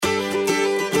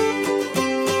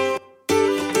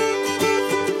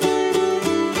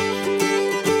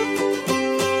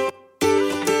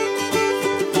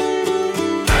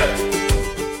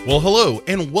Well, hello,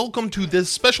 and welcome to this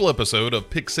special episode of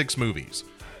Pick 6 Movies.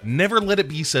 Never let it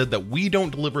be said that we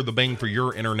don't deliver the bang for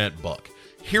your internet buck.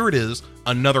 Here it is,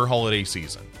 another holiday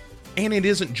season. And it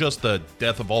isn't just the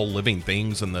death of all living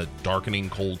things and the darkening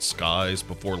cold skies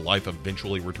before life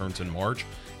eventually returns in March.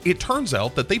 It turns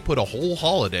out that they put a whole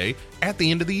holiday at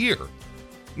the end of the year.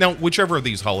 Now, whichever of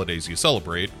these holidays you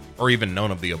celebrate, or even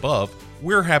none of the above,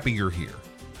 we're happy you're here.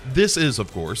 This is, of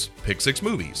course, Pick 6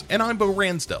 Movies, and I'm Bo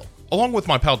Ransdell. Along with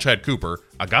my pal Chad Cooper,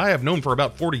 a guy I've known for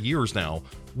about 40 years now,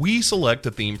 we select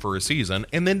a theme for a season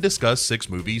and then discuss 6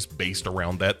 movies based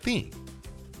around that theme.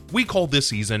 We call this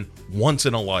season Once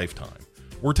in a Lifetime.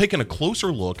 We're taking a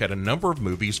closer look at a number of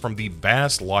movies from the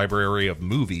vast library of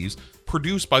movies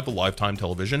produced by the Lifetime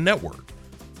Television Network.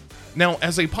 Now,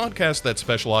 as a podcast that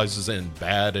specializes in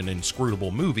bad and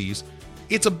inscrutable movies,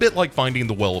 it's a bit like finding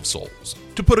the Well of Souls.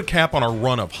 To put a cap on our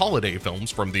run of holiday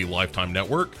films from the Lifetime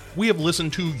Network, we have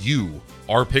listened to you,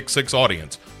 our Pick 6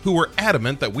 audience, who were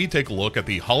adamant that we take a look at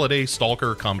the holiday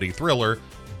stalker comedy thriller,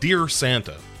 Dear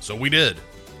Santa. So we did.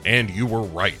 And you were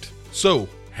right. So,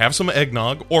 have some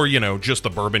eggnog, or just the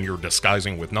bourbon you're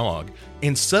disguising with nog,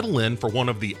 and settle in for one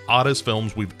of the oddest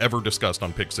films we've ever discussed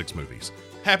on Pick 6 Movies.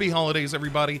 Happy holidays,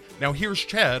 everybody. Now here's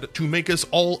Chad to make us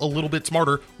all a little bit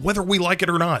smarter, whether we like it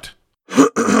or not.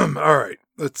 All right,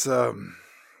 let's let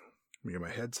me get my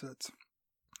headsets.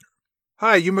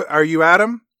 Hi, are you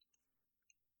Adam?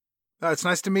 It's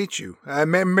nice to meet you.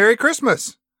 Merry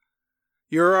Christmas.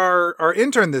 You're our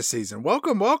intern this season.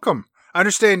 Welcome. I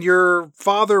understand your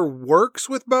father works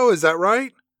with Bo. Is that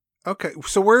right? Okay,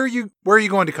 so where are you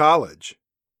going to college?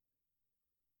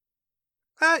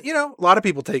 A lot of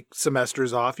people take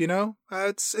semesters off.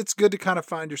 It's good to kind of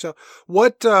find yourself.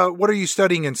 What are you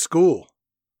studying in school?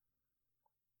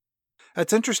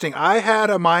 That's interesting. I had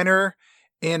a minor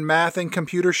in math and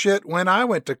computer shit when I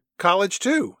went to college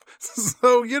too.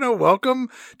 So, welcome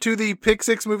to the Pick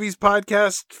 6 Movies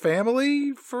podcast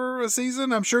family for a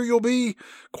season. I'm sure you'll be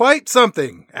quite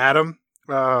something, Adam.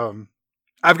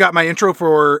 I've got my intro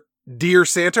for Dear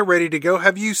Santa ready to go.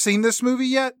 Have you seen this movie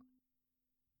yet?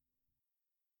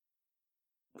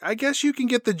 I guess you can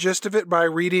get the gist of it by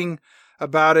reading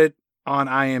about it on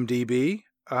IMDb.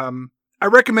 I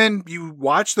recommend you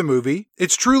watch the movie.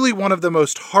 It's truly one of the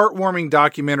most heartwarming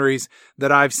documentaries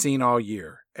that I've seen all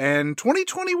year. And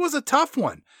 2020 was a tough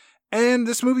one. And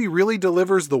this movie really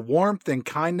delivers the warmth and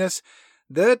kindness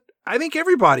that I think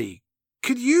everybody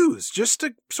could use just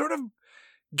to sort of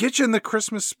get you in the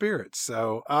Christmas spirit.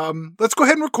 So let's go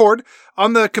ahead and record.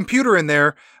 On the computer in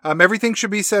there, everything should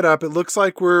be set up. It looks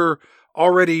like we're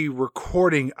already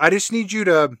recording. I just need you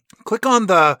to click on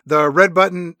the red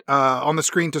button on the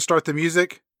screen to start the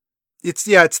music. It's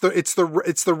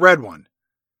the red one.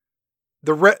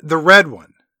 The red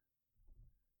one.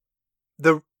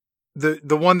 The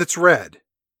one that's red.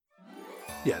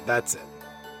 Yeah, that's it.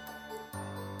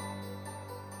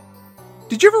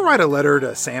 Did you ever write a letter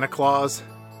to Santa Claus?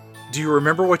 Do you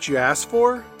remember what you asked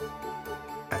for?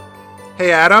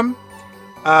 Hey, Adam.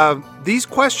 These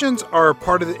questions are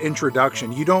part of the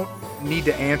introduction. You don't need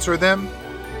to answer them.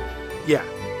 Yeah.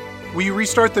 Will you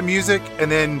restart the music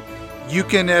and then you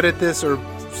can edit this, or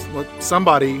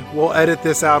somebody will edit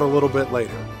this out a little bit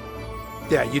later.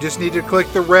 Yeah, you just need to click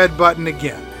the red button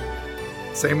again.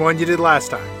 Same one you did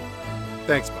last time.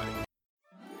 Thanks, buddy.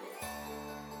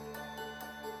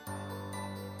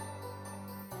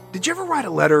 Did you ever write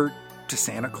a letter to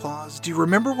Santa Claus? Do you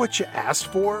remember what you asked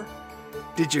for?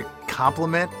 Did you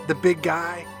compliment the big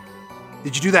guy?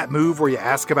 Did you do that move where you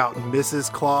ask about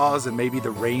Mrs. Claus and maybe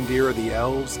the reindeer or the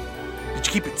elves? Did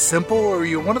you keep it simple, or are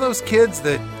you one of those kids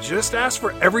that just ask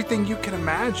for everything you can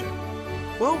imagine?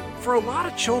 Well, for a lot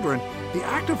of children, the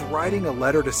act of writing a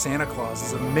letter to Santa Claus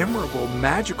is a memorable,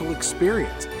 magical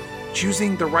experience.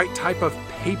 Choosing the right type of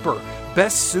paper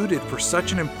best suited for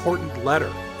such an important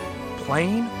letter.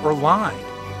 Plain or lined?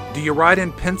 Do you write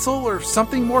in pencil or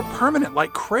something more permanent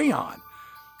like crayon?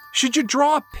 Should you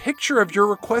draw a picture of your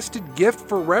requested gift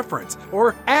for reference,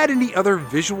 or add any other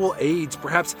visual aids,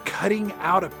 perhaps cutting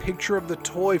out a picture of the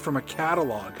toy from a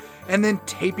catalog and then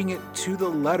taping it to the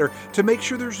letter to make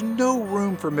sure there's no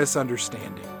room for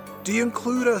misunderstanding? Do you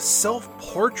include a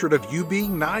self-portrait of you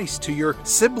being nice to your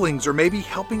siblings, or maybe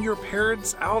helping your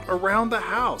parents out around the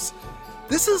house?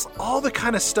 This is all the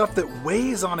kind of stuff that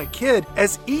weighs on a kid,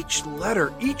 as each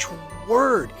letter, each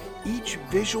word, each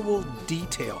visual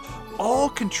detail all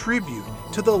contribute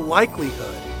to the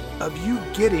likelihood of you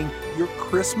getting your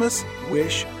Christmas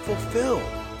wish fulfilled.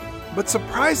 But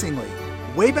surprisingly,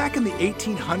 way back in the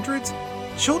 1800s,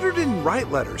 children didn't write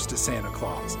letters to Santa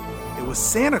Claus. It was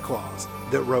Santa Claus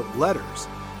that wrote letters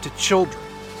to children.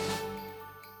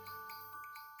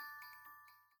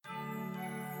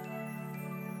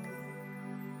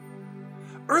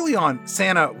 Early on,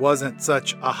 Santa wasn't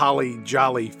such a holly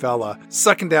jolly fella,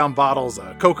 sucking down bottles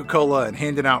of Coca-Cola and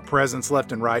handing out presents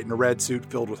left and right in a red suit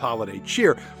filled with holiday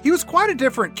cheer. He was quite a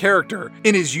different character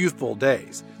in his youthful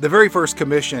days. The very first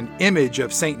commissioned image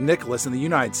of St. Nicholas in the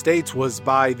United States was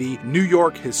by the New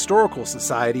York Historical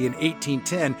Society in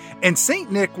 1810, and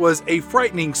St. Nick was a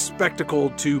frightening spectacle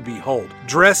to behold.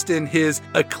 Dressed in his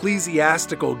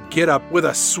ecclesiastical getup with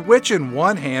a switch in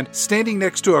one hand, standing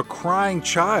next to a crying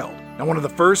child. Now, one of the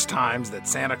first times that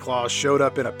Santa Claus showed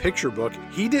up in a picture book,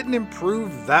 he didn't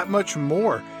improve that much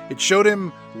more. It showed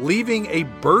him leaving a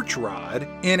birch rod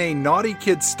in a naughty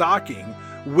kid's stocking,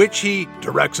 which he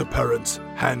directs a parent's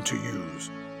hand to use.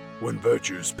 When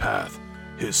virtue's path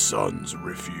his sons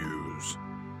refuse.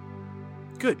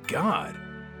 Good God.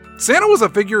 Santa was a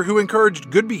figure who encouraged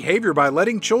good behavior by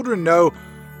letting children know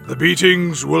the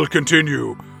beatings will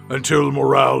continue until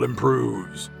morale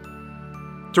improves.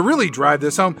 To really drive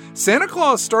this home, Santa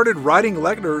Claus started writing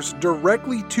letters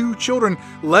directly to children,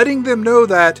 letting them know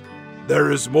that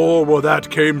there is more where that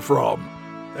came from,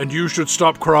 and you should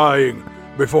stop crying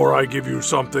before I give you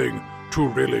something to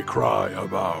really cry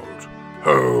about.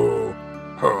 Ho,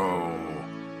 ho,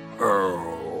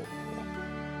 ho.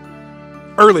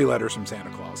 Early letters from Santa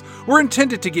Claus were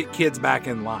intended to get kids back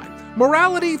in line.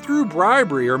 Morality through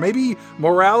bribery, or maybe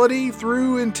morality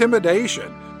through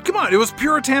intimidation. Come on, it was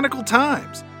puritanical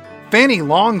times. Fanny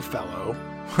Longfellow,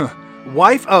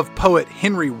 wife of poet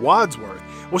Henry Wadsworth,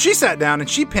 well, she sat down and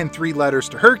she penned 3 letters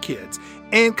to her kids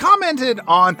and commented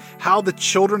on how the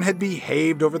children had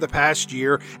behaved over the past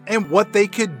year and what they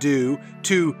could do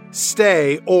to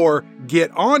stay or get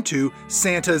onto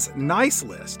Santa's nice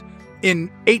list. In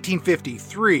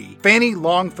 1853, Fanny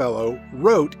Longfellow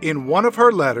wrote in one of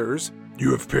her letters,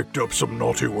 "You have picked up some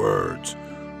naughty words,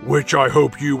 which I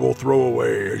hope you will throw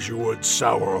away as you would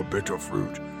sour or bitter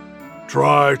fruit.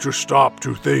 Try to stop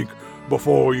to think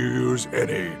before you use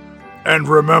any. And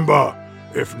remember,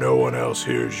 if no one else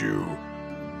hears you,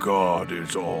 God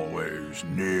is always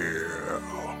near."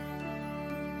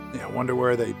 Yeah, I wonder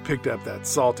where they picked up that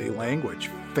salty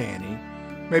language, Fanny.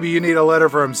 Maybe you need a letter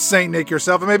from St. Nick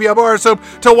yourself, and maybe a bar of soap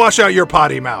to wash out your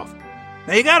potty mouth.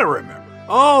 Now you gotta remember,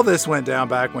 all this went down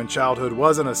back when childhood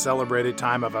wasn't a celebrated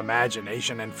time of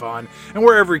imagination and fun, and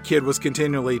where every kid was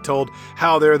continually told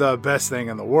how they're the best thing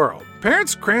in the world.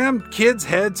 Parents crammed kids'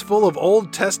 heads full of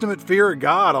Old Testament fear of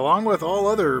God, along with all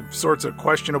other sorts of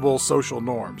questionable social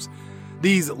norms.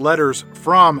 These letters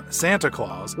from Santa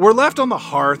Claus were left on the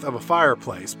hearth of a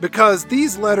fireplace because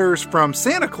these letters from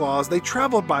Santa Claus, they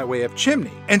traveled by way of chimney.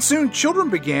 And soon children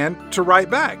began to write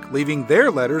back, leaving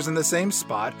their letters in the same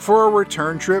spot for a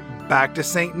return trip back to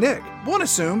St. Nick. One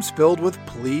assumes filled with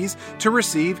pleas to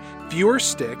receive fewer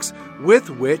sticks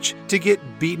with which to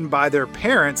get beaten by their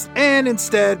parents, and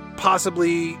instead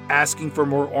possibly asking for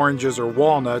more oranges or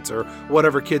walnuts or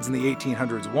whatever kids in the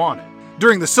 1800s wanted.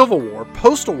 During the Civil War,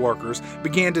 postal workers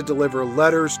began to deliver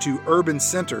letters to urban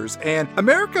centers, and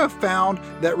America found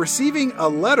that receiving a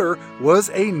letter was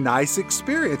a nice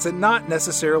experience and not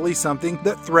necessarily something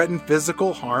that threatened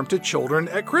physical harm to children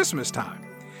at Christmas time.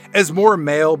 As more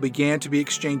mail began to be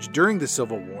exchanged during the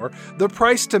Civil War, the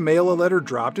price to mail a letter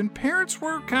dropped, and parents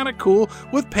were kind of cool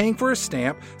with paying for a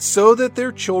stamp so that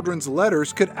their children's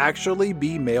letters could actually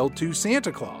be mailed to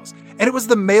Santa Claus. And it was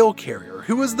the mail carrier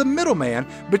who was the middleman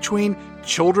between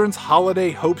children's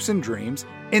holiday hopes and dreams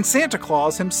and Santa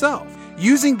Claus himself.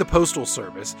 Using the postal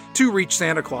service to reach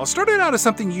Santa Claus started out as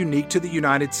something unique to the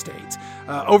United States.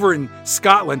 Over in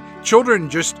Scotland, children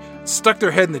just stuck their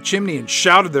head in the chimney and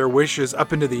shouted their wishes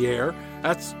up into the air.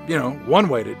 That's, one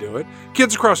way to do it.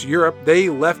 Kids across Europe, they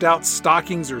left out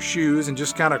stockings or shoes and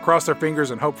just kind of crossed their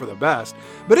fingers and hoped for the best.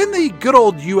 But in the good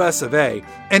old US of A,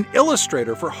 an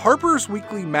illustrator for Harper's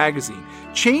Weekly magazine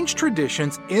changed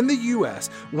traditions in the US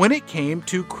when it came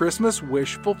to Christmas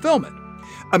wish fulfillment.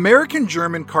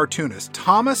 American-German cartoonist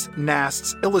Thomas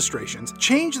Nast's illustrations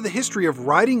changed the history of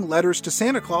writing letters to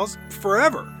Santa Claus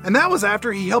forever. And that was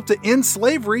after he helped to end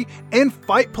slavery and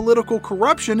fight political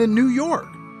corruption in New York.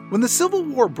 When the Civil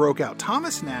War broke out,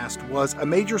 Thomas Nast was a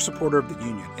major supporter of the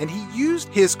Union, and he used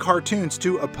his cartoons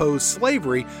to oppose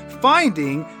slavery,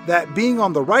 finding that being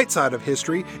on the right side of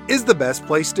history is the best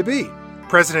place to be.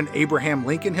 President Abraham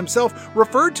Lincoln himself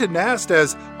referred to Nast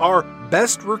as our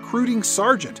best recruiting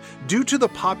sergeant due to the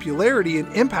popularity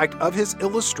and impact of his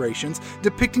illustrations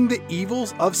depicting the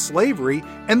evils of slavery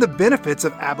and the benefits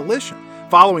of abolition.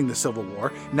 Following the Civil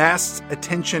War, Nast's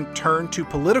attention turned to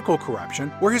political corruption,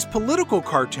 where his political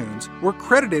cartoons were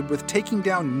credited with taking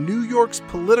down New York's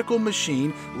political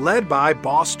machine led by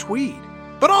Boss Tweed.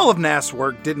 But all of Nast's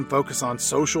work didn't focus on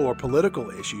social or political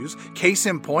issues. Case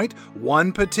in point,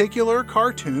 one particular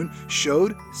cartoon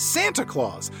showed Santa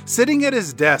Claus sitting at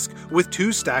his desk with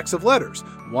 2 stacks of letters.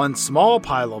 One small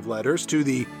pile of letters to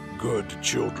the good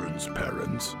children's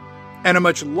parents, and a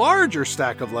much larger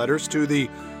stack of letters to the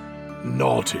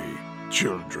naughty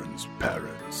children's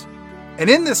parents. And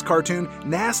in this cartoon,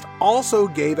 Nast also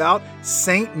gave out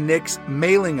St. Nick's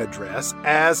mailing address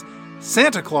as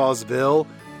Santa Clausville,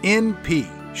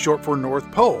 NP, short for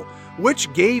North Pole,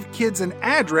 which gave kids an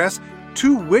address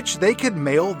to which they could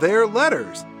mail their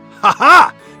letters.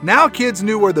 Ha-ha! Now kids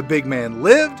knew where the big man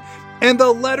lived, and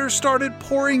the letters started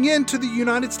pouring into the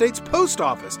United States Post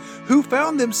Office, who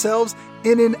found themselves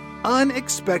in an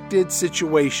unexpected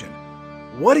situation.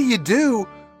 What do you do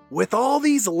with all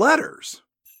these letters?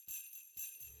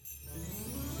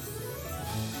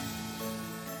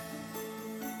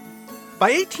 By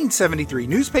 1873,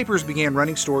 newspapers began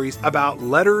running stories about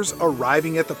letters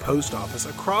arriving at the post office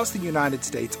across the United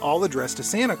States, all addressed to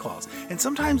Santa Claus. And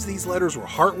sometimes these letters were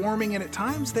heartwarming, and at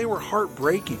times they were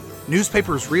heartbreaking.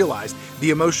 Newspapers realized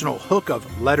the emotional hook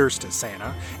of letters to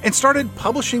Santa and started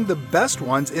publishing the best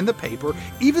ones in the paper,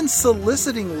 even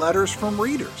soliciting letters from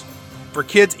readers. For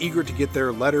kids eager to get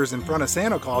their letters in front of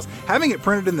Santa Claus, having it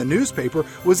printed in the newspaper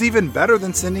was even better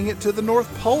than sending it to the North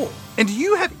Pole. And do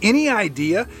you have any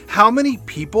idea how many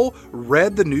people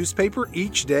read the newspaper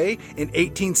each day in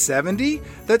 1870?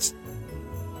 That's...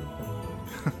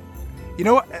 You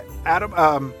know what,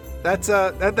 Adam? That's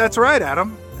right,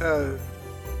 Adam.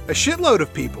 A shitload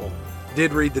of people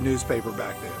did read the newspaper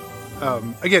back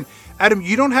then. Again, Adam,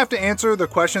 you don't have to answer the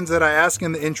questions that I ask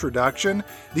in the introduction.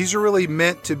 These are really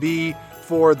meant to be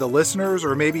for the listeners,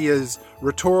 or maybe as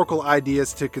rhetorical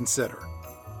ideas to consider.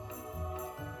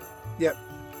 Yep.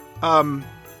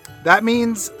 That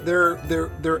means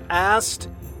they're asked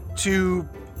to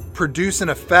produce an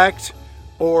effect,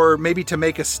 or maybe to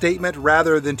make a statement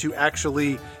rather than to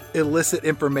actually elicit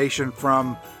information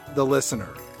from the listener.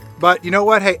 But you know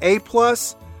what? Hey, A+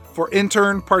 for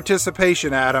intern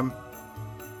participation, Adam.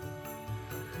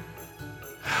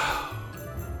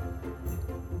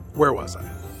 Where was I?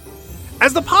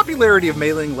 As the popularity of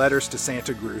mailing letters to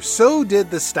Santa grew, so did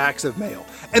the stacks of mail.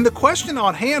 And the question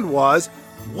on hand was,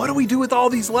 what do we do with all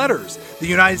these letters? The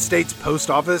United States Post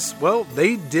Office, well,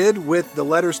 they did with the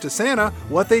letters to Santa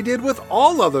what they did with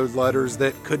all other letters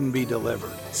that couldn't be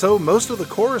delivered. So most of the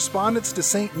correspondence to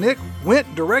St. Nick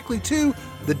went directly to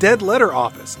the dead letter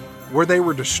office, where they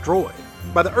were destroyed.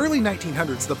 By the early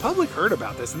 1900s, the public heard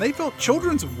about this, and they felt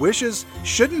children's wishes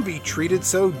shouldn't be treated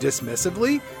so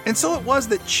dismissively, and so it was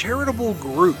that charitable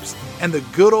groups and the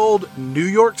good old New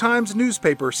York Times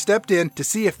newspaper stepped in to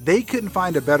see if they couldn't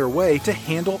find a better way to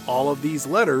handle all of these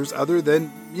letters other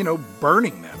than,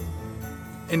 burning them.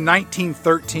 In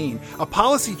 1913, a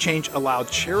policy change allowed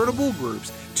charitable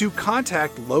groups to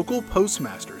contact local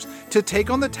postmasters to take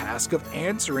on the task of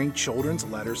answering children's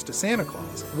letters to Santa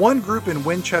Claus. One group in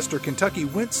Winchester, Kentucky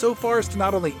went so far as to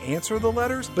not only answer the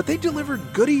letters, but they delivered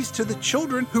goodies to the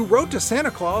children who wrote to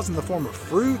Santa Claus in the form of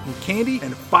fruit and candy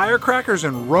and firecrackers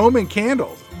and Roman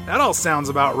candles. That all sounds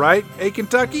about right, eh,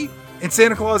 Kentucky? In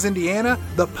Santa Claus, Indiana,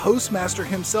 the postmaster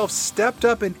himself stepped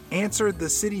up and answered the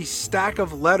city's stack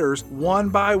of letters one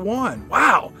by one.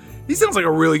 Wow, he sounds like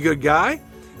a really good guy.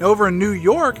 Over in New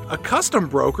York, a custom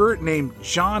broker named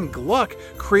John Gluck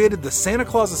created the Santa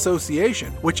Claus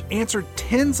Association, which answered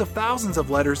tens of thousands of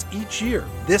letters each year.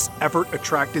 This effort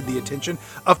attracted the attention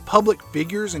of public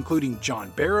figures including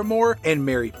John Barrymore and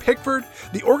Mary Pickford.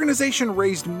 The organization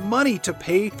raised money to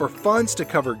pay for funds to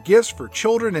cover gifts for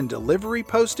children and delivery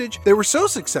postage. They were so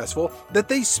successful that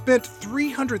they spent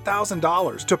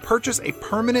 $300,000 to purchase a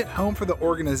permanent home for the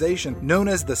organization known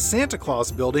as the Santa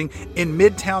Claus Building in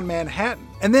Midtown Manhattan.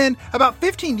 And then, about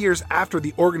 15 years after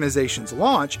the organization's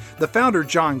launch, the founder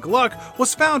John Gluck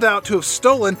was found out to have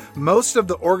stolen most of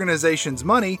the organization's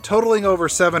money, totaling over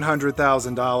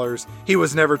 $700,000. He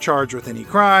was never charged with any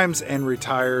crimes and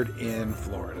retired in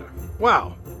Florida.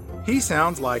 Wow, he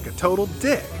sounds like a total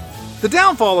dick. The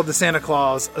downfall of the Santa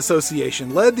Claus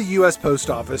Association led the U.S. Post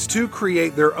Office to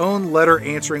create their own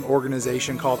letter-answering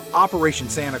organization called Operation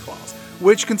Santa Claus,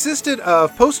 which consisted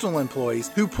of postal employees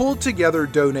who pulled together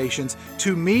donations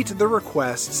to meet the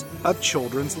requests of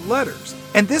children's letters.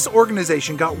 And this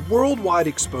organization got worldwide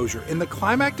exposure in the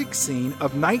climactic scene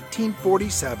of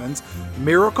 1947's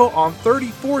Miracle on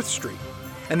 34th Street.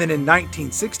 And then in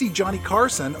 1960, Johnny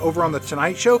Carson, over on The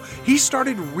Tonight Show, he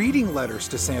started reading letters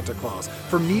to Santa Claus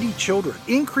from needy children,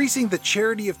 increasing the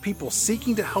charity of people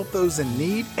seeking to help those in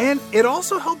need. And it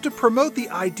also helped to promote the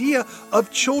idea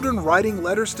of children writing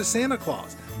letters to Santa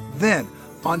Claus. Then,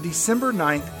 on December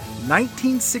 9th,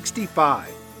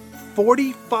 1965,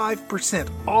 45%,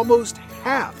 almost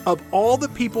half of all the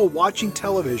people watching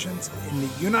televisions in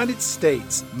the United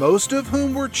States, most of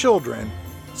whom were children,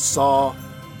 saw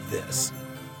this.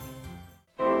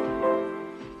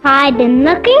 I've been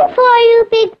looking for you,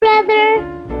 Big Brother.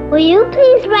 Will you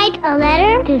please write a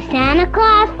letter to Santa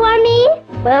Claus for me?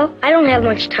 Well, I don't have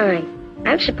much time.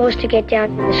 I'm supposed to get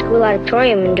down to the school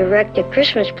auditorium and direct a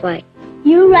Christmas play.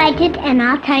 You write it and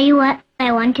I'll tell you what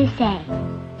I want to say.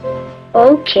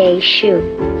 Okay, shoot.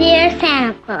 Dear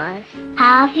Santa Claus,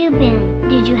 how have you been?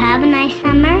 Did you have a nice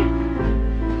summer?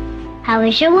 How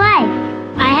is your wife?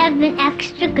 I have been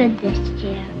extra good this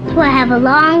year, so I have a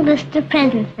long list of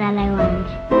presents that I want.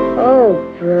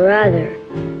 Oh, brother.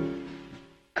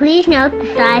 Please note the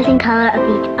size and color of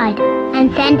each item,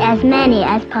 and send as many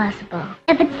as possible.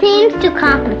 If it seems too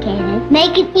complicated,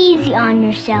 make it easy on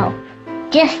yourself.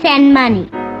 Just send money.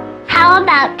 How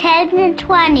about 10s and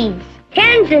 20s?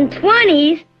 10s and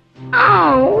 20s?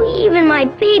 Oh, even my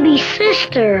baby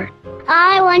sister. All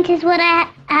I want is what I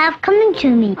have coming to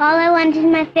me. All I want is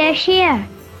my fair share.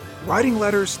 Writing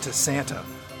letters to Santa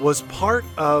was part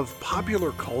of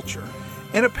popular culture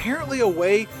and apparently a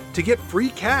way to get free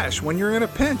cash when you're in a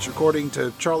pinch, according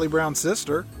to Charlie Brown's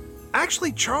sister.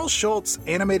 Actually, Charles Schulz's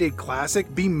animated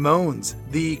classic bemoans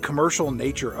the commercial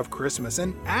nature of Christmas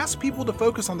and asks people to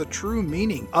focus on the true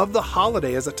meaning of the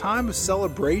holiday as a time of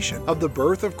celebration of the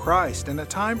birth of Christ and a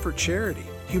time for charity,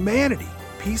 humanity,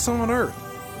 peace on earth,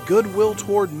 goodwill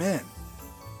toward men.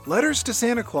 Letters to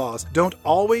Santa Claus don't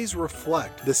always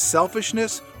reflect the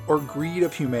selfishness or greed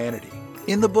of humanity.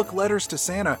 In the book Letters to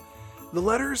Santa, the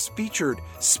letters featured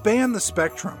span the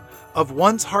spectrum of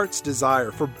one's heart's desire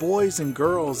for boys and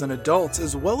girls and adults,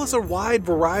 as well as a wide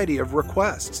variety of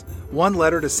requests. One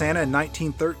letter to Santa in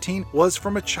 1913 was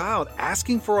from a child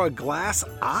asking for a glass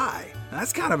eye.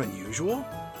 That's kind of unusual.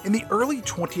 In the early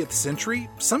 20th century,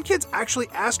 some kids actually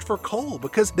asked for coal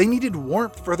because they needed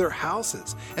warmth for their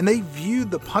houses, and they viewed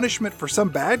the punishment for some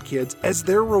bad kids as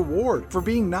their reward for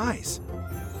being nice.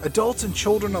 Adults and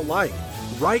children alike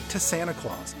write to Santa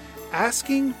Claus,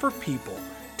 asking for people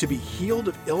to be healed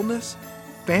of illness,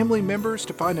 family members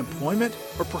to find employment,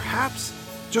 or perhaps,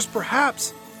 just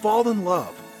perhaps, fall in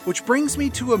love. Which brings me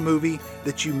to a movie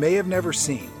that you may have never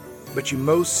seen, but you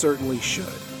most certainly should.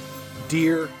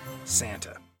 Dear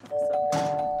Santa.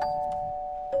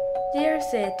 Dear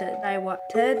Santa, I want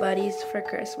 10 buddies for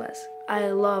Christmas. I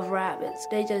love rabbits.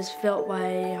 They just filled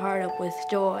my heart up with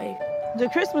joy. The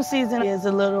Christmas season is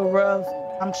a little rough.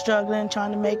 I'm struggling,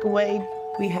 trying to make a way.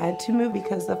 We had to move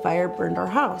because the fire burned our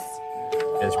house.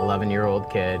 His 11-year-old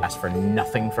kid asked for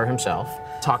nothing for himself,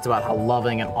 talked about how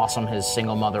loving and awesome his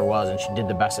single mother was, and she did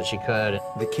the best that she could.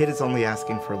 The kid is only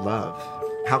asking for love.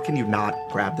 How can you not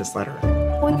grab this letter?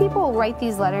 When people write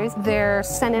these letters, they're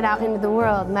send it out into the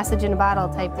world, message in a bottle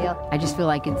type deal. I just feel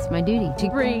like it's my duty to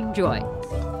bring joy.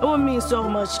 It would mean so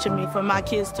much to me for my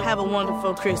kids to have a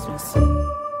wonderful Christmas.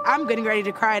 I'm getting ready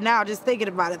to cry now just thinking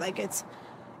about it. It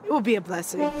will be a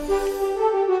blessing.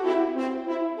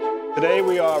 Today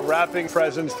we are wrapping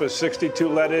presents for 62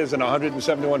 letters and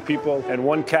 171 people and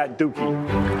one cat,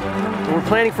 Dookie. We're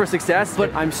planning for success,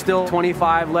 but I'm still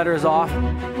 25 letters off.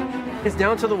 It's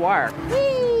down to the wire.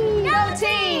 Go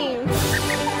team!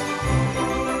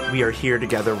 We are here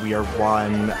together. We are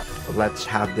one. Let's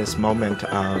have this moment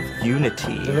of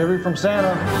unity. Delivery from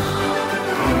Santa.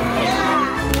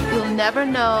 You'll never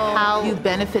know how you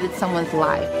benefited someone's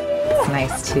life. It's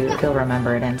nice to feel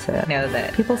remembered and to know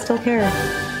that people still care.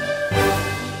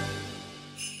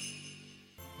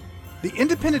 The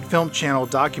independent film channel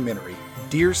documentary,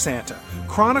 Dear Santa,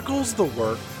 chronicles the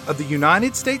work of the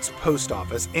United States Post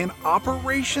Office and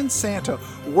Operation Santa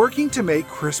working to make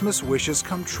Christmas wishes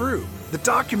come true. The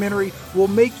documentary will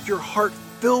make your heart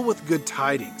fill with good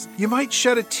tidings. You might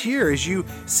shed a tear as you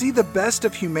see the best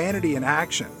of humanity in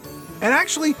action. And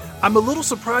actually, I'm a little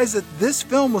surprised that this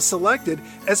film was selected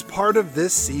as part of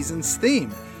this season's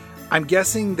theme. I'm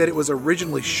guessing that it was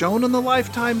originally shown on the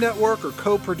Lifetime Network or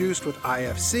co-produced with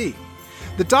IFC.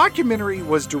 The documentary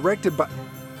was directed by...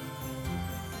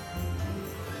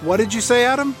 What did you say,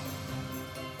 Adam?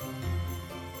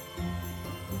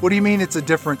 What do you mean it's a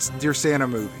different Dear Santa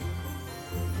movie?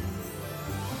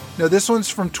 No, this one's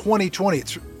from 2020.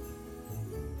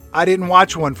 I didn't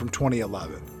watch one from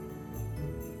 2011.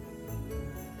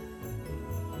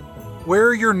 Where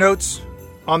are your notes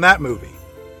on that movie?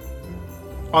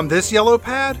 On this yellow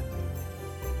pad?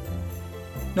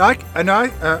 No,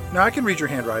 I can read your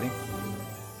handwriting.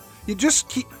 You just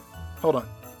keep... Hold on.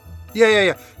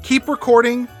 Yeah. Keep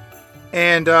recording,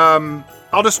 and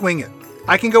I'll just wing it.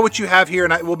 I can go what you have here,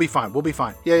 and we'll be fine. We'll be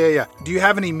fine. Yeah. Do you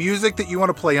have any music that you want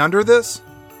to play under this?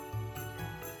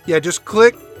 Yeah, just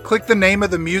click the name of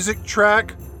the music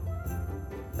track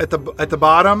at the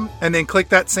bottom, and then click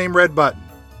that same red button.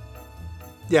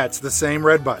 Yeah, it's the same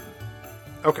red button.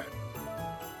 Okay.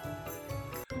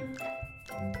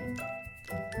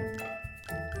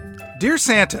 Dear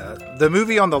Santa, the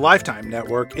movie on the Lifetime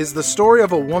Network, is the story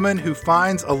of a woman who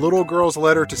finds a little girl's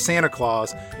letter to Santa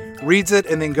Claus, reads it,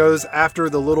 and then goes after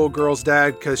the little girl's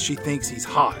dad because she thinks he's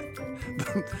hot.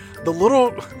 The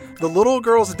little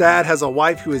girl's dad has a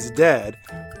wife who is dead.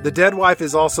 The dead wife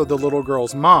is also the little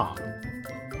girl's mom.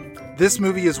 This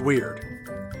movie is weird.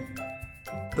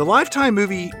 The Lifetime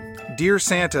movie Dear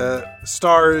Santa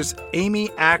stars Amy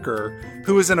Acker,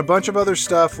 who is in a bunch of other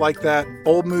stuff like that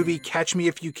old movie Catch Me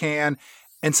If You Can,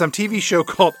 and some TV show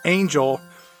called Angel,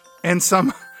 and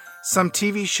some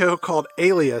TV show called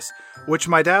Alias, which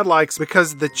my dad likes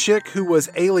because the chick who was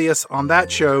Alias on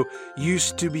that show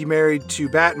used to be married to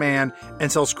Batman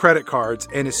and sells credit cards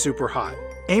and is super hot.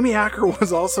 Amy Acker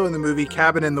was also in the movie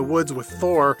Cabin in the Woods with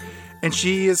Thor, and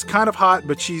she is kind of hot,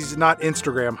 but she's not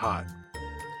Instagram hot.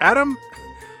 Adam,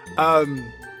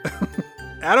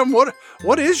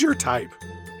 what is your type?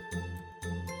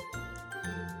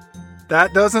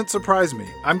 That doesn't surprise me.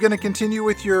 I'm going to continue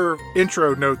with your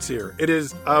intro notes here. It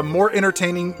is more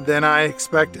entertaining than I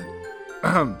expected.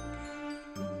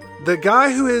 The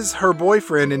guy who is her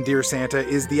boyfriend in Dear Santa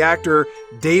is the actor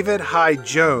David Hyde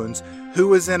Jones, who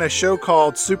was in a show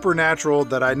called Supernatural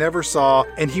that I never saw,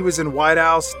 and he was in White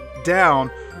House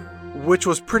Down, which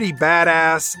was pretty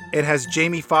badass and has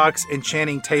Jamie Foxx and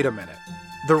Channing Tatum in it.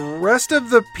 The rest of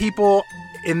the people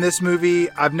in this movie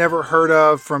I've never heard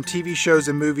of from TV shows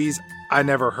and movies I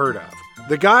never heard of.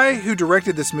 The guy who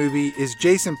directed this movie is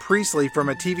Jason Priestley from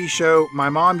a TV show my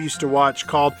mom used to watch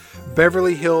called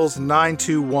Beverly Hills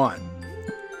 921.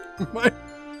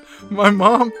 My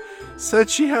mom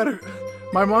says she had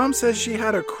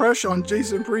a crush on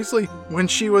Jason Priestley when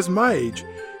she was my age.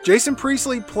 Jason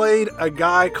Priestley played a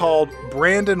guy called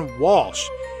Brandon Walsh,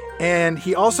 and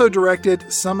he also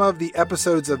directed some of the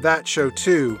episodes of that show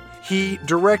too. He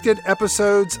directed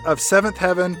episodes of Seventh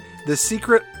Heaven, The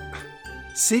Secret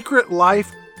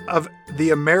Life of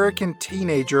the American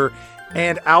Teenager,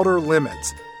 and Outer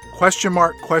Limits. ?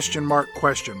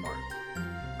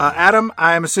 Adam,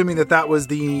 I am assuming that was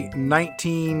the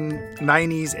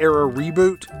 1990s era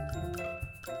reboot.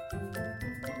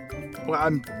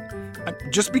 Well,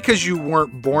 just because you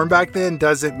weren't born back then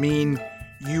doesn't mean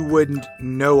you wouldn't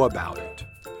know about it.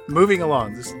 Moving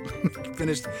along,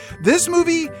 This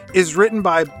movie is written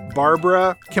by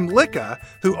Barbara Kymlicka,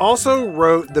 who also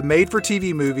wrote the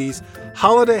made-for-TV movies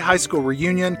Holiday High School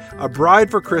Reunion, A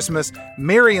Bride for Christmas,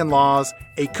 Mary-in-Laws,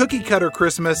 A Cookie Cutter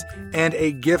Christmas, and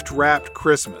A Gift-Wrapped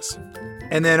Christmas.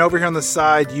 And then over here on the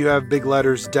side, you have big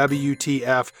letters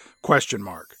WTF ?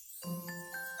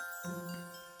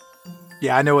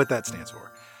 Yeah, I know what that stands for.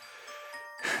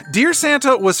 Dear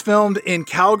Santa was filmed in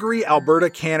Calgary, Alberta,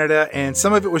 Canada, and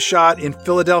some of it was shot in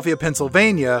Philadelphia,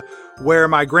 Pennsylvania, where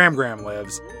my Gram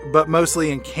lives, but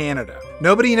mostly in Canada.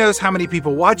 Nobody knows how many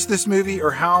people watched this movie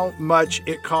or how much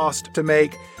it cost to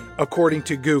make, according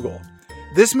to Google.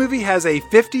 This movie has a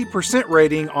 50%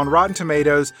 rating on Rotten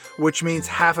Tomatoes, which means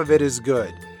half of it is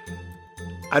good.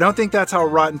 I don't think that's how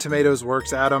Rotten Tomatoes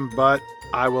works, Adam, but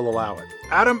I will allow it.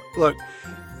 Adam, look,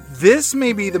 this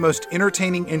may be the most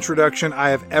entertaining introduction I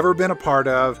have ever been a part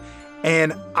of,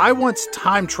 and I once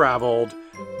time traveled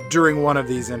during one of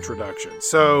these introductions.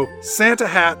 So, Santa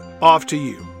hat off to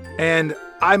you. And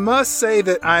I must say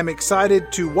that I'm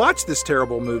excited to watch this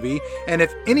terrible movie, and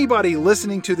if anybody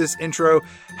listening to this intro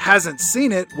hasn't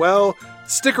seen it, well,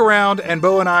 stick around, and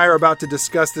Bo and I are about to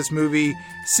discuss this movie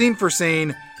scene for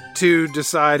scene to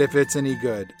decide if it's any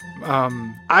good.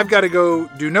 I've got to go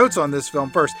do notes on this film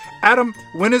first. Adam,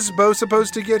 when is Bo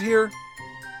supposed to get here?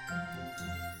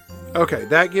 Okay,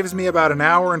 that gives me about an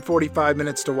hour and 45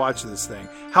 minutes to watch this thing.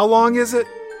 How long is it?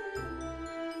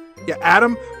 Yeah,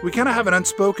 Adam, we kind of have an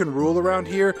unspoken rule around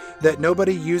here that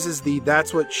nobody uses the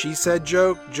 "that's what she said"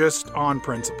 joke just on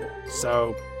principle.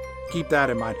 So keep that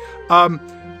in mind.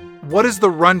 What is the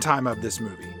runtime of this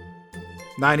movie?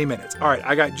 90 minutes. All right,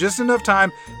 I got just enough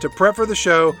time to prep for the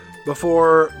show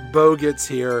before Bo gets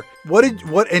here. What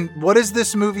is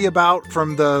this movie about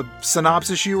from the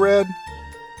synopsis you read?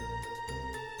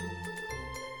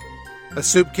 A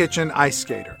soup kitchen ice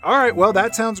skater. All right, well,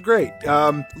 that sounds great.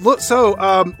 Lonely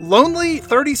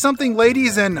 30-something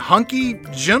ladies and hunky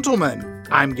gentlemen,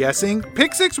 I'm guessing,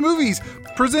 pick 6 movies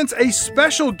presents a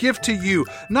special gift to you.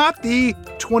 Not the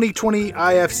 2020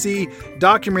 IFC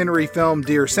documentary film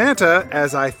Dear Santa,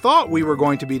 as I thought we were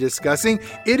going to be discussing.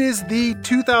 It is the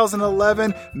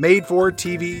 2011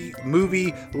 made-for-TV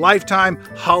movie Lifetime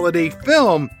holiday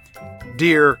film,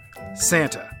 Dear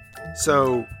Santa.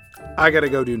 So, I gotta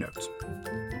go do notes.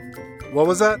 What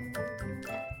was that?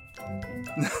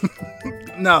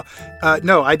 No,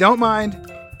 I don't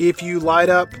mind if you light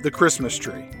up the Christmas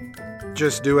tree.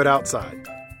 Just do it outside.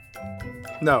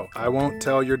 No, I won't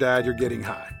tell your dad you're getting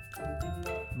high.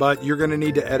 But you're going to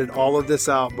need to edit all of this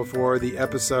out before the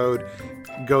episode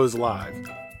goes live.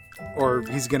 Or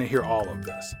he's going to hear all of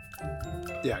this.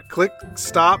 Yeah, click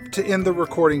stop to end the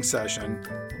recording session.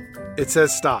 It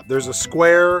says stop. There's a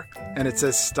square and it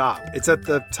says stop. It's at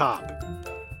the top.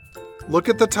 Look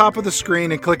at the top of the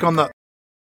screen and click on the...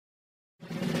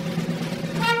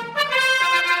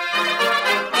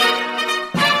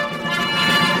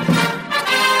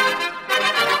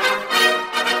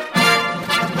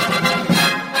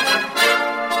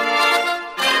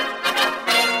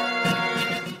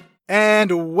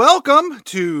 And welcome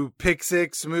to Pick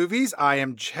Six Movies. I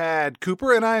am Chad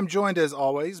Cooper, and I am joined, as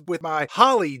always, with my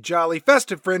holly jolly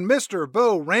festive friend, Mr.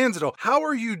 Bo Ransdell. How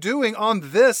are you doing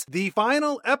on this, the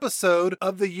final episode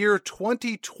of the year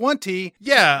 2020?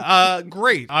 Yeah,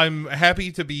 great. I'm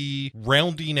happy to be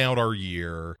rounding out our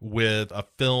year with a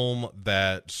film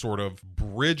that sort of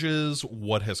bridges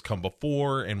what has come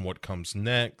before and what comes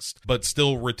next, but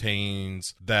still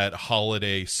retains that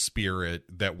holiday spirit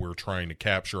that we're trying to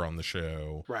capture on the show.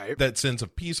 Right. That sense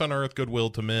of peace on earth,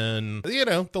 goodwill to men. You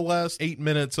know, the last 8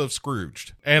 minutes of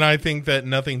Scrooged. And I think that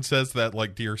nothing says that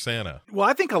like Dear Santa. Well,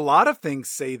 I think a lot of things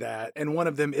say that, and one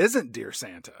of them isn't Dear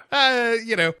Santa.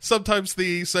 You know, sometimes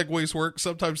the segues work,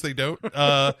 sometimes they don't.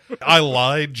 I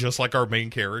lied just like our main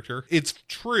character. It's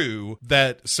true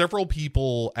that several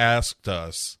people asked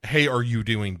us, hey, are you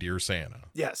doing Dear Santa?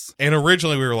 Yes. And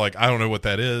originally we were like, I don't know what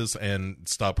that is, and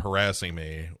stop harassing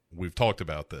me. We've talked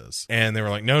about this. And they were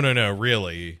like, no,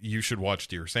 really, you should watch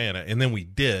Dear Santa. And then we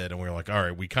did, and we were like, all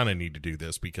right, we kind of need to do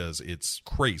this because it's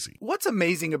crazy. What's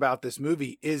amazing about this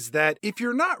movie is that if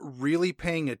you're not really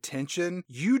paying attention,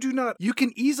 you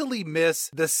can easily miss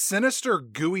the sinister,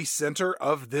 gooey center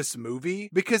of this movie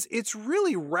because it's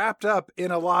really wrapped up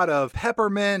in a lot of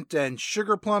peppermint and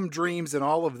sugar plum dreams and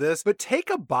all of this. But take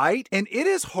a bite, and it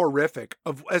is horrific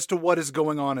as to what is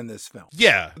going on in this film.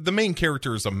 Yeah, the main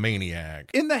character is a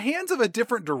maniac. In the hands of a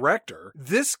different director,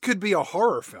 this could be a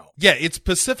horror film. Yeah, it's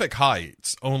Pacific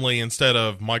Heights, only instead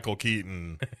of Michael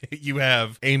Keaton, you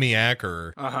have Amy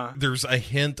Acker. Uh-huh. There's a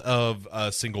hint of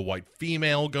a single white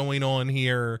female going on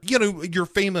here. You know, your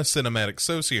famous cinematic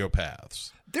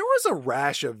sociopaths. There was a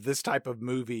rash of this type of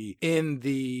movie in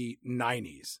the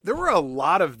 90s. There were a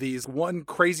lot of these. One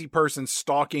crazy person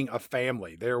stalking a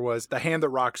family. There was The Hand That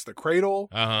Rocks the Cradle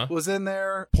was in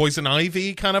there. Poison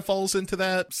Ivy kind of falls into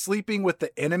that. Sleeping with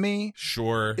the Enemy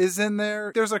sure is in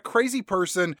there. There's a crazy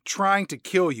person trying to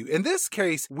kill you. In this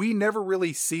case, we never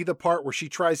really see the part where she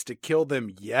tries to kill them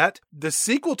yet. The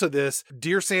sequel to this,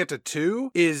 Dear Santa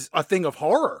 2, is a thing of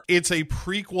horror. It's a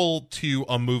prequel to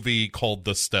a movie called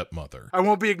The Stepmother. I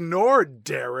won't be ignored,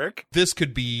 Derek. This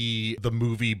could be the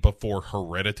movie before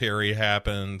Hereditary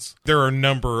happens. There are a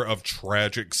number of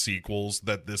tragic sequels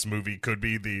that this movie could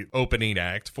be the opening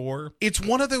act for. It's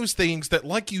one of those things that,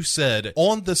 like you said,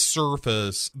 on the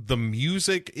surface, the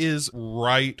music is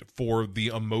right for the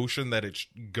emotion that it's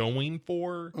going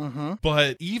for,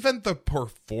 but even the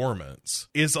performance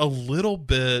is a little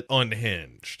bit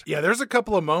unhinged. Yeah, there's a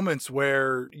couple of moments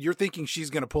where you're thinking she's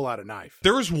going to pull out a knife.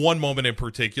 There is one moment in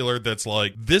particular that's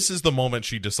like, this is the moment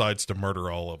she decides to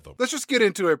murder all of them. Let's just get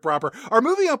into it proper. Our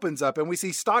movie opens up and we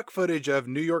see stock footage of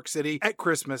New York City at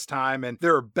Christmas time, and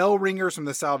there are bell ringers from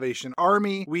the Salvation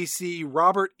Army. We see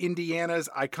Robert Indiana's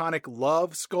iconic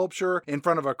love sculpture in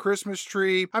front of a Christmas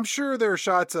tree. I'm sure there are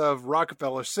shots of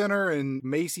Rockefeller Center and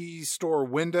Macy's store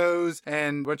windows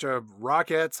and a bunch of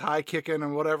Rockettes high kicking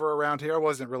and whatever around here. I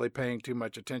wasn't really paying too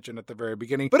much attention at the very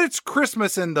beginning, but it's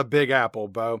Christmas in the Big Apple,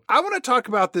 Bo. I want to talk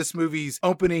about this movie's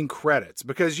opening credits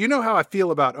because you know how I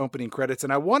feel about opening credits,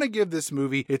 and I want to give this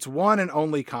movie its one and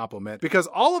only compliment because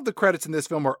all of the credits in this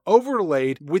film are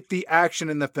overlaid with the action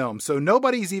in the film, so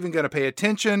nobody's even going to pay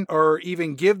attention or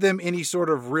even give them any sort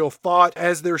of real thought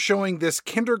as they're showing this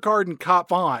kindergarten cop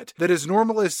font that is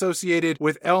normally associated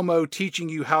with Elmo teaching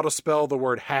you how to spell the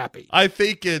word happy. I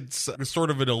think it's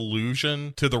sort of an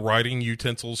allusion to the writing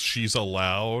utensils she's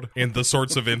allowed in the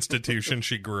sorts of institution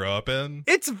she grew up in.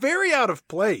 It's very out of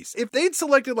place. If they'd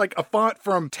selected like a font font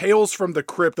from Tales from the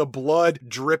Crypt, the blood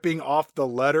dripping off the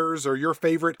letters, or your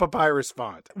favorite papyrus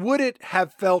font? Would it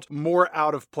have felt more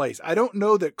out of place? I don't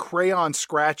know that crayon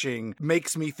scratching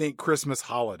makes me think Christmas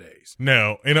holidays.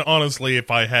 No, and honestly,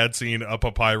 if I had seen a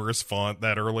papyrus font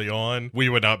that early on, we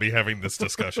would not be having this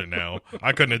discussion now.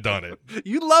 I couldn't have done it.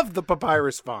 You love the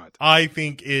papyrus font. I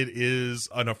think it is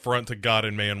an affront to God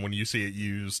and man when you see it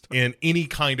used in any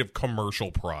kind of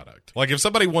commercial product. Like, if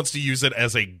somebody wants to use it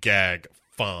as a gag,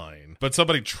 fine. But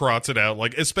somebody trots it out,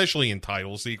 like, especially in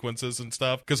title sequences and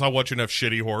stuff, because I watch enough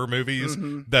shitty horror movies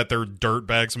that they're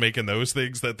dirtbags making those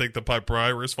things that think the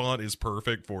papyrus font is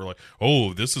perfect for, like,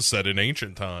 oh, this is set in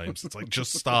ancient times. It's like,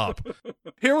 just stop.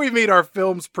 Here we meet our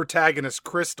film's protagonist,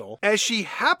 Crystal, as she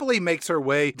happily makes her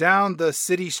way down the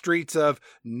city streets of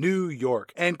New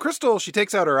York. And Crystal, she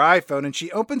takes out her iPhone and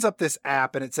she opens up this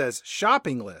app and it says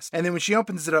shopping list. And then when she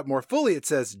opens it up more fully, it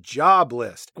says job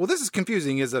list. Well, this is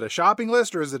confusing. Is it a shopping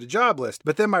list or is it a job list?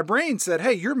 But then my brain said,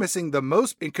 hey, you're missing the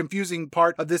most confusing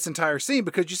part of this entire scene,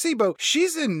 because you see, Bo,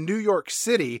 she's in New York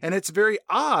City, and it's very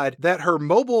odd that her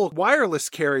mobile wireless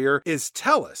carrier is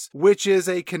TELUS, which is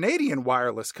a Canadian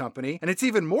wireless company. And it's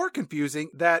even more confusing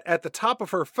that at the top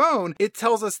of her phone, it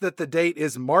tells us that the date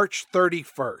is March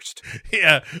 31st.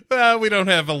 Yeah, we don't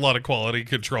have a lot of quality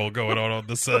control going on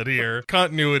the set here.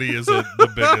 Continuity isn't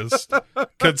the biggest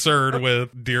concern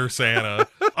with Dear Santa.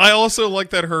 I also like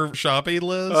that her shopping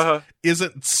list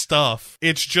isn't stuff.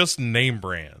 It's just name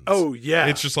brands. Oh, yeah.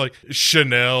 It's just like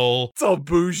Chanel. It's all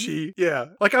bougie. Yeah.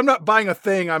 Like, I'm not buying a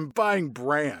thing. I'm buying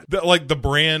brand. Like, the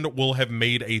brand will have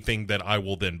made a thing that I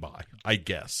will then buy, I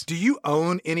guess. Do you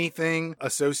own anything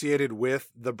associated with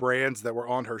the brands that were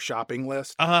on her shopping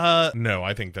list? No,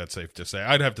 I think that's safe to say.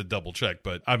 I'd have to double check,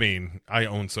 but I mean, I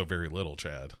own so very little,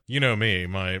 Chad. You know me,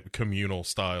 my communal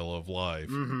style of life,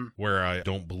 where I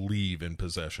don't believe in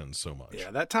possessions so much.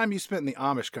 Yeah, that time you spent in the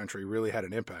Amish country really had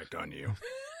an impact on you.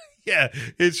 Yeah,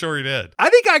 it sure did.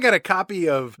 I think I got a copy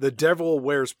of The Devil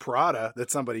Wears Prada that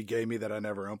somebody gave me that I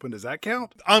never opened. Does that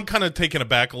count? I'm kind of taken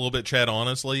aback a little bit, Chad,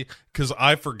 honestly, because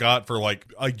I forgot for like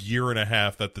a year and a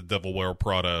half that The Devil Wears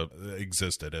Prada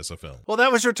existed as a film. Well,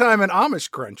 that was your time in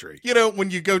Amish country. You know, when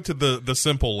you go to the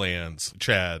simple lands,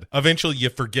 Chad, eventually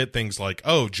you forget things like,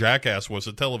 oh, Jackass was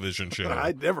a television show.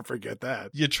 I'd never forget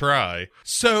that. You try.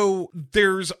 So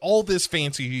there's all this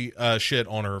fancy shit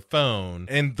on her phone,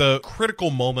 and the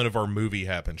critical moment of our movie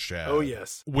happens, Chad. Oh,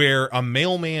 yes. Where a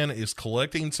mailman is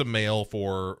collecting some mail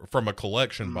from a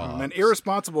collection box. An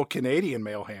irresponsible Canadian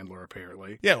mail handler,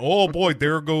 apparently. Yeah. Oh boy,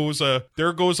 there goes a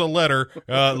letter.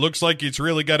 Looks like it's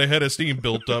really got a head of steam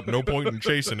built up. No point in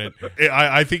chasing it.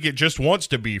 I think it just wants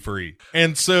to be free.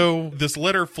 And so this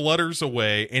letter flutters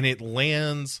away, and it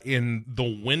lands in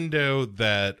the window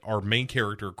that our main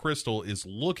character Crystal is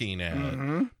looking at.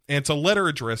 And it's a letter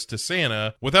addressed to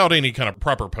Santa without any kind of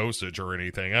proper postage or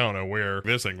anything. I don't know where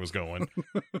this thing was going.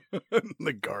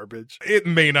 The garbage. It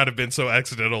may not have been so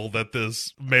accidental that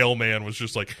this mailman was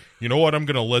just like, you know what, I'm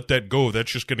going to let that go.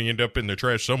 That's just going to end up in the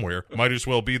trash somewhere. Might as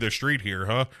well be the street here,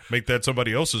 huh? Make that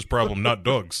somebody else's problem, not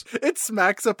Doug's. It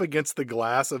smacks up against the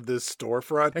glass of this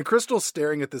storefront, and Crystal's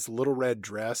staring at this little red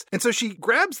dress. And so she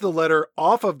grabs the letter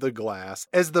off of the glass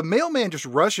as the mailman just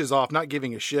rushes off, not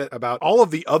giving a shit about all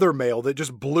of the other mail that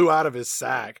just blew out of his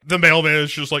sack. The mailman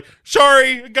is just like,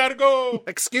 sorry, I gotta go.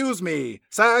 Excuse me,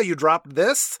 sir, you dropped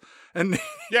this? And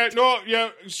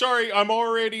sorry, I'm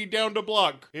already down to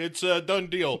block. It's a done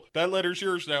deal. That letter's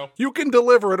yours now. You can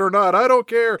deliver it or not, I don't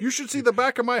care. You should see the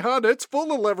back of my Honda. It's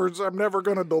full of levers I'm never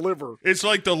gonna deliver. It's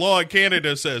like the law in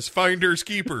Canada says, finders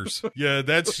keepers. Yeah,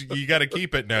 you gotta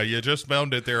keep it now. You just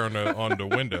found it there on the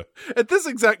window. At this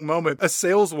exact moment, a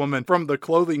saleswoman from the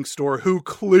clothing store who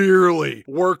clearly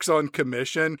works on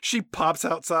commission, she pops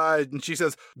outside and she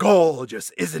says,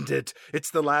 gorgeous, isn't it? It's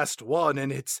the last one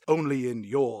and it's only in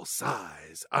your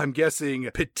size. I'm guessing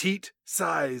petite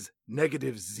size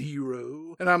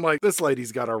 -0. And I'm like, this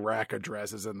lady's got a rack of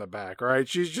dresses in the back, right?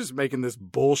 She's just making this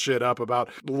bullshit up about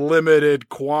limited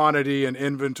quantity and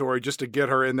inventory just to get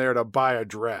her in there to buy a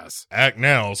dress. Act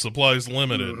now, supplies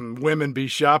limited. Women be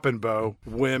shopping, Bo.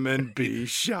 Women be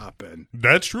shopping.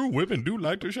 That's true. Women do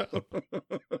like to shop.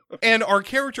 And our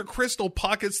character Crystal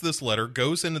pockets this letter,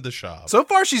 goes into the shop. So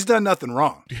far, she's done nothing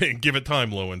wrong. Give it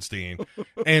time, Lowenstein.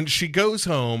 And she goes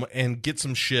home and gets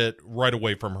some shit right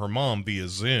away from her mom, mom via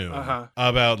Zoom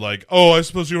about like, oh, I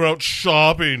suppose you're out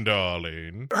shopping,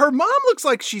 darling. Her mom looks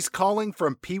like she's calling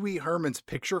from Pee Wee Herman's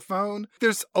picture phone.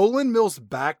 There's Olin Mills'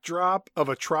 backdrop of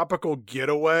a tropical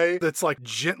getaway that's like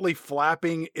gently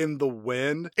flapping in the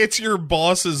wind. It's your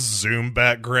boss's Zoom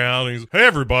background. He's, hey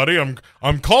everybody,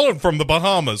 I'm calling from the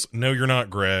Bahamas. No, you're not,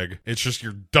 Greg. It's just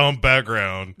your dumb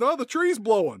background. No, the tree's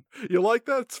blowing. You like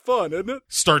that? It's fun, isn't it?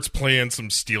 Starts playing some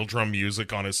steel drum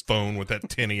music on his phone with that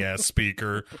tinny ass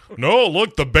speaker. No,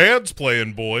 look, the band's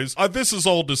playing, boys. This is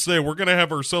all to say we're gonna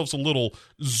have ourselves a little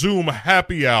Zoom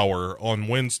happy hour on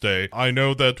Wednesday. I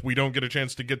know that we don't get a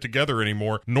chance to get together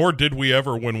anymore, nor did we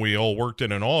ever when we all worked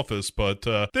in an office, but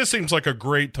this seems like a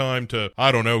great time to,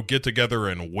 I don't know, get together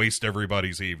and waste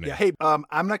everybody's evening. Yeah, hey,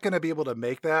 I'm not going to be able to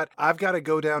make that. I've got to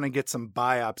go down and get some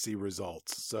biopsy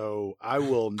results, so I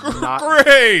will not.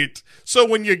 Great! So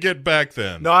when you get back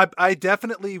then? No, I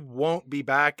definitely won't be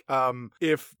back.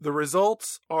 If the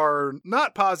results are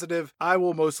not positive, I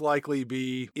will most likely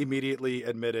be immediately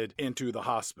admitted into the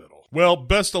hospital. Well,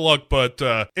 best of luck, but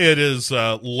it is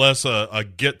less a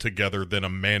get-together than a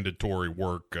mandatory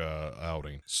work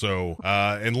outing. So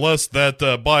unless that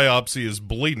biopsy is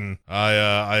bleeding,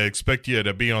 I expect you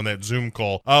to be on that Zoom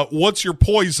call. What's your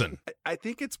poison? I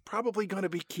think it's probably going to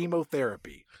be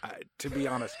chemotherapy. To be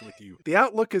honest with you, the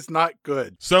outlook is not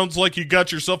good. Sounds like you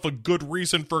got yourself a good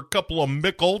reason for a couple of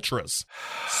Mick Ultras.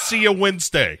 See you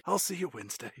Wednesday. I'll see you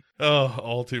Wednesday. Oh,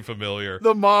 all too familiar.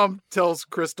 The mom tells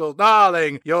Crystal,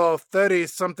 darling, you're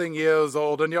 30-something years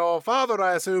old, and your father,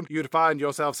 I assume, you'd find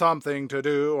yourself something to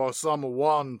do or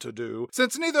someone to do.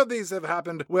 Since neither of these have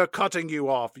happened, we're cutting you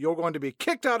off. You're going to be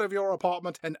kicked out of your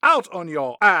apartment and out on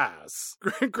your ass.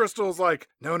 Crystal's like,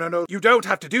 no, you don't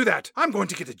have to do that. I'm going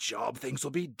to get a job. Things will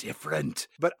be different.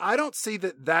 But I don't see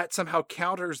that somehow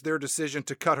counters their decision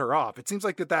to cut her off. It seems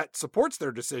like that supports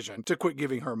their decision to quit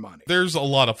giving her money. There's a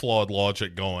lot of flawed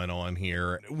logic going on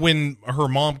here. When her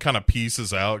mom kind of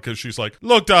pieces out, because she's like,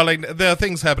 look, darling, there are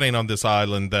things happening on this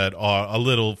island that are a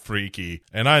little freaky,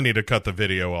 and I need to cut the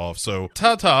video off. So,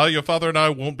 ta-ta, your father and I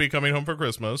won't be coming home for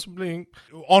Christmas. Blink.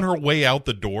 On her way out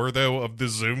the door, though, of the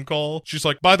Zoom call, she's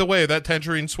like, by the way, that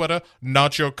tangerine sweater,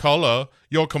 not your color.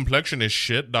 Your complexion is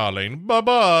shit, darling.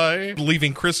 Bye-bye.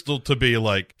 Leaving Crystal to be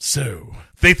like, so,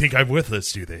 they think I'm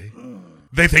worthless, do they?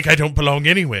 They think I don't belong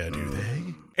anywhere, do they?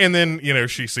 And then,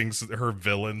 she sings her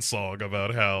villain song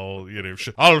about how,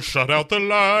 I'll shut out the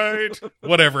light,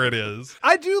 whatever it is.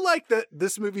 I do like that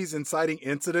this movie's inciting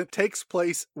incident takes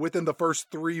place within the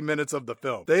first 3 minutes of the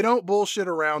film. They don't bullshit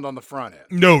around on the front end.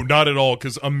 No, not at all,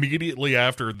 because immediately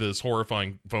after this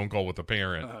horrifying phone call with the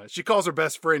parent, she calls her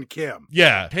best friend Kim.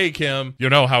 Yeah, hey Kim, you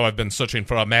know how I've been searching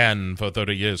for a man for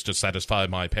 30 years to satisfy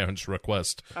my parents'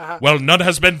 request. Well, none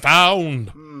has been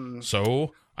found.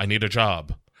 So, I need a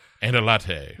job. And a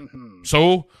latte.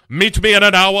 So, meet me in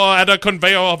an hour at a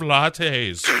conveyor of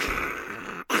lattes.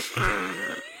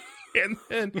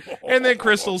 and then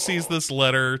Crystal sees this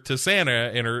letter to Santa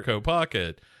in her coat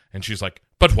pocket. And she's like,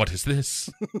 but what is this?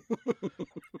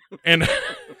 and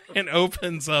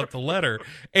opens up the letter.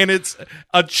 And it's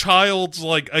a child's,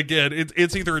 again,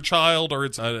 it's either a child or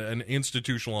it's an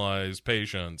institutionalized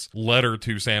patient's letter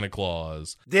to Santa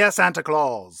Claus. Dear Santa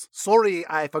Claus, sorry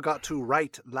I forgot to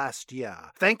write last year.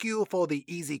 Thank you for the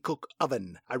Easy Cook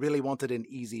oven. I really wanted an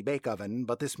Easy Bake oven,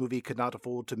 but this movie could not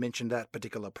afford to mention that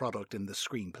particular product in the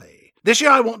screenplay. This year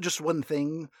I want just one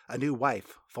thing, a new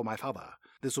wife for my father.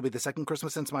 This will be the second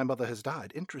Christmas since my mother has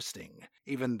died. Interesting.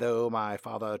 Even though my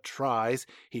father tries,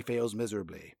 he fails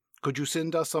miserably. Could you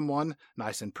send us someone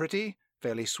nice and pretty,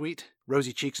 fairly sweet,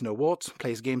 rosy cheeks, no warts,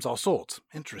 plays games all sorts?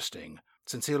 Interesting.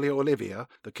 Sincerely, Olivia,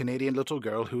 the Canadian little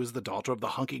girl who is the daughter of the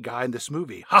hunky guy in this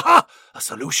movie. Ha ha! A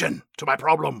solution to my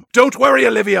problem. Don't worry,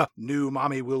 Olivia. New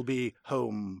mommy will be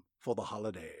home for the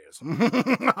holidays.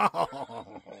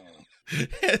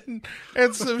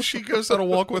 And so she goes on a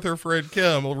walk with her friend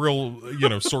Kim, a real,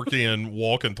 Sorkian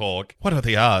walk and talk. What are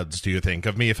the odds, do you think,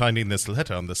 of me finding this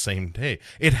letter on the same day?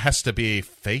 It has to be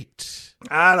fate.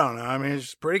 I don't know. I mean,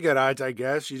 it's pretty good odds, I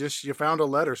guess. You found a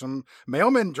letter. Some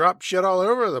mailman dropped shit all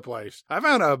over the place. I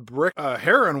found a brick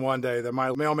heroin one day that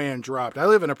my mailman dropped. I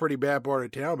live in a pretty bad part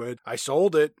of town, but I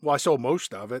sold it. Well, I sold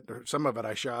most of it. Some of it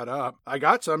I shot up. I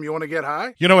got some. You want to get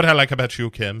high? You know what I like about you,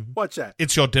 Kim? What's that?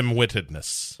 It's your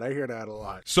dim-wittedness. I hear that a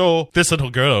lot. So, this little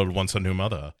girl wants a new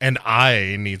mother, and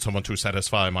I need someone to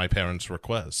satisfy my parents'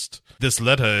 request. This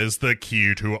letter is the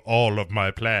key to all of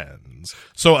my plans.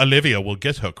 So, Olivia will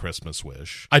get her Christmas wish.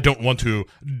 I don't want to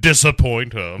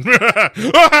disappoint her.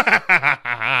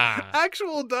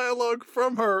 Actual dialogue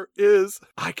from her is,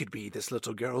 I could be this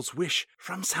little girl's wish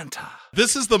from Santa.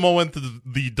 This is the moment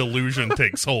the delusion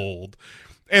takes hold.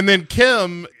 And then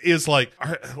Kim is like,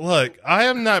 look, I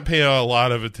am not paying a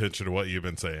lot of attention to what you've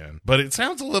been saying, but it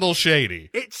sounds a little shady.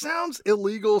 It sounds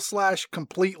illegal /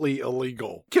 completely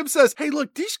illegal. Kim says, hey,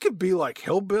 look, these could be like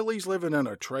hillbillies living in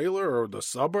a trailer or the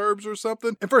suburbs or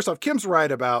something. And first off, Kim's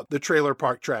right about the trailer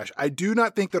park trash. I do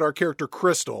not think that our character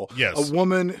Crystal, a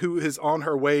woman who is on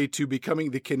her way to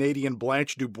becoming the Canadian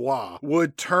Blanche Dubois,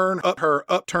 would turn up her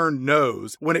upturned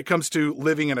nose when it comes to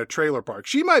living in a trailer park.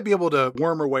 She might be able to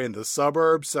worm her way in the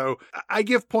suburbs, so I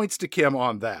give points to Kim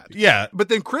on that. Yeah. But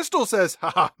then Crystal says,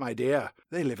 haha, my dear,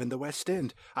 they live in the West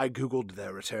End. I Googled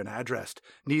their return address.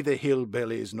 Neither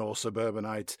hillbillies nor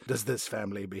suburbanites does this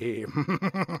family be.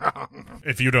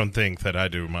 If you don't think that I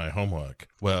do my homework,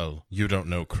 well, you don't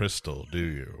know Crystal, do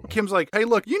you? Kim's like, hey,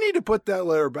 look, you need to put that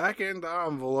letter back in the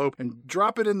envelope and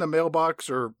drop it in the mailbox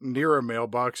or near a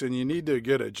mailbox, and you need to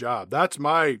get a job. That's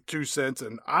my 2 cents,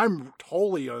 and I'm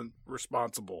totally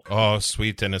responsible. Oh,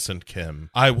 sweet innocent Kim.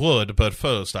 I would, but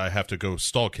first I have to go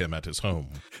stalk him at his home.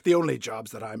 The only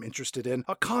jobs that I'm interested in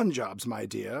are con jobs, my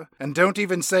dear. And don't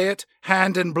even say it.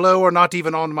 Hand and blow are not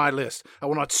even on my list. I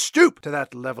will not stoop to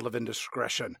that level of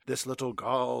indiscretion. This little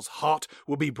girl's heart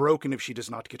will be broken if she does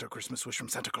not get her Christmas wish from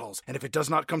Santa Claus. And if it does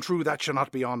not come true, that shall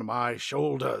not be on my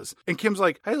shoulders. And Kim's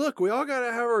like, hey, look, we all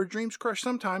gotta have our dreams crushed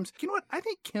sometimes. You know what? I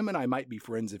think Kim and I might be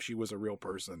friends if she was a real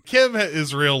person. Kim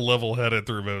is real level-headed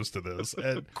through most of this.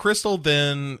 And Crystal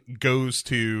then goes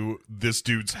to this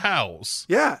dude's house.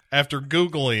 Yeah. After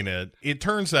Googling it, it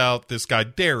turns out this guy,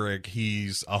 Derek,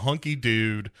 he's a hunky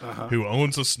dude who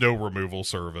owns a snow removal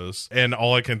service. And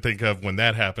all I can think of when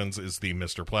that happens is the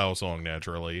Mr. Plow song,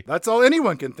 naturally. That's all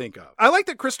anyone can think of. I like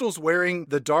that Crystal's wearing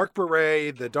the dark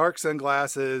beret, the dark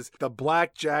sunglasses, the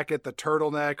black jacket, the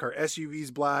turtleneck, her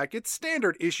SUV's black. It's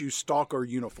standard issue stalker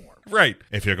uniform. Right.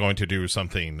 If you're going to do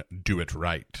something, do it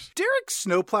right. Derek's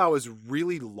snowplow is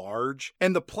really large,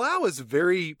 and the plow is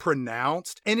very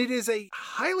pronounced, and it is a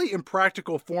highly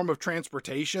impractical form of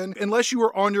transportation unless you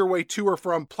are on your way to or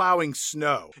from plowing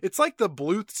snow. It's like the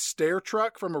Bluth stair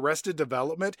truck from Arrested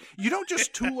Development. You don't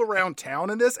just tool around town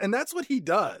in this, and that's what he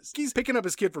does. He's picking up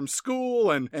his kid from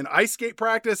school and ice skate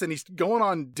practice, and he's going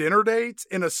on dinner dates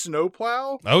in a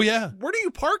snowplow. Oh, yeah. Where do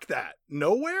you park that?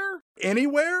 Nowhere?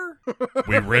 Anywhere?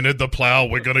 We rented the plow.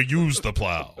 We're going to use the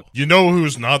plow. You know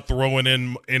who's not throwing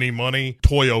in any money?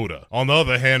 Toyota. On the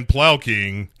other hand, Plow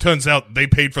King, turns out they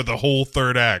paid for the whole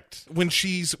third act. When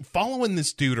she's following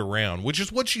this dude around, which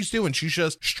is what she's doing, she's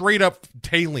just straight up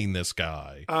tailing this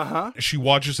guy. She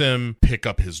watches him pick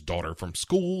up his daughter from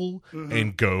school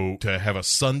and go to have a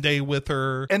sundae with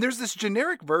her. And there's this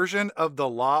generic version of the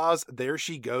Laws, There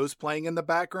She Goes playing in the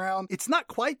background. It's not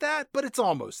quite that, but it's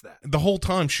almost that. The whole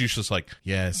time she's just like,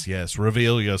 yes,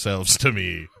 reveal yourselves to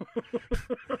me.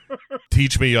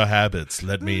 Teach me your habits.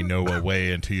 Let me know a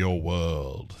way into your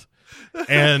world.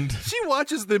 And she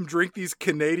watches them drink these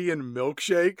Canadian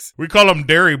milkshakes. We call them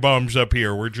dairy bombs up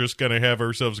here. We're just going to have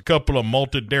ourselves a couple of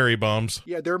malted dairy bombs.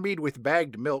 Yeah, they're made with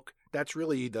bagged milk. That's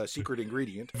really the secret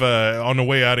ingredient. On the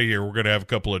way out of here, we're going to have a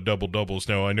couple of double-doubles.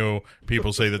 Now, I know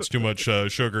people say that's too much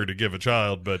sugar to give a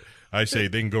child, but I say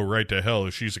they can go right to hell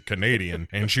if she's a Canadian,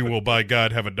 and she will, by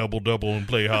God, have a double-double and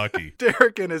play hockey.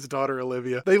 Derek and his daughter,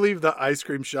 Olivia, they leave the ice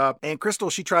cream shop, and Crystal,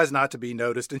 she tries not to be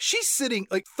noticed, and she's sitting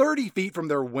like 30 feet from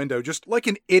their window, just like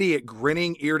an idiot,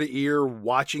 grinning ear to ear,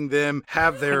 watching them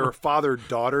have their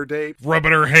father-daughter date.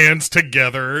 Rubbing her hands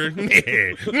together.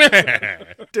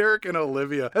 Derek and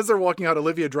Olivia, as they're walking out,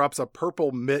 Olivia drops a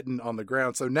purple mitten on the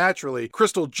ground, so naturally,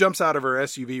 Crystal jumps out of her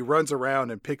SUV, runs around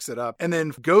and picks it up, and then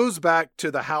goes back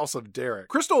to the house of Derek.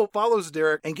 Crystal follows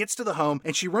Derek and gets to the home,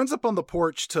 and she runs up on the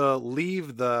porch to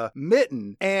leave the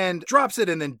mitten and drops it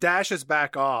and then dashes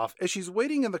back off. As she's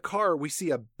waiting in the car, we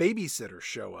see a babysitter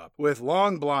show up with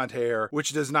long blonde hair,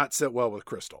 which does not sit well with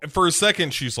Crystal. For a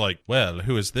second, she's like, well,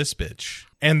 who is this bitch?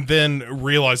 And then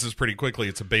realizes pretty quickly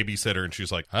it's a babysitter, and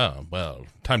she's like, oh, well,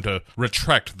 time to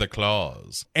retract the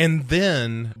clause. And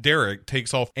then Derek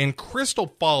takes off, and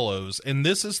Crystal follows, and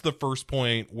this is the first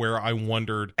point where I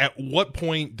wondered, at what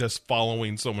point does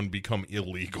following someone become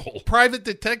illegal? Private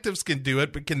detectives can do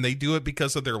it, but can they do it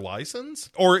because of their license?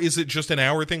 Or is it just an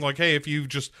hour thing, like, hey, if you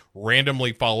just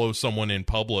randomly follow someone in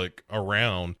public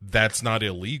around, that's not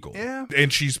illegal? Yeah.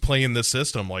 And she's playing the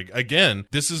system, like, again,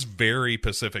 this is very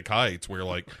Pacific Heights, where,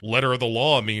 like, letter of the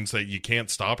law means that you can't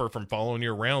stop her from following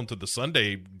you around to the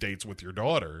Sunday dates with your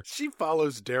daughter. She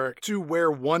follows Derek to where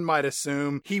one might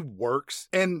assume he works,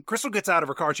 and Crystal gets out of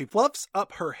her car and she fluffs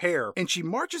up her hair and she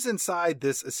marches inside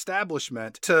this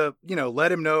establishment to,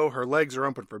 let him know her legs are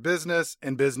open for business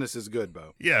and business is good,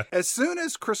 Bo. Yeah. As soon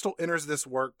as Crystal enters this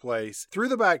workplace through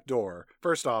the back door,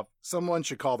 first off, someone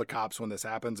should call the cops when this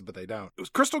happens, but they don't.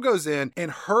 Crystal goes in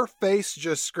and her face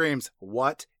just screams,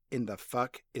 "What in the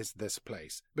fuck is this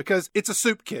place?" Because it's a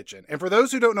soup kitchen. And for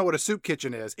those who don't know what a soup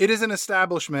kitchen is, it is an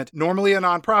establishment, normally a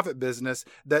nonprofit business,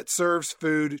 that serves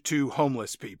food to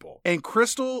homeless people. And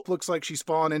Crystal looks like she's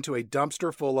fallen into a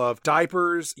dumpster full of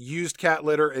diapers, used cat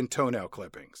litter, and toenail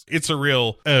clippings. It's a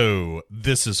real, oh,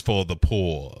 this is for the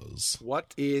poors.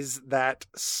 What is that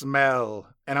smell?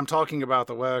 And I'm talking about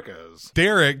the workers.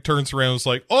 Derek turns around and is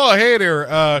like, "Oh, hey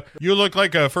there. You look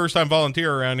like a first-time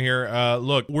volunteer around here.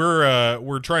 Look,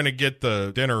 we're trying to get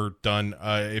the dinner done.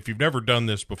 If you've never done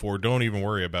this before, don't even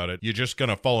worry about it. You're just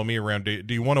gonna follow me around.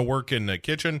 Do you want to work in the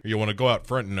kitchen, or you want to go out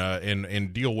front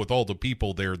and deal with all the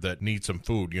people there that need some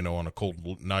food, on a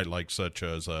cold night like such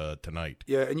as tonight?"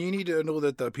 Yeah, and you need to know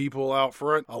that the people out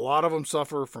front, a lot of them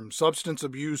suffer from substance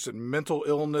abuse and mental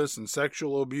illness and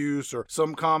sexual abuse, or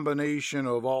some combination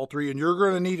of all three, and you're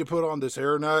going to need to put on this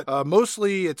hairnet.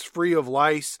 Mostly it's free of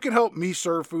lice. You can help me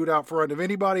serve food out front. If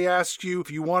anybody asks you if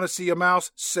you want to see a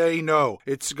mouse, say no.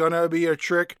 It's going to be a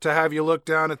trick to have you look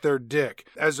down at their dick.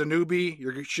 As a newbie,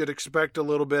 you should expect a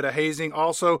little bit of hazing.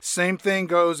 Also, same thing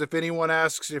goes if anyone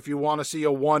asks if you want to see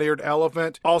a one-eared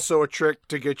elephant. Also a trick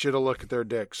to get you to look at their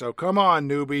dick. So come on,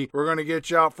 newbie. We're going to get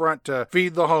you out front to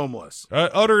feed the homeless.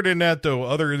 Other than that, though,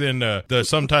 other than the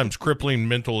sometimes crippling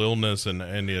mental illness and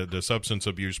the substance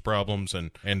abuse problems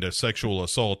and the sexual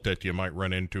assault that you might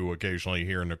run into occasionally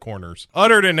here in the corners.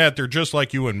 Other than that, they're just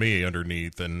like you and me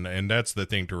underneath, and that's the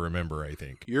thing to remember, I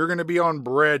think. You're going to be on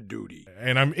bread duty.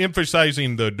 And I'm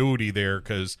emphasizing the duty there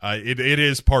because it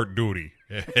is part duty.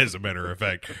 As a matter of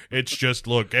fact, it's just,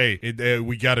 look, hey,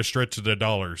 we got to stretch the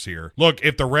dollars here. Look,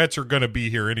 if the rats are going to be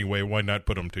here anyway, why not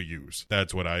put them to use?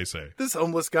 That's what I say. This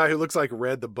homeless guy who looks like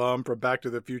Red the Bum from Back to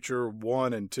the Future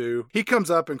 1 and 2, he comes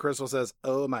up and Crystal says,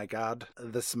 "Oh my God,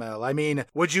 the smell. I mean,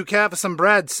 would you care for some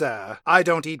bread, sir? I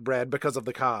don't eat bread because of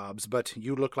the carbs, but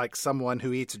you look like someone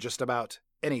who eats just about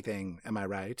anything, am I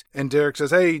right?" And Derek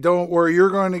says, "Hey, don't worry, you're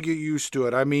going to get used to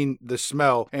it. I mean, the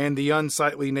smell and the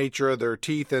unsightly nature of their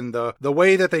teeth and the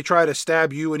way that they try to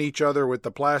stab you and each other with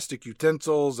the plastic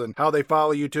utensils and how they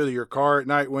follow you to your car at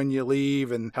night when you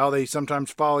leave and how they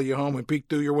sometimes follow you home and peek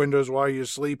through your windows while you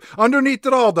sleep. Underneath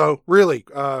it all, though, really,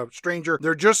 stranger,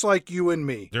 they're just like you and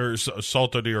me. They're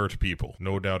salt of the earth people,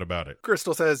 no doubt about it."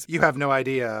 Crystal says, "You have no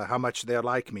idea how much they're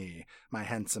like me, my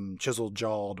handsome,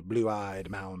 chisel-jawed, blue-eyed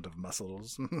mound of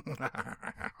muscles."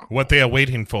 What they are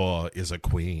waiting for is a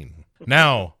queen.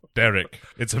 Now, Derek,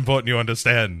 it's important you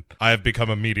understand, I have become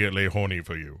immediately horny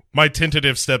for you. My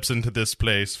tentative steps into this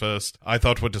place first I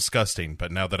thought were disgusting,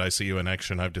 but now that I see you in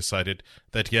action, I've decided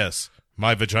that yes,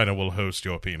 my vagina will host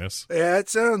your penis. Yeah, it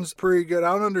sounds pretty good.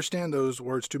 I don't understand those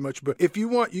words too much, but if you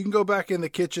want, you can go back in the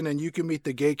kitchen and you can meet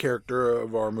the gay character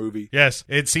of our movie. Yes,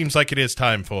 it seems like it is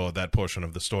time for that portion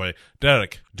of the story.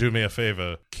 Derek, do me a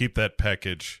favor. Keep that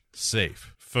package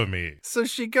safe for me. So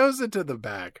she goes into the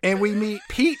back and we meet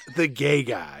Pete, the gay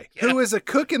guy, who is a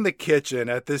cook in the kitchen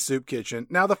at this soup kitchen.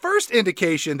 Now, the first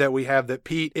indication that we have that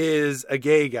Pete is a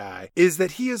gay guy is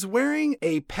that he is wearing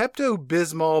a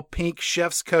Pepto-Bismol pink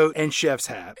chef's coat and chef's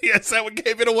hat. Yes, that one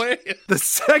gave it away. The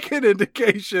second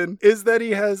indication is that he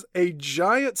has a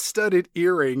giant studded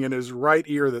earring in his right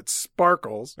ear that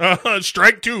sparkles.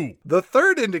 Strike two. The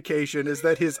third indication is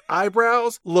that his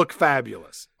eyebrows look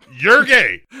fabulous. You're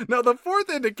gay. Now, the fourth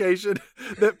indication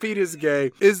that Pete is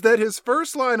gay is that his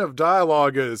first line of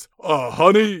dialogue is,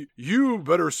 "Honey, you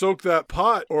better soak that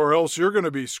pot or else you're going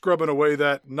to be scrubbing away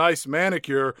that nice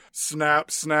manicure."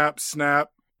 Snap, snap, snap.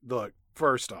 Look,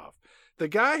 first off, the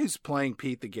guy who's playing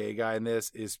Pete the gay guy in this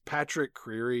is Patrick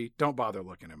Creary. Don't bother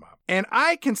looking him up. And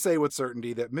I can say with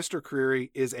certainty that Mr.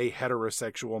 Creary is a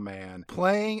heterosexual man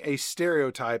playing a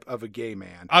stereotype of a gay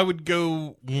man. I would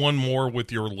go one more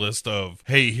with your list of,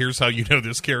 hey, here's how you know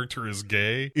this character is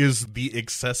gay, is the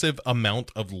excessive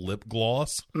amount of lip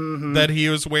gloss that he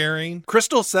was wearing.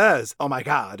 Crystal says, "Oh my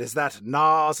God, is that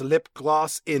NARS lip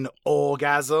gloss in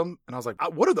orgasm?" And I was like,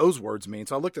 what do those words mean?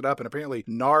 So I looked it up and apparently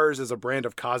NARS is a brand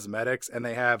of cosmetics and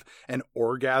they have an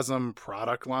orgasm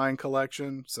product line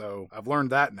collection. So I've learned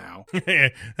that now.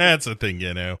 That's a thing,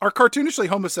 you know. Our cartoonishly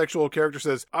homosexual character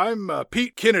says, I'm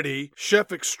Pete Kennedy,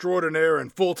 chef extraordinaire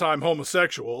and full-time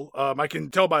homosexual. I can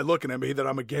tell by looking at me that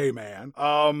I'm a gay man.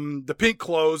 The pink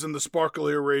clothes and the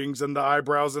sparkly earrings and the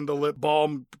eyebrows and the lip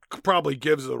balm probably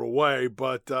gives it away.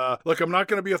 But look, I'm not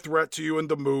going to be a threat to you in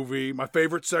the movie. My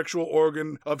favorite sexual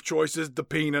organ of choice is the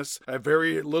penis. I have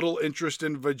very little interest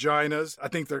in vaginas. I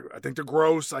think they're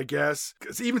gross, I guess.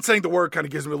 'Cause even saying the word kind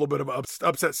of gives me a little bit of an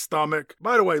upset stomach.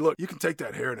 By the way, look, you can take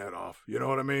that hairnet off. You know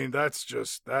what I mean? That's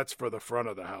for the front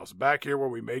of the house. Back here where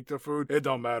we make the food, it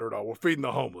don't matter at all. We're feeding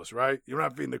the homeless, right? You're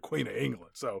not feeding the Queen of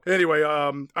England. So anyway,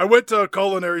 I went to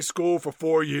culinary school for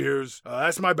 4 years.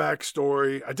 That's my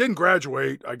backstory. I didn't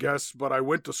graduate, I guess, but I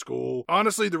went to school.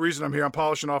 Honestly, the reason I'm here, I'm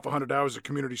polishing off 100 hours of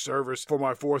community service for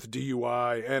my 4th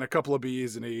DUI and a couple of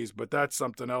B's and E's, but that's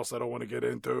something else I don't want to get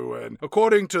into. And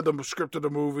according to the script of the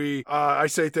movie, I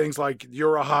say things like,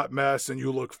 you're a hot mess and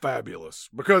you look fabulous.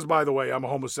 Because, by the way, I'm a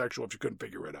homosexual if you couldn't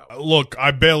figure it out. Look,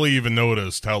 I barely even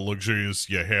noticed how luxurious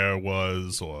your hair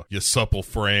was or your supple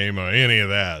frame or any of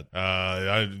that.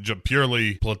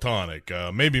 Purely platonic,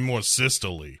 maybe more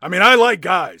sisterly. I mean, I like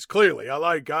guys, clearly. I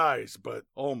like guys, but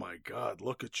oh my God,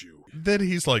 look at you. Then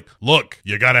he's like, look,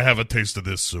 you gotta have a taste of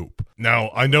this soup.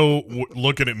 Now, I know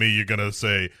looking at me, you're gonna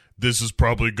say, this is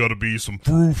probably gonna be some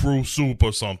frou-frou soup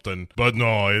or something. But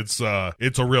no, it's a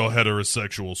real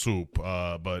heterosexual soup,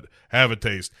 but have a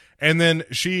taste. And then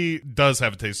she does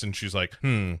have a taste and she's like,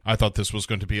 I thought this was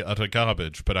going to be utter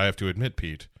garbage, but I have to admit,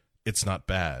 Pete, it's not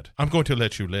bad. I'm going to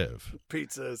let you live.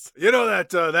 Pete says, you know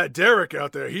that Derek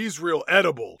out there, he's real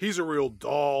edible. He's a real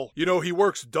doll. You know, he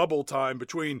works double time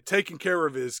between taking care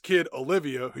of his kid,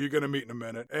 Olivia, who you're going to meet in a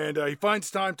minute, and he finds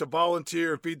time to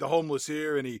volunteer and feed the homeless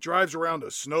here, and he drives around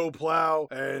a snowplow,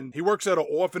 and he works at an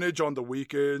orphanage on the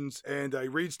weekends, and he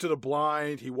reads to the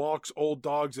blind. He walks old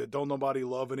dogs that don't nobody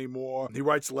love anymore. He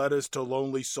writes letters to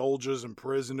lonely soldiers and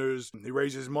prisoners. He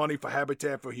raises money for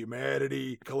Habitat for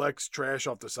Humanity, collects trash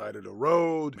off the side of the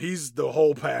road. He's the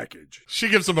whole package. She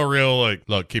gives him a real, like,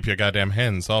 look, keep your goddamn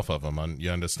hands off of him,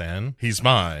 you understand? He's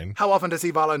mine. How often does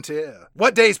he volunteer?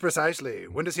 What days precisely?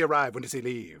 When does he arrive? When does he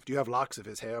leave? Do you have locks of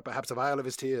his hair? Perhaps a vial of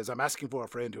his tears? I'm asking for a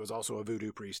friend who is also a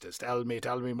voodoo priestess. Tell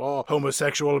me more,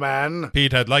 homosexual man.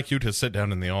 Pete, I'd like you to sit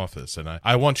down in the office, and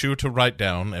I want you to write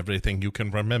down everything you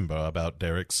can remember about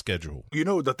Derek's schedule. You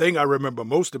know, the thing I remember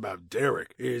most about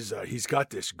Derek is he's got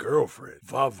this girlfriend,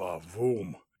 Vava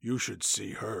Voom. You should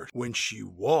see her. When she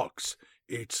walks,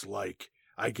 it's like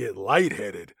I get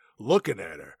lightheaded looking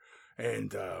at her.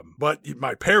 And, but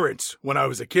my parents, when I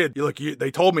was a kid, they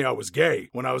told me I was gay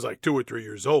when I was like 2 or 3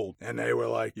 years old. And they were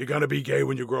like, you're going to be gay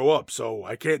when you grow up. So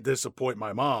I can't disappoint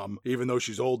my mom, even though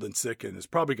she's old and sick and is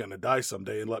probably going to die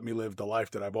someday and let me live the life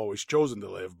that I've always chosen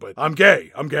to live. But I'm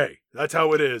gay. That's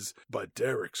how it is. But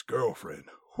Derek's girlfriend.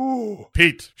 Ooh.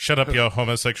 Pete, shut up your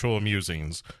homosexual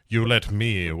musings. You let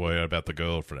me worry about the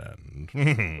girlfriend.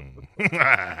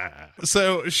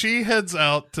 So she heads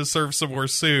out to serve some more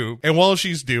soup, and while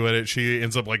she's doing it, she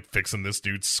ends up like fixing this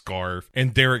dude's scarf,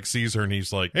 and Derek sees her and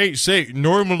he's like, hey, say,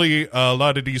 normally a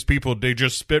lot of these people, they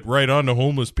just spit right on the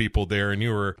homeless people there, and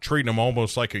you were treating them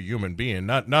almost like a human being.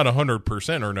 Not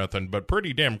 100% or nothing, but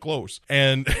pretty damn close.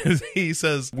 And he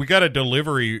says, we got a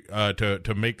delivery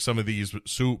to make some of these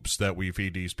soups that we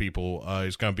feed these people.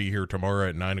 He's gonna be here tomorrow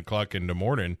at 9 o'clock in the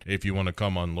morning. If you want to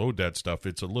come unload that stuff,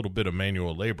 it's a little bit of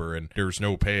manual labor and there's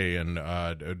no pay, and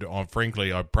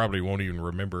frankly, I probably won't even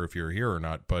remember if you're here or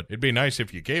not, but it'd be nice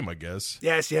if you came, I guess.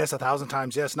 Yes, 1,000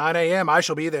 times yes. 9 a.m. I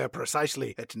shall be there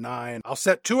precisely at 9. I'll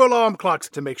set 2 alarm clocks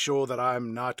to make sure that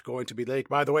I'm not going to be late.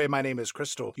 By the way, my name is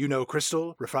Crystal. You know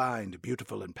Crystal? Refined,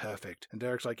 beautiful, and perfect. And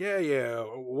Derek's like, yeah,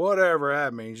 whatever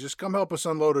that means. Just come help us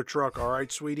unload a truck, all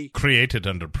right, sweetie? Created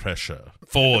under pressure.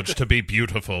 Forged to be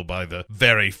beautiful by the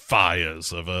very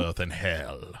fires of earth and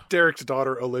hell. Derek's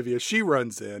daughter, Olivia, she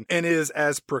runs in and is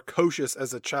as precocious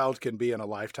as a child can be in a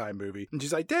Lifetime movie. And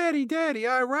she's like, Daddy,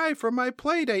 I arrived from my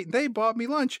play date and they bought me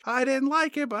lunch. I didn't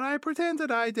like it, but I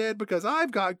pretended I did because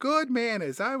I've got good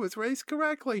manners. I was raised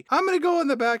correctly. I'm going to go in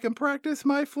the back and practice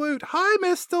my flute. Hi,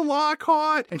 Mr.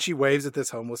 Lockhart. And she waves at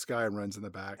this homeless guy and runs in the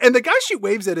back. And the guy she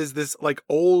waves at is this like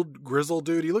old grizzled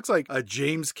dude. He looks like a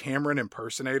James Cameron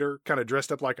impersonator, kind of dressed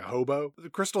dressed up like a hobo.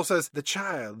 Crystal says, the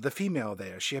child, the female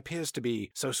there, she appears to be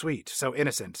so sweet, so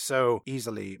innocent, so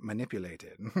easily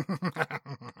manipulated.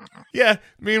 Yeah.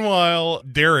 Meanwhile,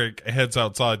 Derek heads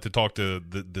outside to talk to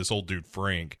this old dude,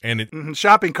 Frank. And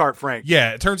shopping cart Frank.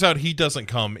 Yeah, it turns out he doesn't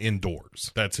come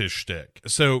indoors. That's his shtick.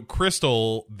 So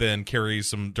Crystal then carries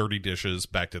some dirty dishes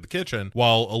back to the kitchen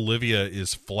while Olivia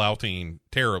is flouting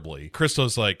terribly.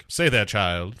 Crystal's like, say that,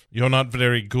 child. You're not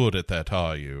very good at that,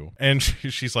 are you? And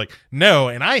she's like, no,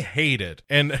 and I hate it.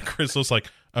 And Crystal's like,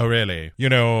 oh, really? You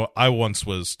know, I once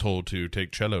was told to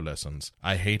take cello lessons.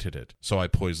 I hated it, so I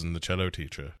poisoned the cello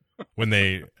teacher. When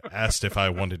they asked if I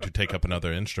wanted to take up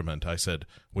another instrument, I said,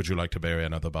 would you like to bury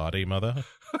another body, mother?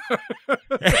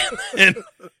 And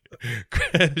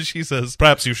she says,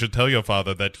 perhaps you should tell your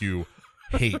father that you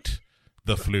hate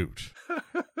the flute.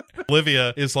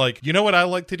 Olivia is like, you know what I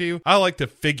like to do? I like to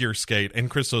figure skate. And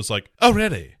Crystal's like, oh,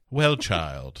 really? Well,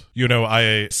 child, you know,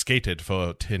 I skated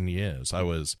for 10 years. I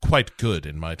was quite good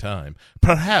in my time.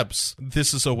 Perhaps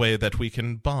this is a way that we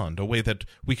can bond, a way that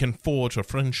we can forge a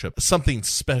friendship, something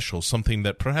special, something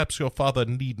that perhaps your father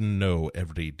needn't know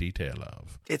every detail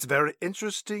of. It's very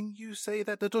interesting you say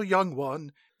that, little young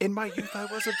one. In my youth, I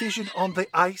was a vision on the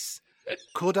ice.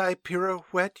 Could I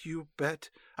pirouette, you bet?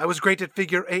 I was great at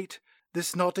figure 8.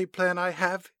 This naughty plan I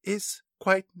have is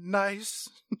quite nice.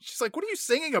 She's like, what are you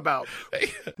singing about?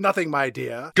 Nothing, my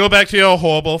dear. Go back to your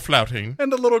horrible flouting.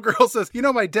 And the little girl says, you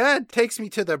know, my dad takes me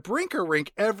to the Brinker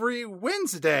Rink every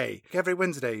Wednesday. Every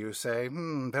Wednesday, you say?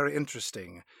 Very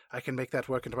interesting. I can make that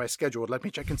work into my schedule. Let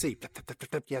me check and see.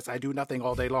 Yes, I do nothing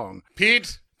all day long.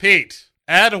 Pete.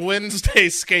 Add Wednesday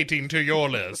skating to your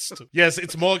list. Yes,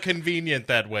 it's more convenient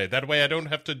that way. That way I don't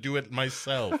have to do it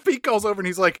myself. Pete calls over and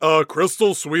he's like,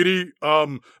 Crystal, sweetie,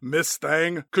 Miss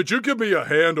Thang, could you give me a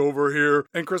hand over here?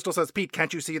 And Crystal says, Pete,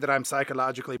 can't you see that I'm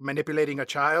psychologically manipulating a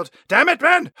child? Damn it,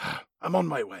 Ben! I'm on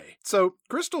my way. So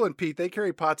Crystal and Pete, they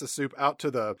carry pots of soup out to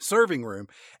the serving room,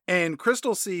 and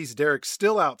Crystal sees Derek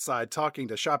still outside talking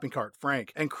to shopping cart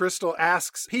Frank. And Crystal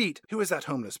asks Pete, who is that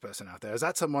homeless person out there? Is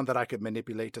that someone that I could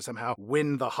manipulate to somehow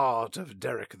win the heart of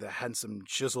Derek, the handsome,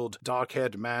 chiseled,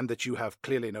 dark-haired man that you have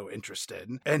clearly no interest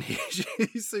in? And he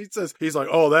says, he's like,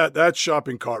 oh, that's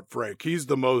shopping cart Frank. He's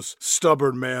the most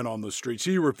stubborn man on the streets.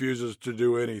 He refuses to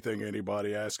do anything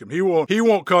anybody asks him. He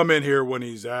won't come in here when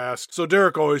he's asked. So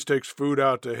Derek always takes food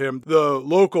out to him. The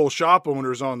local shop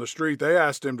owners on the street, they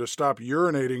asked him to stop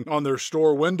urinating on their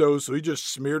store windows, so he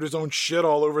just smeared his own shit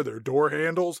all over their door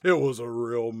handles. It was a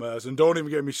real mess. And don't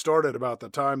even get me started about the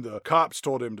time the cops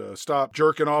told him to stop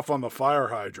jerking off on the fire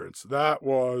hydrants. That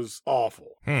was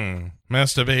awful.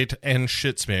 Masturbate and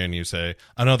shit smearing, you say.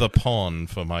 Another pawn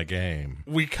for my game.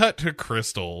 We cut to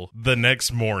Crystal the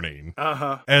next morning.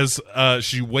 As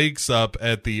she wakes up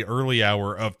at the early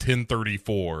hour of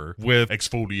 10:34 with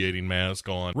exfoliating mask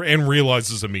on and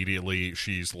realizes immediately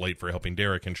she's late for helping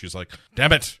Derek, and she's like,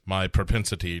 damn it, my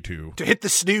propensity to hit the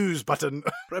snooze button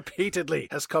repeatedly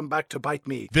has come back to bite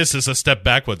me. This is a step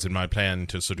backwards in my plan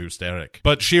to seduce Derek.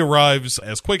 But she arrives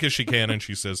as quick as she can, and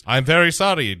she says, I'm very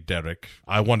sorry, Derek.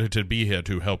 I wanted to be here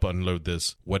to help unload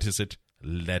this, what is it?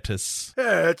 Lettuce.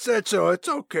 Yeah, it's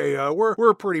okay.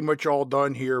 We're pretty much all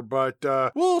done here, but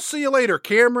we'll see you later,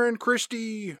 Cameron,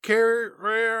 Christy,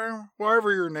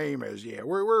 whatever your name is. Yeah,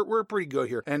 we're pretty good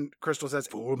here. And Crystal says,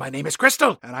 "Fool, my name is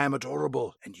Crystal, and I am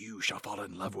adorable, and you shall fall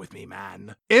in love with me,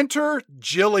 man." Enter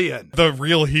Jillian, the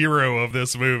real hero of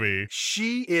this movie.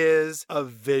 She is a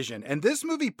vision, and this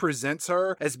movie presents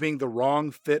her as being the wrong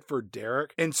fit for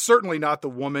Derek, and certainly not the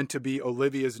woman to be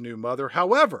Olivia's new mother.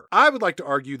 However, I would like to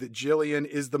argue that Jillian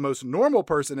is the most normal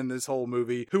person in this whole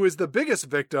movie, who is the biggest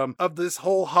victim of this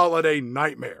whole holiday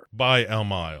nightmare. By a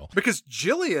mile. Because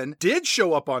Jillian did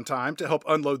show up on time to help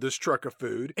unload this truck of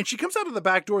food, and she comes out of the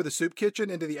back door of the soup kitchen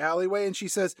into the alleyway, and she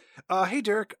says, hey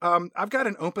Derek, I've got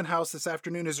an open house this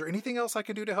afternoon. Is there anything else I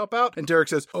can do to help out? And Derek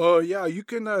says, yeah, you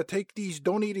can take these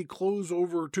donated clothes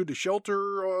over to the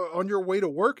shelter on your way to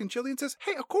work. And Jillian says,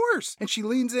 hey, of course. And she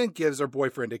leans in, gives her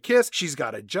boyfriend a kiss. She's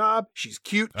got a job. She's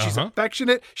cute. She's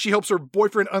affectionate. She helps her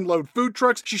boyfriend unload food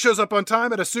trucks. She shows up on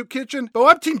time at a soup kitchen. Oh,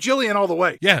 I'm Team Jillian all the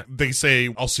way. Yeah, they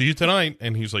say, I'll see you tonight.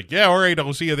 And he's like, yeah, all right,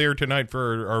 I'll see you there tonight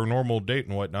for our normal date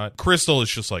and whatnot. Crystal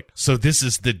is just like, so this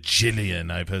is the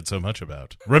Jillian I've heard so much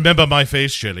about. Remember my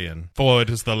face, Jillian, for it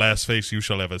is the last face you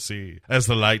shall ever see. As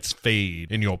the lights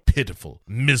fade in your pitiful,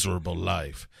 miserable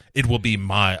life, it will be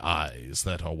my eyes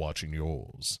that are watching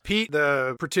yours. Pete,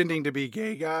 the pretending to be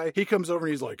gay guy, he comes over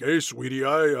and he's like, hey, sweetie,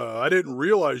 I didn't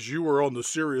realize you were on the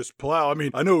serious plan wow, I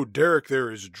mean, I know Derek there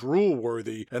is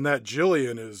drool-worthy, and that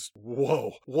Jillian is,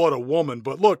 whoa, what a woman.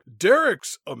 But look,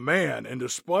 Derek's a man, and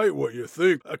despite what you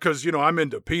think, because, you know, I'm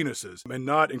into penises, and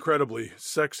not incredibly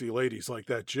sexy ladies like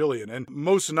that Jillian. And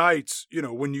most nights, you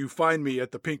know, when you find me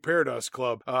at the Pink Paradise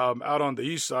Club out on the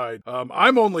east side,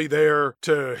 I'm only there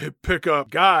to pick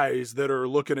up guys that are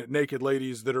looking at naked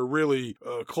ladies that are really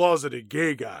closeted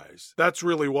gay guys. That's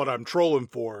really what I'm trolling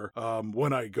for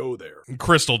when I go there.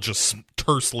 Crystal just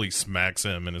tersely smacks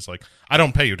him and is like, I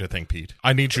don't pay you to think, Pete.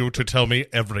 I need you to tell me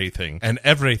everything. And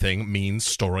everything means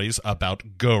stories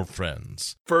about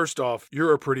girlfriends. First off,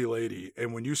 you're a pretty lady.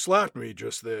 And when you slapped me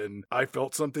just then, I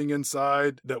felt something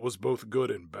inside that was both good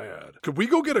and bad. Could we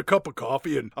go get a cup of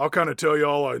coffee and I'll kind of tell you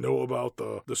all I know about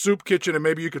the soup kitchen, and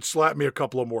maybe you could slap me a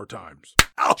couple of more times.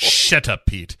 Ow! Shut up,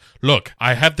 Pete. Look,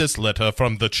 I have this letter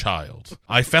from the child.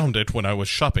 I found it when I was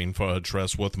shopping for a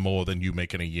dress worth more than you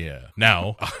make in a year.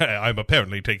 Now, I'm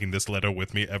apparently taking this letter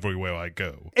with me everywhere I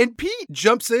go. And Pete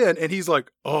jumps in and he's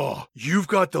like, oh, you've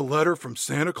got the letter from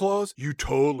Santa Claus? You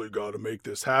totally got to make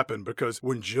this happen, because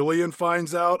when Jillian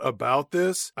finds out about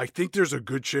this, I think there's a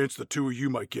good chance the two of you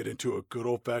might get into a good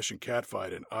old-fashioned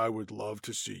catfight, and I would love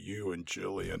to see you and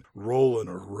Jillian rolling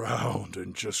around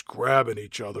and just grabbing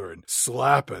each other and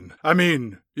slapping. I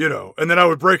mean, you know, and then I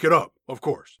would break it up, of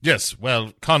course. Yes,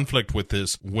 well, conflict with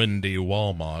this Wendy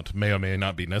Walmart may or may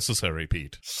not be necessary,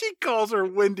 Pete. She calls her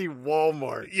Wendy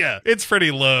Walmart. Yeah, it's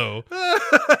pretty low.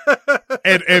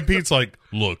 and Pete's like,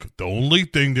 look, the only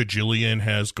thing that Jillian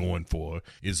has going for her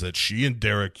is that she and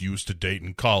Derek used to date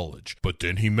in college, but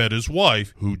then he met his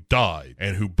wife, who died,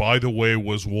 and who, by the way,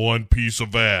 was one piece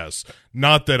of ass.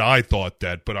 Not that I thought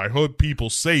that, but I heard people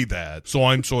say that, so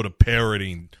I'm sort of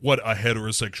parroting what a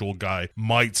heterosexual guy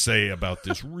might say about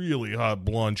this really hot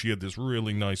blonde. She had this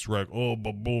really nice rack. Oh,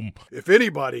 ba-boom. If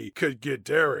anybody could get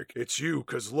Derek, it's you,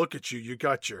 because look at you. You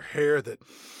got your hair that...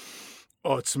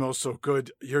 Oh, it smells so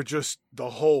good. You're just the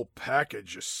whole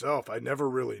package yourself. I never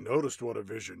really noticed what a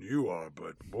vision you are,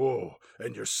 but whoa.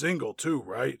 And you're single too,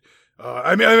 right?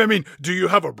 I mean, do you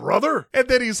have a brother? And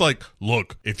then he's like,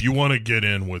 look, if you want to get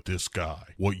in with this guy,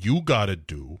 what you got to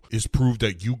do is prove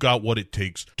that you got what it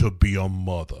takes to be a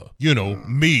mother. You know,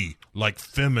 me, like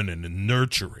feminine and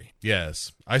nurturing.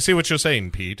 Yes, I see what you're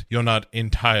saying, Pete. You're not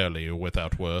entirely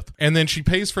without worth. And then she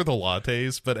pays for the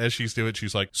lattes, but as she's doing it,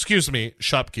 she's like, excuse me,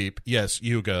 shopkeep. Yes,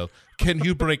 you go. Can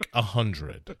you break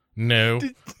 100? No?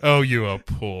 Oh, you are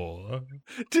poor.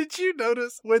 Did you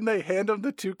notice when they hand them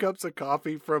the 2 cups of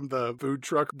coffee from the food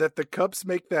truck that the cups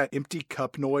make that empty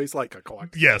cup noise like a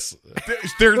clock? Yes.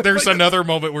 There's another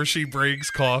moment where she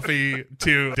brings coffee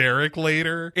to Derek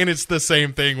later, and it's the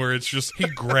same thing where it's just he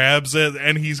grabs it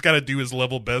and he's got to do his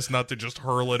level best not to just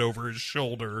hurl it over his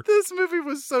shoulder. This movie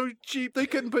was so cheap. They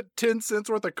couldn't put 10 cents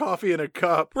worth of coffee in a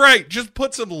cup. Right. Just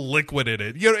put some liquid in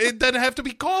it. You know, it doesn't have to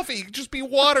be coffee. It can just be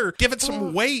water. Give it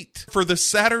some weight. For the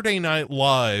Saturday Night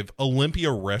Live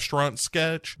Olympia restaurant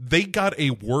sketch, they got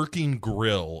a working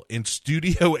grill in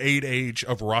Studio 8H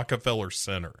of Rockefeller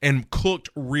Center and cooked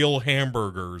real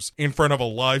hamburgers in front of a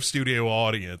live studio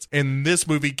audience. And this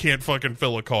movie can't fucking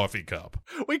fill a coffee cup.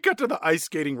 We cut to the ice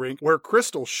skating rink where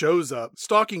Crystal shows up,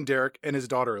 stalking Derek and his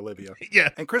daughter Olivia. Yeah.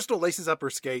 And Crystal laces up her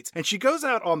skates and she goes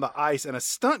out on the ice, and a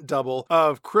stunt double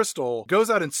of Crystal goes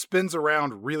out and spins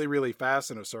around really, really fast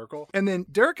in a circle. And then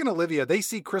Derek and Olivia, they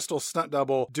see Crystal's stunt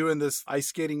double doing this ice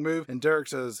skating move, and Derek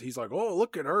says, he's like, oh,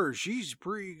 look at her. She's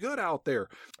pretty good out there.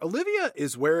 Olivia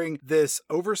is wearing this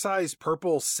oversized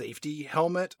purple safety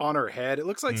helmet on her head. It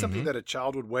looks like something that a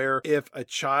child would wear if a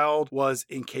child was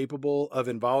incapable of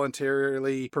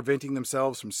involuntarily preventing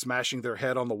themselves from smashing their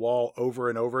head on the wall over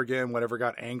and over again whenever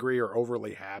got angry or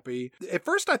overly happy. At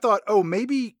first I thought, oh,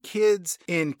 maybe kids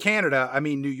in Canada, I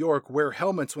mean New York, wear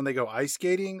helmets when they go ice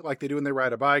skating like they do when they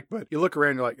ride a bike, but you look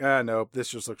around and you're like, no, this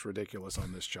just looks ridiculous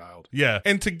on this child. Yeah,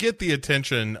 and to get the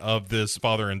attention of this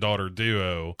father and daughter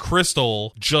duo,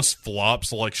 Crystal just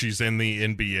flops like she's in the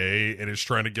NBA and is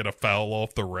trying to get a foul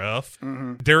off the ref.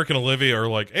 Derek and Olivia are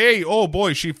like, hey, oh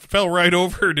boy, she fell right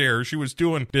over there. She was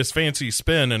doing this fancy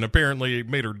spin and apparently it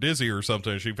made her dizzy or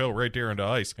something. She fell right there into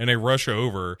ice, and they rush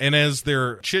over. And as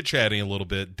they're chit-chatting a little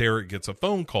bit, Derek gets a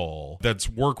phone call that's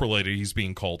work-related. He's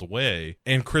being called away.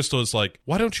 And Crystal is like,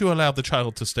 why don't you allow the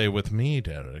child to stay with me,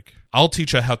 Derek? I'll teach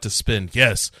teach her how to spin.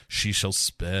 Yes, she shall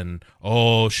spin.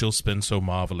 Oh, she'll spin so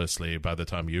marvelously by the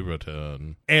time you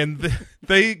return. And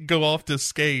they go off to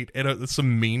skate, and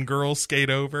some mean girls skate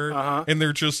over, and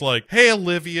they're just like, hey,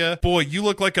 Olivia, boy, you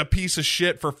look like a piece of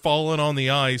shit for falling on the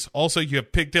ice. Also, you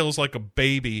have pigtails like a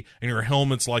baby, and your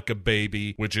helmet's like a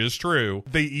baby, which is true.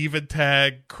 They even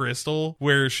tag Crystal,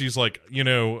 where she's like, you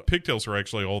know, pigtails are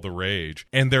actually all the rage.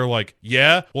 And they're like,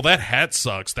 yeah, well, that hat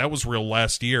sucks. That was real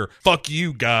last year. Fuck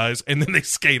you, guys. And then they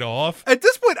skate off. At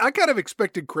this point, I kind of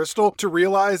expected Crystal to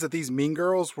realize that these mean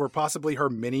girls were possibly her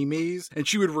mini-me's, and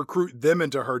she would recruit them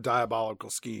into her diabolical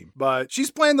scheme. But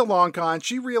she's playing the long con.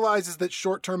 She realizes that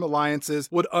short-term alliances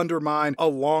would undermine a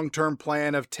long-term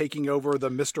plan of taking over the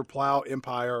Mr. Plow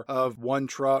empire of one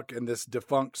truck and this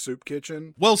defunct soup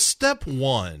kitchen. Well, step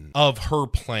one of her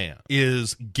plan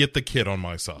is get the kid on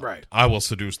my side. Right. I will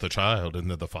seduce the child, and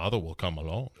then the father will come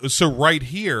along. So right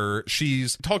here,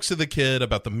 she's talks to the kid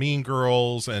about the mean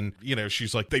girls, and, you know,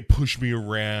 she's like, they push me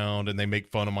around, and they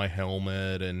make fun of my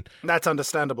helmet, and... That's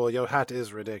understandable. Your hat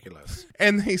is ridiculous.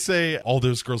 And they say, all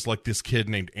those girls like this kid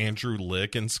named Andrew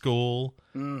Lick in school.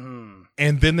 Mm-hmm.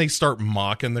 And then they start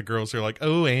mocking the girls. They're like,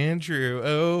 oh, Andrew,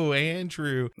 oh,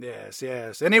 Andrew. Yes,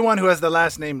 yes. Anyone who has the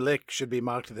last name Lick should be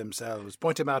mocked themselves.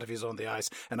 Point him out if he's on the ice,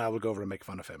 and I will go over and make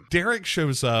fun of him. Derek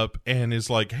shows up and is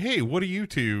like, hey, what are you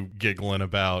two giggling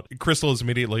about? Crystal is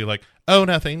immediately like, oh,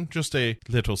 nothing. Just a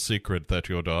little secret that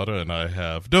your daughter and I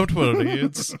have. Don't worry.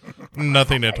 It's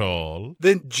nothing at all.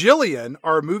 Then Jillian,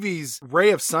 our movie's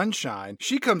ray of sunshine,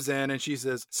 she comes in and she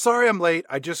says, sorry I'm late.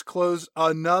 I just closed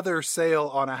another sale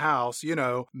on a house, you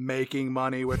know, making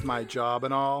money with my job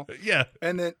and all. Yeah.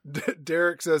 And then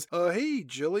Derek says, hey,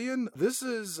 Jillian, this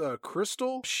is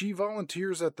Crystal. She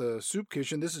volunteers at the soup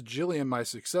kitchen. This is Jillian, my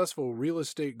successful real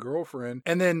estate girlfriend.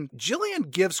 And then Jillian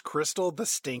gives Crystal the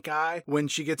stink eye when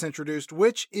she gets introduced,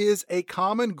 which is a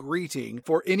common greeting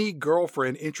for any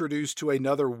girlfriend introduced to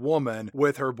another woman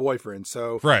with her boyfriend.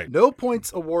 So no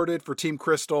points awarded for Team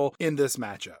Crystal in this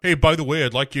matchup. Hey, by the way,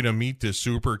 I'd like you to meet this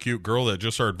super cute girl that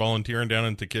just started volunteering down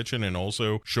in the kitchen and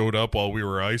also showed up while we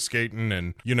were ice skating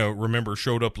and, you know, remember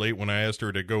showed up late when I asked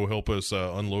her to go help us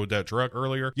unload that truck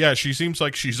earlier. Yeah, she seems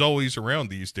like she's always around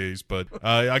these days, but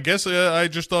I guess I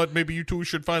just thought maybe you two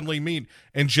should finally meet.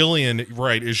 And Jillian,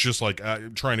 is just like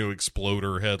trying to explode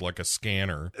her head like a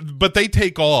scanner. But they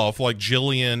take off, like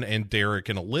Jillian and Derek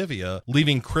and Olivia,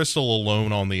 leaving Crystal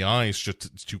alone on the ice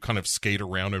just to kind of skate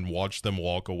around and watch them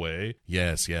walk away.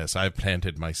 Yes, I've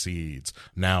planted my seeds.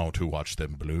 Now to watch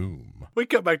them bloom. We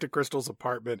come back to Crystal's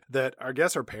apartment that I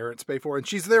guess her parents pay for, and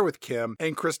she's there with Kim,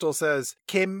 and Crystal says,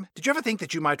 Kim, did you ever think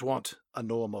that you might want a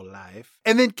normal life?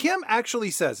 And then Kim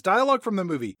actually says, dialogue from the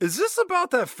movie, is this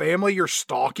about that family you're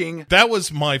stalking? That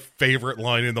was my favorite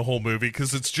line in the whole movie,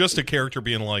 because it's just a character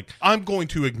being like, I'm going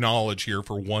to acknowledge here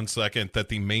for 1 second that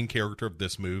the main character of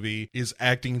this movie is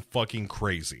acting fucking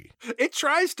crazy. It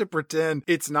tries to pretend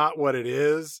it's not what it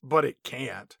is, but it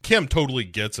can't. Kim totally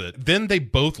gets it. Then they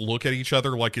both look at each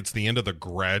other like it's the end of The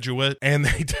Graduate, and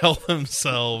they tell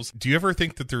themselves, do you ever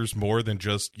think that there's more than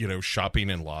just, you know, shopping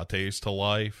and lattes to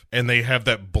life? And they have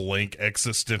that blank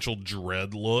existential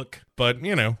dread look. But,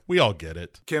 you know, we all get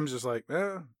it. Kim's just like,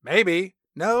 maybe.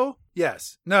 No.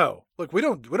 Yes. No. Look, we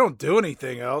don't do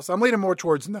anything else. I'm leaning more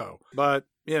towards no. But,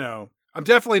 you know, I'm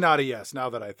definitely not a yes now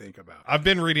that I think about it. I've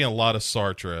been reading a lot of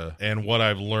Sartre, and what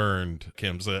I've learned,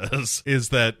 Kim says, is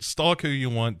that stalk who you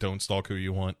want, don't stalk who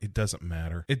you want. It doesn't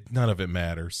matter. None of it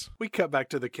matters. We cut back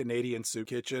to the Canadian soup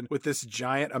kitchen with this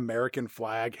giant American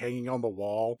flag hanging on the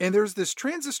wall. And there's this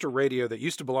transistor radio that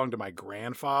used to belong to my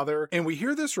grandfather. And we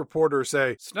hear this reporter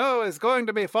say, snow is going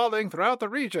to be falling throughout the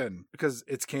region. Because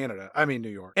it's Canada. I mean, New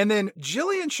York. And then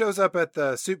Jillian shows up at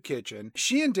the soup kitchen.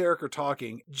 She and Derek are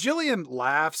talking. Jillian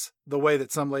laughs the way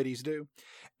that some ladies do.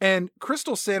 And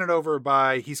Crystal's standing over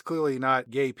by, he's clearly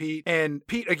not gay Pete. And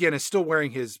Pete, again, is still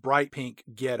wearing his bright pink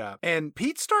getup. And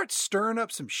Pete starts stirring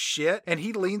up some shit. And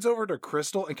he leans over to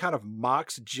Crystal and kind of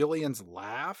mocks Jillian's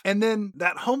laugh. And then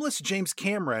that homeless James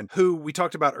Cameron, who we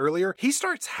talked about earlier, he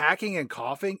starts hacking and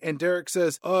coughing. And Derek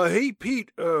says, hey,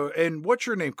 Pete, and what's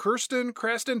your name? Creston?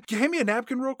 Can you hand me a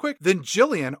napkin real quick? Then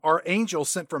Jillian, our angel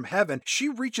sent from heaven, she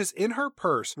reaches in her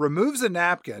purse, removes a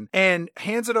napkin, and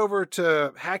hands it over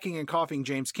to hacking and coughing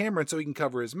James James Cameron so he can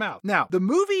cover his mouth. Now, the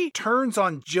movie turns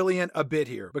on Jillian a bit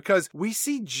here because we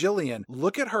see Jillian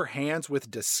look at her hands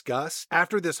with disgust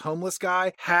after this homeless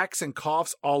guy hacks and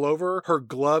coughs all over her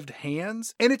gloved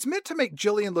hands. And it's meant to make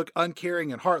Jillian look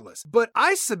uncaring and heartless. But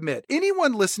I submit,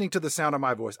 anyone listening to the sound of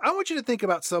my voice, I want you to think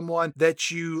about someone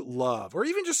that you love or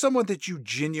even just someone that you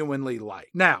genuinely like.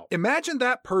 Now, imagine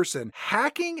that person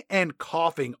hacking and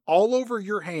coughing all over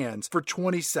your hands for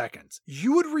 20 seconds.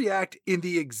 You would react in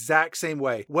the exact same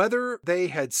way, whether they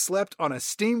had slept on a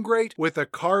steam grate with a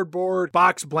cardboard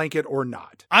box blanket or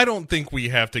not. I don't think we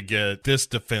have to get this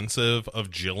defensive of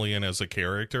Jillian as a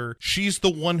character. She's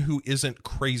the one who isn't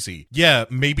crazy. Yeah,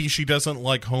 maybe she doesn't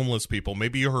like homeless people.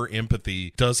 Maybe her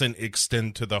empathy doesn't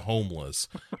extend to the homeless.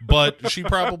 But she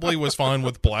probably was fine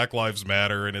with Black Lives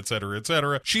Matter and et cetera, et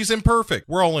cetera. She's imperfect.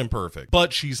 We're all imperfect.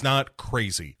 But she's not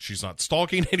crazy. She's not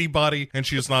stalking anybody, and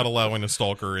she is not allowing a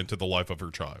stalker into the life of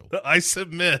her child. I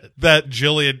submit that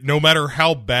Jillian, no matter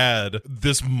how bad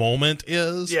this moment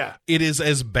is, it is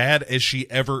as bad as she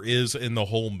ever is in the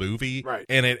whole movie. Right.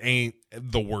 And it ain't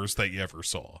the worst that you ever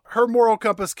saw. Her moral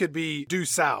compass could be due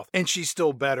south, and she's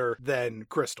still better than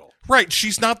Crystal. Right.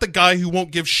 She's not the guy who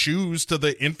won't give shoes to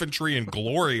the infantry in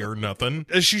glory or nothing.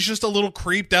 She's just a little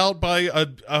creeped out by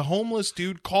a homeless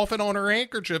dude coughing on her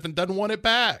handkerchief and doesn't want it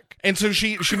back. And so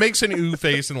she makes an ooh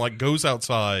face and like goes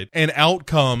outside, and out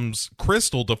comes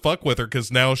Crystal to fuck with her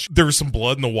because now there's some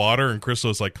blood in the water, and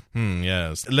Crystal's like,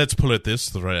 yes, let's pull at this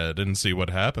thread and see what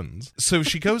happens. So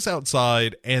she goes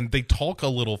outside and they talk a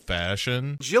little fashion.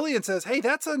 Jillian says, hey,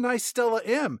 that's a nice Stella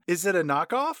M. Is it a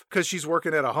knockoff? Because she's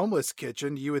working at a homeless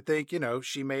kitchen. You would think,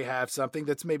 she may have something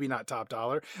that's maybe not top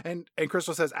dollar. And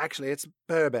Crystal says, actually, it's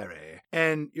Burberry.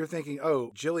 And you're thinking,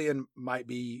 oh, Jillian might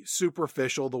be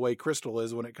superficial the way Crystal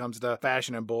is when it comes to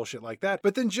fashion and bullshit like that.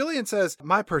 But then Jillian says,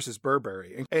 my purse is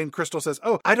Burberry. And Crystal says,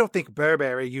 oh, I don't think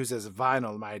Burberry uses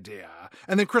vinyl, my dear.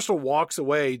 And then Crystal walks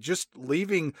away, just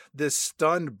leaving this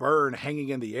stunned Burn hanging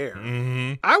in the air.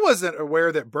 Mm-hmm. I wasn't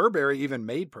aware that Burberry even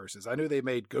made purses. I knew they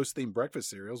made ghost-themed breakfast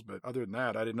cereals, but other than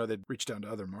that, I didn't know they'd reach down to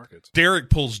other markets. Derek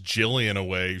pulls Jillian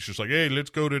away. She's just like, hey, let's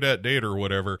go to that date or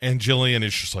whatever. And Jillian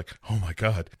is just like, oh my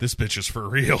God, this bitch is for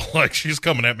real. Like, she's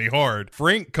coming at me hard.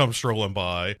 Frank comes strolling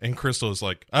by, and Crystal is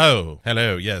like, oh,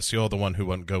 hello, yes, you're the one who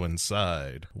won't go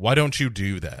inside. Why don't you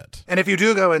do that? And if you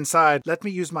do go inside, let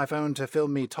me use my phone to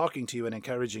film me talking to you and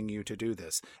encouraging you to do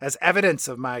this, as evidence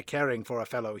of my caring for a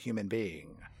fellow human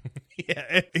being.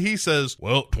 Yeah, he says,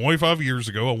 well, 25 years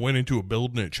ago, I went into a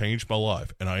building that changed my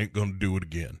life, and I ain't going to do it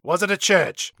again. Was it a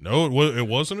church? No, it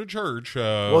wasn't a church.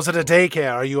 Was it a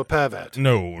daycare? Are you a pervert?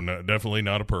 No, definitely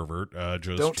not a pervert.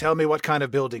 Don't tell me what kind of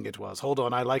building it was. Hold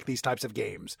on, I like these types of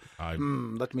games.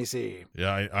 Let me see.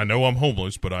 Yeah, I know I'm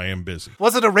homeless, but I am busy.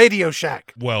 Was it a Radio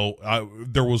Shack? Well,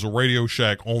 there was a Radio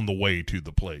Shack on the way to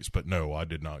the place, but no, I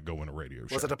did not go in a Radio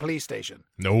Shack. Was it a police station?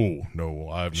 No,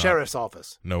 I've not. Sheriff's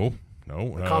office? No.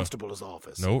 The constable's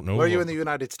office? No. Were you in the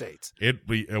United States?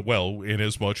 Well, in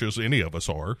as much as any of us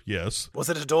are, yes. Was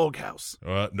it a doghouse?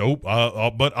 Nope.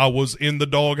 But I was in the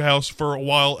doghouse for a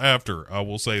while after, I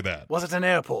will say that. Was it an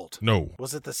airport? No.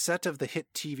 Was it the set of the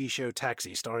hit TV show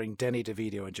Taxi starring Danny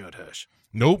DeVito and Judd Hirsch?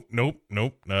 Nope.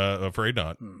 Afraid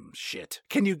not. Shit.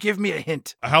 Can you give me a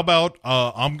hint? How about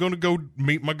I'm going to go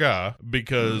meet my guy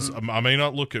because I may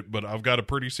not look it, but I've got a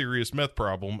pretty serious meth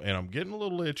problem and I'm getting a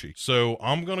little itchy. So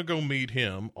I'm going to go meet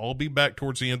him. I'll be back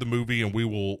towards the end of the movie and we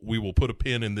will put a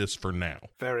pin in this for now.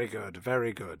 Very good.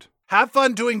 Very good. Have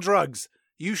fun doing drugs.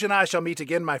 You and I shall meet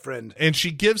again, my friend. And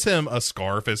she gives him a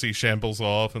scarf as he shambles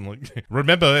off and like,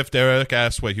 remember, if Derek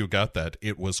asked where you got that,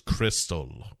 it was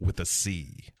Crystal with a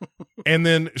C. And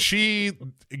then she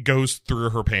goes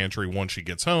through her pantry once she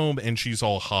gets home and she's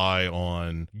all high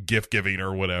on gift giving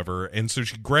or whatever. And so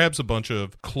she grabs a bunch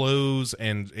of clothes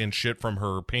and shit from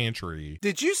her pantry.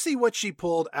 Did you see what she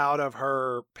pulled out of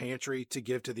her pantry to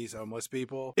give to these homeless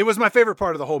people? It was my favorite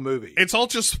part of the whole movie. It's all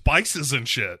just spices and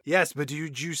shit. Yes, but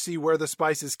did you see where the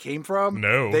spices came from?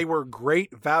 No. They were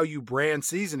Great Value brand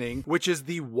seasoning, which is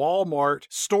the Walmart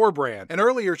store brand. And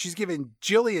earlier she's giving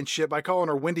Jillian shit by calling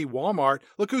her Wendy Walmart.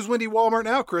 Look who's Wendy Walmart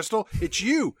now, Crystal. It's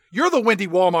you. You're the Wendy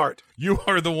Walmart. You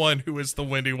are the one who is the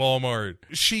Wendy Walmart.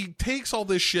 She takes all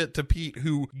this shit to Pete,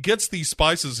 who gets these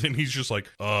spices, and he's just like,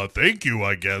 thank you,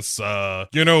 I guess.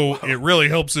 It really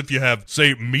helps if you have,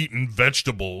 say, meat and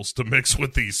vegetables to mix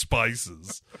with these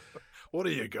spices. What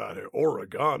do you got here?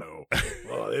 Oregano.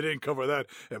 Well, they didn't cover that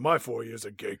in my 4 years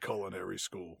of gay culinary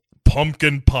school.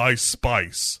 pumpkin pie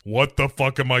spice. What the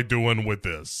fuck am I doing with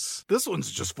this? This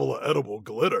one's just full of edible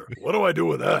glitter. What do I do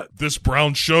with that? This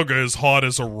brown sugar is hot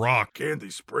as a rock. Candy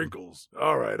sprinkles.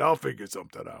 All right, I'll figure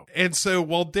something out. And so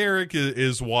while Derek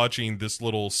is watching this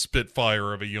little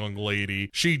spitfire of a young lady,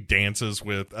 she dances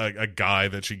with a guy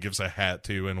that she gives a hat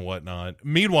to and whatnot.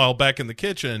 Meanwhile, back in the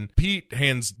kitchen, Pete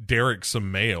hands Derek some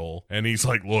mail, and he's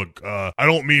like, look, I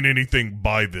don't mean anything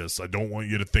by this. I don't want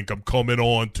you to think I'm coming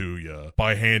on to you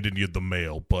by handing you the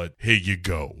mail, but here you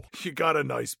go. You got a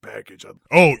nice package.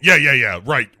 Oh, yeah.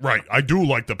 Right. I do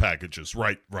like the packages.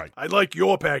 Right. I like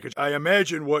your package. I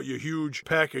imagine what your huge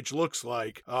package looks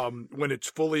like when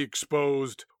it's fully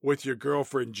exposed with your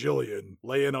girlfriend Jillian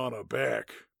laying on her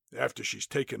back after she's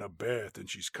taken a bath and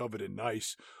she's covered in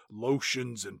nice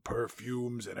lotions and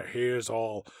perfumes and her hair's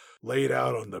all laid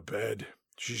out on the bed.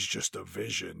 She's just a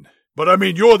vision. But I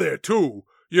mean, you're there too,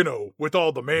 with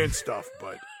all the man stuff,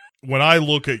 but... When I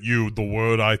look at you, the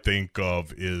word I think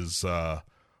of is,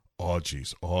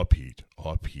 Pete,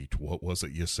 what was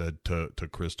it you said to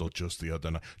Crystal just the other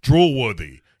night?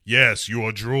 Drool-worthy. Yes, you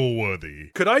are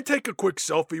drool-worthy. Could I take a quick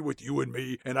selfie with you and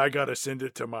me, and I gotta send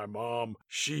it to my mom?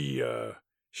 She's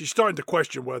starting to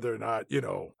question whether or not,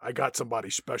 I got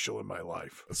somebody special in my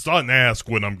life. Starting to ask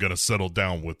when I'm gonna settle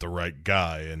down with the right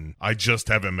guy, and I just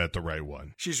haven't met the right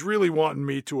one. She's really wanting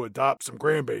me to adopt some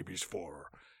grandbabies for her.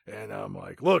 And I'm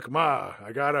like, look, Ma,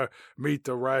 I gotta meet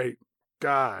the right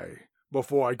guy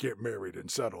before I get married and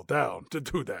settle down to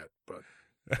do that. But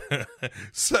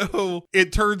so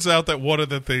it turns out that one of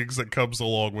the things that comes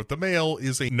along with the mail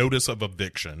is a notice of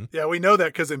eviction. Yeah, we know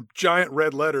that because in giant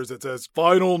red letters it says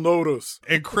final notice.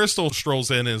 And Crystal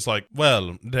strolls in and is like,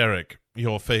 well, Derek,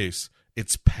 your face,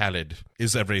 it's pallid.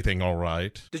 Is everything all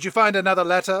right? Did you find another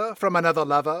letter from another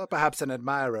lover, perhaps an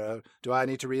admirer? Do I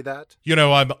need to read that?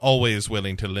 I'm always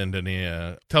willing to lend an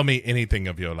ear. Tell me anything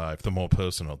of your life. The more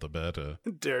personal, the better.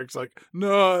 Derek's like,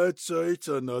 no, it's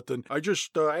a nothing. I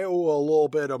just I owe a little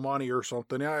bit of money or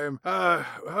something.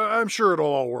 I'm sure it'll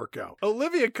all work out.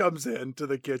 Olivia comes into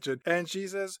the kitchen and she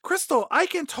says, Crystal, I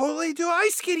can totally do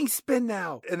ice skating spin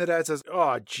now. And the dad says,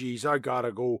 oh, geez, I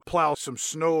gotta go plow some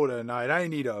snow tonight. I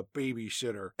need a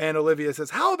babysitter. And Olivia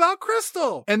says, how about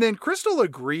Crystal? And then Crystal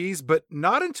agrees, but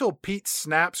not until Pete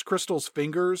snaps Crystal's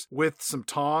fingers with some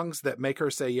tongs that make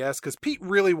her say yes, because Pete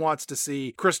really wants to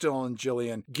see Crystal and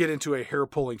Jillian get into a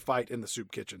hair-pulling fight in the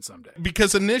soup kitchen someday.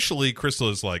 Because initially, Crystal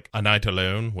is like, a night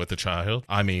alone with a child?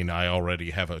 I mean, I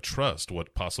already have a trust.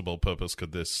 What possible purpose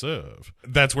could this serve?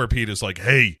 That's where Pete is like,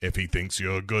 hey, if he thinks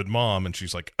you're a good mom. And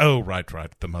she's like, oh, right,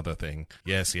 the mother thing.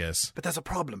 Yes. But there's a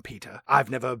problem, Peter. I've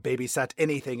never babysat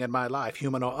anything in my life,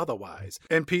 human or otherwise.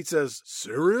 And Pete says,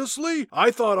 seriously?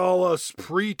 I thought all us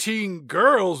preteen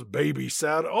girls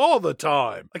babysat all the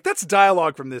time. Like, that's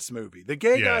dialogue from this movie. The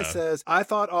gay guy says, I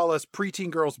thought all us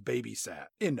preteen girls babysat.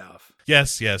 Enough.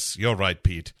 Yes, you're right,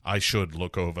 Pete. I should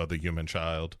look over the human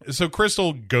child. So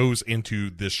Crystal goes into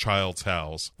this child's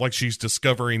house like she's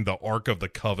discovering the Ark of the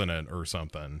Covenant or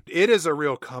something. It is a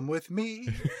real come with me,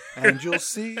 and you'll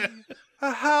see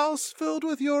a house filled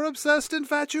with your obsessed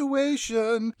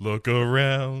infatuation. Look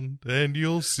around and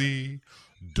you'll see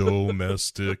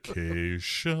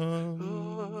domestication.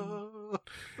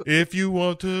 If you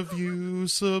want to view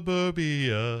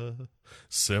suburbia,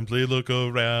 simply look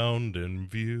around and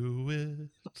view it.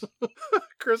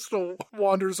 Crystal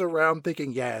wanders around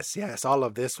thinking, yes, all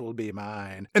of this will be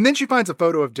mine. And then she finds a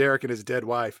photo of Derek and his dead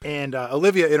wife. And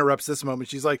Olivia interrupts this moment.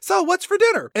 She's like, so what's for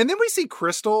dinner? And then we see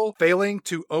Crystal failing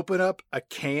to open up a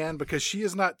can because she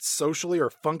is not socially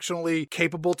or functionally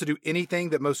capable to do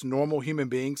anything that most normal human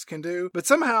beings can do. But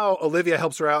somehow Olivia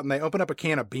helps her out and they open up a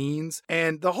can of beans.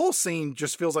 And the whole scene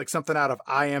just feels like something out of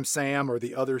I Am Sam or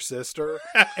The Other Sister.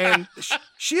 And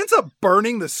she ends up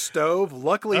burning the stove,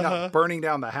 luckily not burning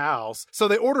down the house.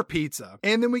 So they order pizza.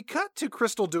 And then we cut to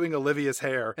Crystal doing Olivia's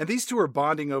hair. And these two are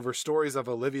bonding over stories of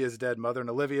Olivia's dead mother. And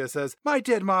Olivia says, my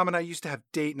dead mom and I used to have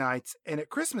date nights. And at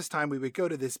Christmas time, we would go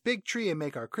to this big tree and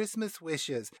make our Christmas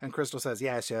wishes. And Crystal says,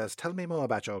 yes. Tell me more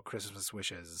about your Christmas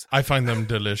wishes. I find them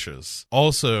delicious.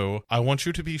 Also, I want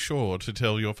you to be sure to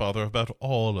tell your father about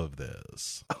all of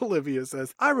this. Olivia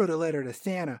says, I wrote a letter to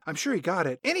Santa. I'm sure he got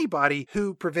it. Anybody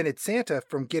who prevented Santa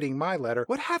from getting my letter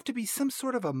would have to be some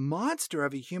sort of a monster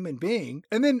of a human being. ring.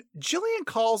 And then Jillian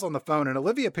calls on the phone and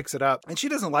Olivia picks it up, and she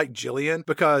doesn't like Jillian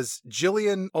because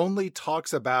Jillian only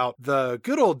talks about the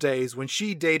good old days when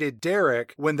she dated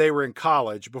Derek when they were in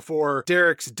college before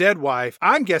Derek's dead wife,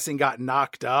 I'm guessing, got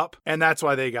knocked up, and that's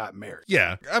why they got married.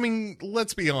 Yeah, I mean,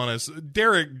 let's be honest.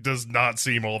 Derek does not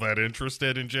seem all that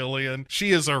interested in Jillian.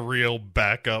 She is a real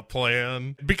backup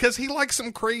plan because he likes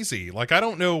him crazy. Like, I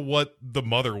don't know what the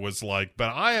mother was like, but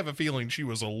I have a feeling she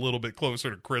was a little bit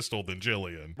closer to Crystal than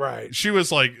Jillian. Right. She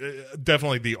was like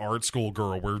definitely the art school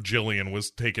girl where Jillian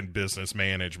was taking business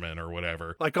management or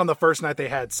whatever. Like on the first night they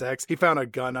had sex, he found a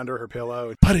gun under her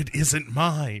pillow. But it isn't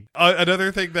mine.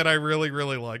 Another thing that I really,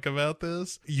 really like about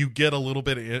this, you get a little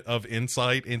bit of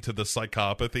insight into the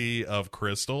psychopathy of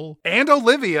Crystal. And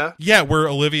Olivia. Yeah, where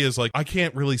Olivia's like, I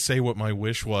can't really say what my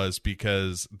wish was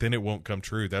because then it won't come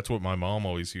true. That's what my mom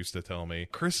always used to tell me.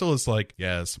 Crystal is like,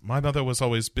 yes, my mother was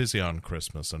always busy on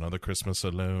Christmas. Another Christmas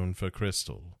alone for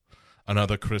Crystal.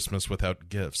 Another Christmas without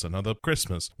gifts. Another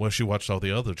Christmas where she watched all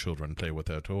the other children play with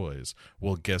their toys.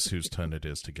 Well, guess whose turn it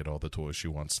is to get all the toys she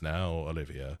wants now,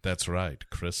 Olivia? That's right,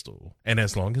 Crystal. And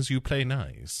as long as you play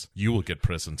nice, you will get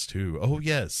presents too. Oh,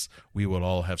 yes, we will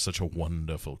all have such a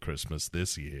wonderful Christmas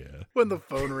this year. When the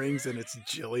phone rings and it's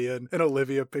Jillian and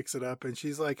Olivia picks it up and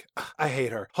she's like, I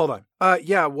hate her. Hold on.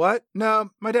 Yeah, what? No,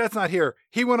 my dad's not here.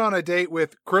 He went on a date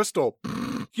with Crystal.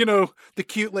 You know, the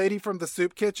cute lady from the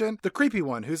soup kitchen? The creepy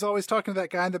one who's always talking to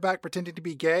that guy in the back pretending to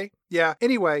be gay? Yeah.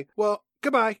 Anyway, well,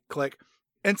 goodbye. Click.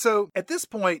 And so at this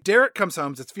point, Derek comes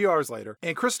home. It's a few hours later,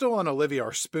 and Crystal and Olivia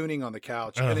are spooning on the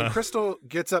couch. And then Crystal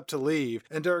gets up to leave,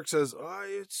 and Derek says,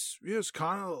 it's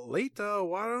kind of late, though.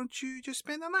 Why don't you just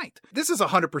spend the night? This is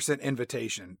 100%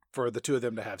 invitation for the two of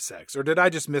them to have sex. Or did I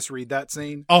just misread that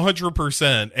scene?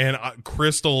 100%. And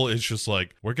Crystal is just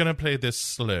like, we're going to play this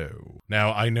slow.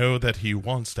 Now, I know that he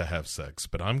wants to have sex,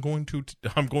 but I'm going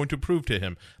to prove to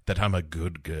him that I'm a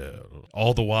good girl.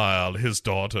 All the while, his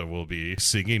daughter will be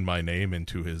singing my name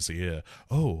into his ear.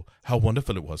 Oh, how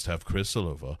wonderful it was to have Crystal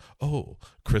over. Oh,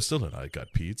 Crystal and I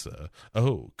got pizza.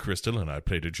 Oh, Crystal and I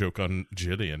played a joke on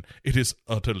Jillian. It is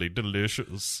utterly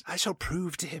delicious. I shall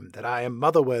prove to him that I am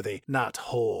mother-worthy, not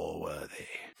whore-worthy.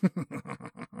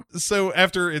 So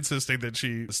after insisting that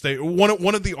she stay,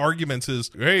 one of the arguments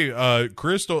is, hey,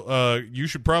 Crystal, you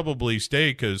should probably stay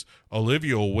because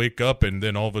Olivia will wake up and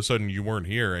then all of a sudden you weren't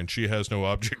here and she has no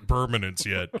object permanence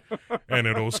yet and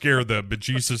it'll scare the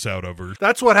bejesus out of her.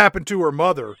 That's what happened to her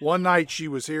mother. One night she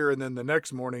was here and then the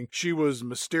next morning she was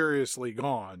mysteriously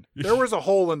gone. There was a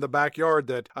hole in the backyard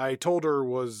that I told her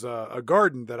was a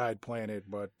garden that I'd planted,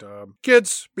 but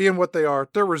kids, being what they are,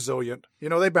 they're resilient. You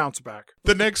know, they bounce back.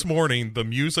 The next morning, the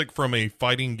music from a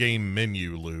fighting game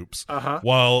menu loops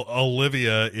while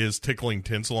Olivia is tickling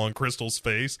tinsel on Crystal's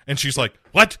face. And she's like,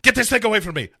 what? Get this thing away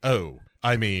from me. Oh,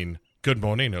 I mean, good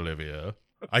morning, Olivia.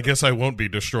 I guess I won't be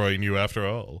destroying you after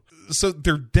all. So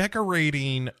they're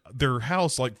decorating their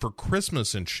house like for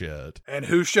Christmas and shit. And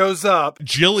who shows up?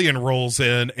 Jillian rolls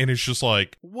in and is just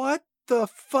like, what the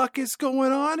fuck is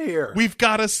going on here? We've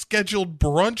got a scheduled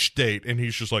brunch date. And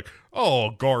he's just like,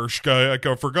 oh, gosh, I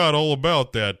forgot all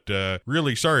about that.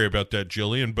 Really sorry about that,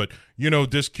 Jillian. But, you know,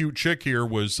 this cute chick here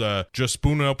was just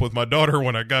spooning up with my daughter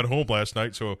when I got home last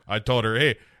night. So I told her,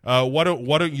 hey, why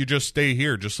don't you just stay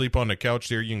here? Just sleep on the couch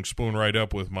there. You can spoon right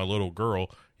up with my little girl.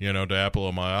 You know, the apple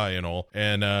of my eye and all.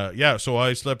 And, yeah, so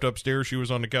I slept upstairs. She was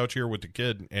on the couch here with the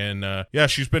kid. And, yeah,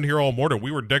 she's been here all morning.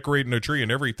 We were decorating a tree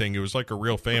and everything. It was like a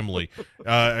real family.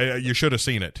 You should have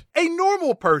seen it. A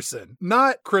normal person,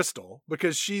 not Crystal,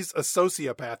 because she's a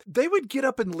sociopath, they would get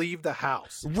up and leave the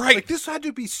house. Right. Like, this had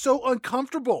to be so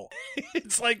uncomfortable.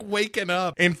 It's like waking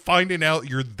up and finding out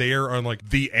you're there on, like,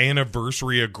 the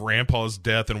anniversary of Grandpa's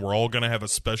death and we're all going to have a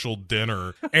special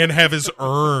dinner and have his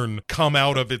urn come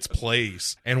out of its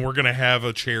place. And we're going to have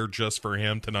a chair just for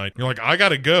him tonight. You're like, I got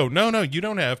to go. No, you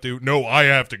don't have to. No, I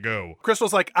have to go.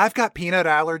 Crystal's like, I've got peanut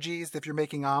allergies if you're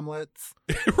making omelets.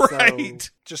 Right. So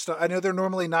just, I know they're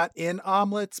normally not in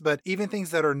omelets, but even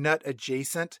things that are nut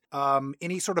adjacent,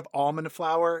 any sort of almond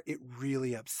flour, it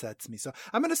really upsets me. So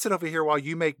I'm going to sit over here while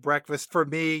you make breakfast for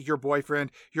me, your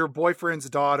boyfriend's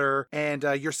daughter, and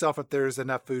yourself if there's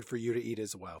enough food for you to eat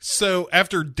as well. So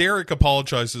after Derek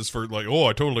apologizes for like, oh,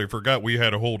 I totally forgot we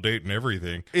had a whole date and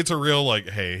everything. It's a real like,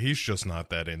 hey, he's just not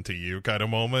that into you kind of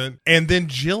moment. And then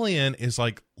Jillian is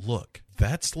like, look,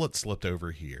 that slipped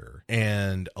over here.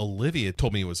 And Olivia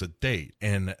told me it was a date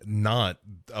and not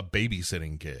a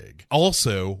babysitting gig.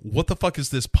 Also, what the fuck is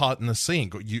this pot in the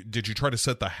sink? Did you try to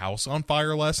set the house on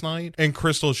fire last night? And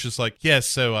Crystal's just like, yes,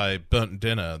 so I burnt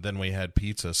dinner, then we had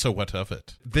pizza, so what of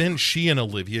it? Then she and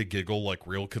Olivia giggle like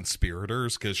real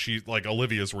conspirators because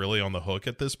Olivia's really on the hook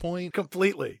at this point.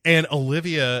 Completely. And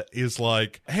Olivia is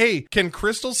like, hey, can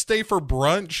Crystal stay for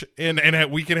brunch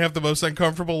and we can have the most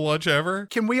uncomfortable lunch ever?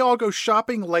 Can we all go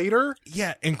shopping later?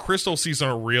 Yeah, and Crystal sees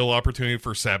a real opportunity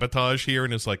for sabotage here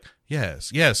and is like,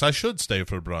 yes, I should stay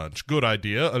for brunch. Good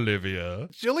idea, Olivia.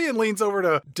 Jillian leans over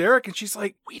to Derek and she's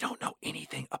like, we don't know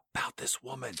anything about this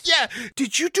woman. Yeah.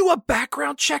 Did you do a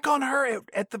background check on her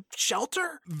at the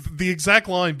shelter? The exact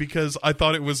line, because I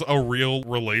thought it was a real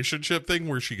relationship thing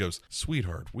where she goes,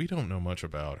 sweetheart, we don't know much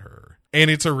about her. And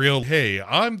it's a real, hey,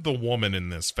 I'm the woman in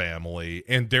this family.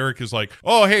 And Derek is like,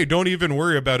 oh, hey, don't even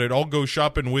worry about it. I'll go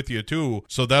shopping with you too.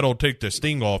 So that'll take the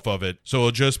sting off of it. So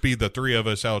it'll just be the three of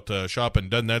us out shopping.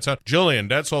 Doesn't that sound? Jillian,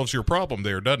 that solves your problem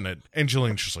there, doesn't it? And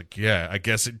Jillian's just like, yeah, I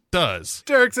guess it does.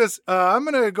 Derek says, I'm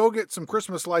going to go get some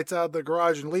Christmas lights out of the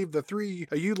garage and leave the three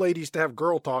of you ladies to have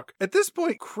girl talk. At this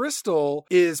point, Crystal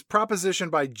is propositioned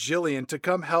by Jillian to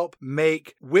come help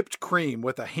make whipped cream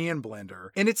with a hand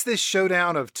blender. And it's this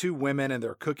showdown of two women and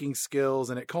their cooking skills,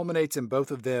 and it culminates in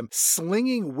both of them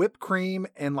slinging whipped cream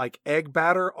and like egg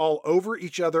batter all over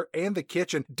each other and the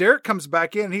kitchen. Derek comes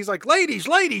back in and he's like, ladies.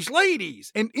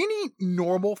 And any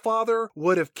normal father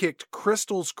would have kicked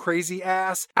Crystal's crazy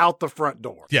ass out the front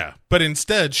door. Yeah, but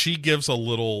instead she gives a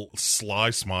little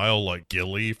sly smile like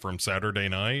Gilly from Saturday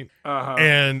Night.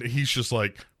 And he's just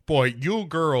like, boy, you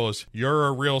girls, you're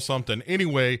a real something.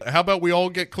 Anyway, how about we all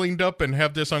get cleaned up and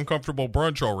have this uncomfortable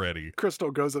brunch already? Crystal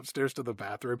goes upstairs to the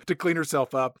bathroom to clean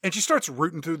herself up, and she starts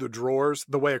rooting through the drawers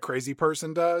the way a crazy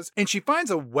person does, and she finds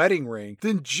a wedding ring.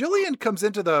 Then Jillian comes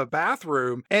into the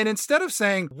bathroom, and instead of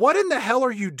saying, what in the hell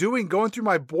are you doing going through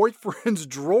my boyfriend's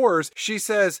drawers? She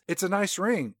says, it's a nice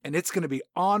ring, and it's going to be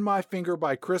on my finger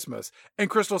by Christmas. And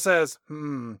Crystal says,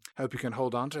 hope you can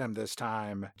hold on to him this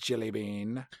time,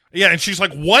 Jillybean. Yeah, and she's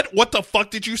like, what? What the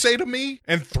fuck did you say to me?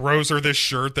 And throws her this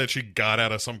shirt that she got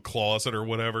out of some closet or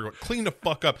whatever. Clean the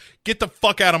fuck up. Get the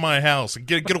fuck out of my house and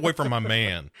get away from my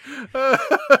man.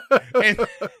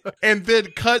 and then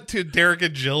cut to Derek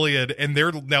and Jillian, and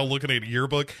they're now looking at a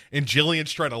yearbook, and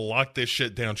Jillian's trying to lock this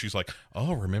shit down. She's like,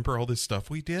 oh, remember all this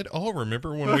stuff we did? Oh,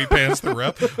 remember when we passed the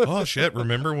rep? Oh, shit,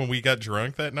 remember when we got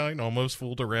drunk that night and almost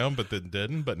fooled around but then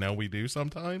didn't, but now we do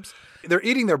sometimes? They're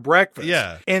eating their breakfast.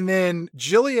 Yeah. And then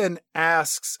Jillian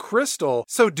asks Crystal,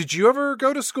 so did you ever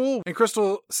go to school? And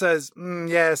Crystal says,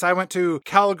 yes, I went to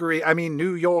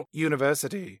New York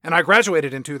University, and I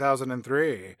graduated in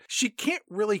 2003. She can't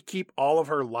really keep all of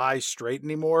her lies straight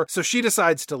anymore, so she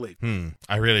decides to leave.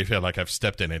 I really feel like I've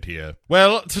stepped in it here.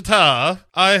 Well, ta-ta,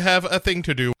 I have a thing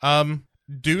to do.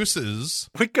 Deuces.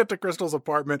 We cut to Crystal's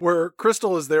apartment where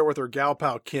Crystal is there with her gal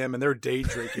pal Kim and they're day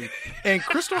drinking. And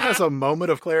Crystal has a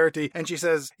moment of clarity and she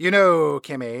says, you know,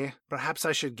 Kimmy, perhaps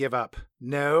I should give up.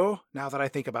 No, now that I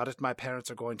think about it, my parents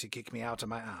are going to kick me out of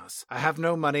my ass. I have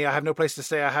no money, I have no place to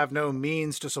stay, I have no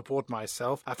means to support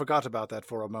myself. I forgot about that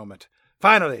for a moment.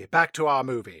 Finally, back to our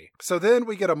movie. So then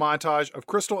we get a montage of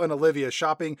Crystal and Olivia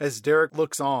shopping as Derek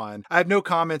looks on. I have no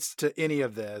comments to any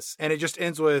of this, and it just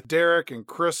ends with Derek and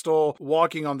Crystal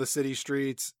walking on the city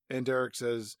streets, and Derek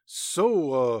says,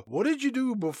 so, what did you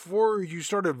do before you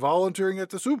started volunteering at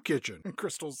the soup kitchen? And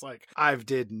Crystal's like, I've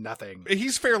did nothing.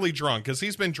 He's fairly drunk because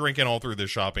he's been drinking all through the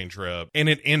shopping trip, and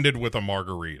it ended with a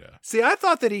margarita. See, I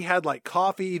thought that he had like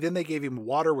coffee, then they gave him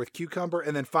water with cucumber,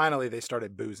 and then finally they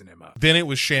started boozing him up. Then it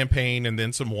was champagne, and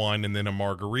then some wine, and then a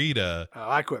margarita. Oh,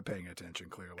 I quit paying attention,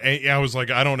 clearly. And I was like,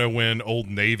 I don't know when Old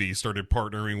Navy started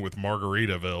partnering with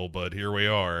Margaritaville, but here we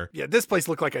are. Yeah, this place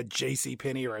looked like a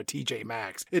JCPenney or a TJ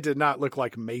Maxx. It did not look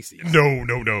like Macy's.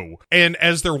 No. And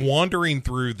as they're wandering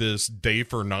through this day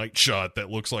for night shot that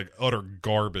looks like utter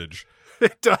garbage,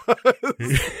 it does.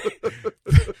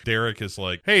 Derek is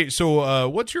like, hey, so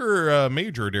what's your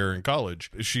major there in college?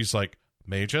 She's like,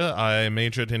 Major? I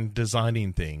majored in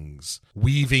designing things,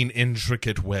 weaving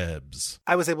intricate webs.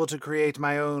 I was able to create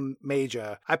my own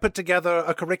major. I put together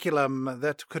a curriculum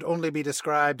that could only be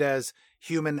described as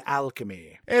human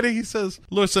alchemy. And he says,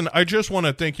 listen, I just want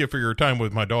to thank you for your time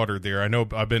with my daughter there. I know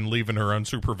I've been leaving her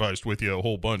unsupervised with you a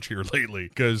whole bunch here lately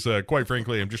because, quite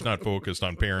frankly, I'm just not focused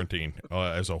on parenting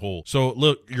as a whole. So,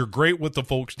 look, you're great with the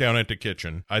folks down at the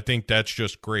kitchen. I think that's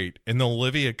just great. And then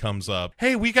Olivia comes up.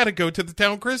 Hey, we got to go to the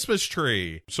town Christmas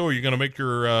tree. So, are you going to make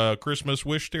your Christmas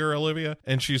wish there, Olivia?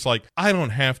 And she's like, I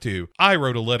don't have to. I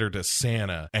wrote a letter to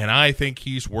Santa, and I think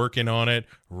he's working on it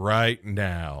right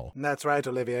now. That's right,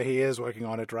 Olivia. He is working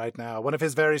on it right now. One of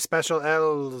his very special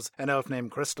elves, an elf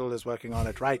named Crystal, is working on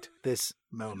it right this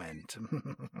moment.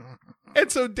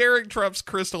 And so Derek drops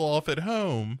Crystal off at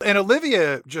home. And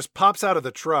Olivia just pops out of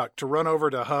the truck to run over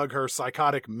to hug her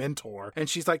psychotic mentor. And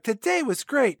she's like, today was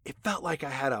great. It felt like I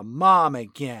had a mom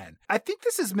again. I think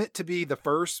this is meant to be the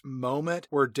first moment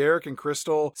where Derek and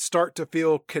Crystal start to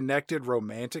feel connected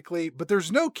romantically, but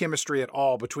there's no chemistry at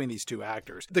all between these two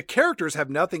actors. The characters have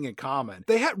nothing in common.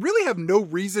 They really have no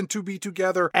reason to be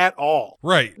together at all.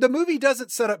 Right. The movie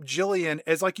doesn't set up Jillian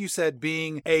as, like you said,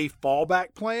 being a fallback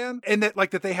plan, and that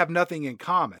they have nothing in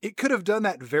common. It could have done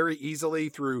that very easily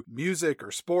through music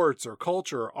or sports or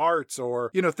culture or arts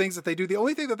or, things that they do. The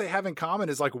only thing that they have in common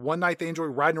is like one night they enjoy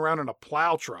riding around in a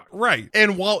plow truck. Right.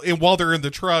 And while they're in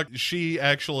the truck, she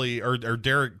actually, or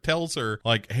Derek tells her,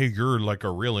 like, hey, you're like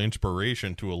a real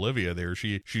inspiration to Olivia there.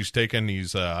 She's taken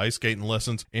these ice skating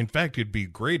lessons. In fact, it'd be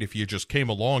great if you just came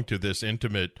along to this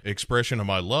intimate expression of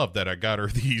my love that I got her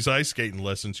these ice skating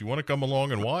lessons. You want to come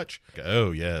along and watch?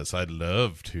 Oh, yes, I'd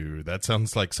love to. That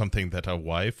sounds like something that a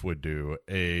wife would do.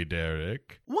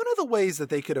 Derek? One of the ways that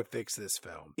they could have fixed this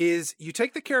film is you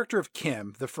take the character of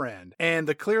Kim, the friend, and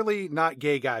the clearly not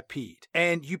gay guy, Pete,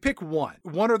 and you pick one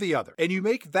or the other, and you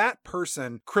make that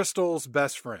person Crystal's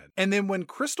best friend. And then when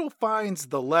Crystal finds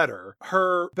the letter,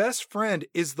 her best friend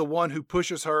is the one who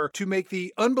pushes her to make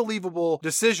the unbelievable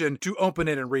decision to open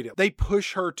it and read it. They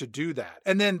push her to do that.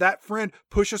 And then that friend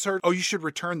pushes her, oh, you should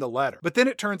return the letter. But then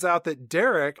it turns out that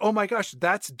Derek, oh my gosh,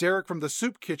 that's Derek from the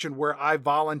soup kitchen where I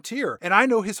volunteer. And I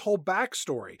know his whole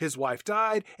backstory. His wife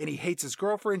died and he hates his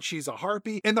girlfriend. She's a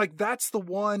harpy. And that's the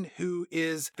one who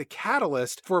is the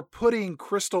catalyst for putting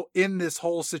Crystal in this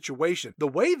whole situation. The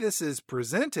way this is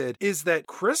presented is that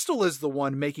Crystal is the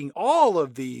one making all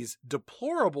of these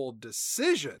deplorable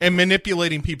decisions. And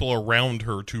manipulating people around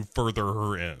her to further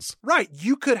her ends. Right.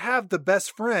 You could have the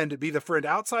best friend be the friend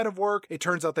outside of work. It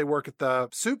turns out they work at the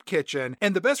soup kitchen.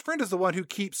 And the best friend is the one who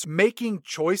keeps making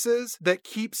choices that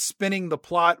keep spinning the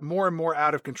plot more and more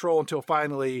out of control until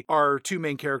finally our two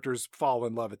main characters fall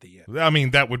in love at the end. I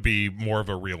mean, that would be more of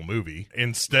a real movie.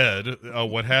 Instead,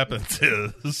 what happens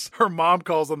is... her mom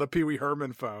calls on the Pee Wee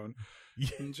Herman phone.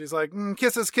 And she's like,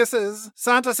 kisses, kisses.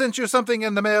 Santa sent you something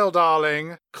in the mail,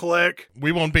 darling. Click.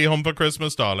 We won't be home for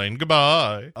Christmas, darling.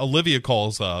 Goodbye. Olivia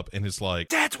calls up and is like,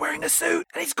 Dad's wearing a suit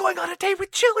and he's going on a date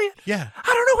with Jillian. Yeah.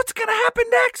 I don't know what's going to happen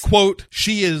next. Quote,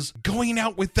 she is going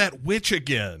out with that witch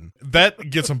again.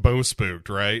 That gets them both spooked,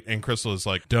 right? And Crystal is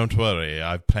like, don't worry.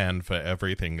 I've planned for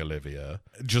everything, Olivia.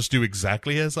 Just do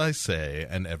exactly as I say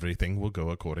and everything will go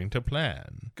according to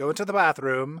plan. Go into the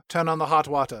bathroom, turn on the hot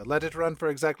water, let it run for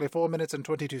exactly 4 minutes and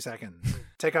 22 seconds.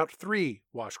 Take out 3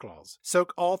 washcloths.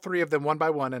 Soak all 3 of them one by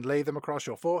one and lay them across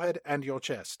your forehead and your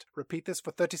chest. Repeat this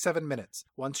for 37 minutes.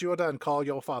 Once you are done, call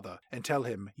your father and tell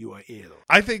him you are ill.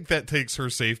 I think that takes her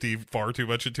safety far too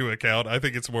much into account. I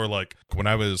think it's more like, when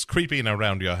I was creeping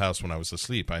around your house when I was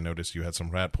asleep, I noticed you had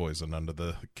some rat poison under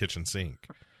the kitchen sink.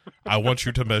 I want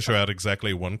you to measure out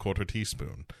exactly 1/4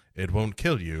 teaspoon. It won't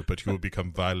kill you, but you will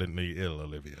become violently ill,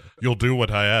 Olivia. You'll do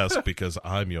what I ask because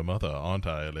I'm your mother, aren't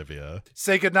I, Olivia?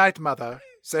 Say goodnight, Mother.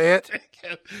 Say it.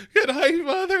 Good night,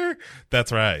 Mother.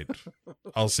 That's right.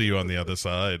 I'll see you on the other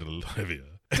side, Olivia.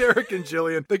 Derek and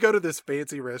Jillian, they go to this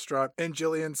fancy restaurant, and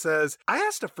Jillian says, I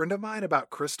asked a friend of mine about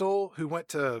Crystal, who went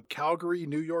to Calgary,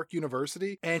 New York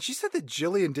University, and she said that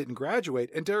Jillian didn't graduate.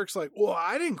 And Derek's like, well,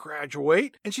 I didn't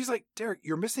graduate. And she's like, Derek,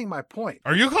 you're missing my point.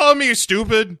 Are you calling me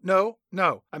stupid? No,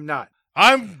 I'm not.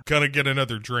 I'm gonna get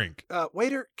another drink.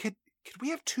 Waiter, could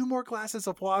we have 2 more glasses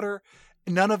of water?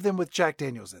 None of them with Jack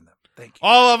Daniels in them. Thank you.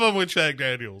 All of them with Jack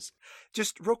Daniels.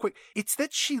 Just real quick, it's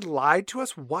that she lied to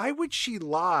us. Why would she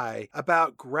lie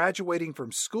about graduating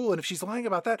from school? And if she's lying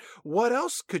about that, what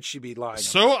else could she be lying about?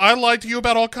 So I lied to you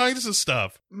about all kinds of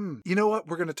stuff. You know what?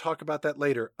 We're going to talk about that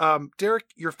later. Derek,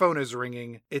 your phone is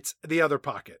ringing. It's the other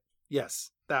pocket.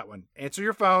 Yes, that one. Answer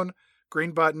your phone.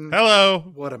 Green button.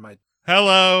 Hello. What am I?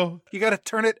 Hello. You got to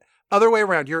turn it other way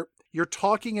around. You're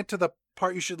talking into the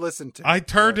part you should listen to. I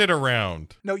turned it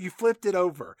around. No, you flipped it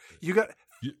over. You got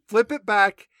flip it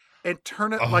back and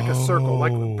turn it like a circle.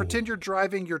 Like pretend you're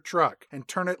driving your truck and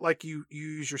turn it like you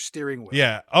use your steering wheel.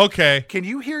 Yeah, okay. Can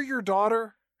you hear your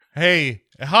daughter? Hey,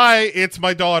 hi, it's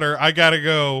my daughter. I gotta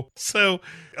go. So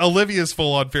Olivia's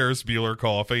full on Ferris Bueller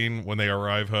coughing when they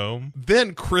arrive home.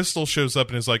 Then Crystal shows up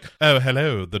and is like, oh,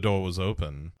 hello, the door was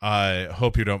open. I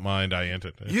hope you don't mind I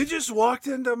entered. You just walked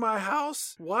into my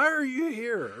house? Why are you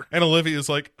here? And Olivia's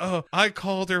like, oh, I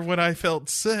called her when I felt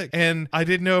sick and I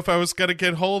didn't know if I was gonna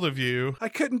get hold of you. I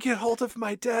couldn't get hold of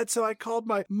my dad, so I called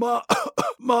my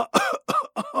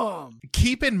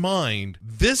Keep in mind,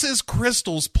 this is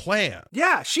Crystal's plan.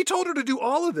 Yeah, she told her to do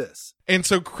all of this. And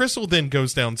so Crystal then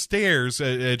goes downstairs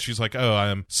and she's like, oh,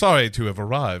 I'm sorry to have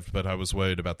arrived, but I was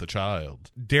worried about the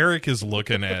child. Derek is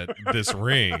looking at this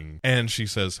ring and she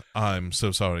says, I'm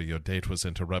so sorry your date was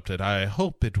interrupted. I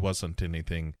hope it wasn't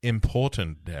anything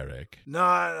important, Derek. No,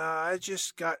 I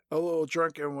just got a little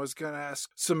drunk and was going to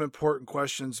ask some important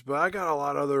questions, but I got a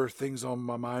lot of other things on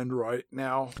my mind right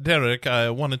now. Derek, I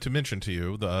wanted to mention to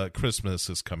you the Christmas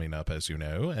is coming up, as you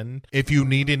know, and if you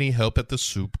need any help at the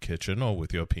soup kitchen or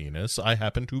with your penis, I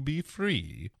happen to be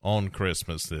free on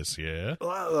Christmas this year.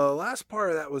 Well, the last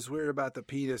part of that was weird about the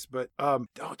penis, but don't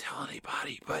tell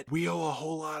anybody. But we owe a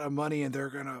whole lot of money, and they're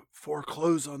gonna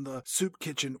foreclose on the soup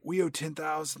kitchen. We owe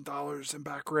 $10,000 in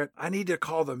back rent. I need to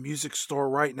call the music store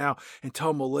right now and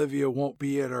tell them Olivia won't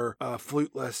be at her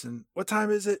flute lesson. What time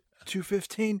is it?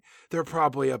 2:15? They're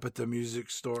probably up at the music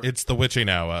store. It's the witching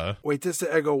hour. Wait, this is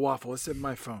the Eggo waffle. It's in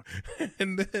my phone.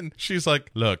 And then she's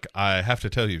like, look, I have to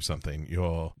tell you something.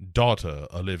 Your daughter,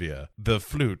 Olivia, the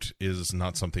flute is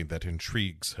not something that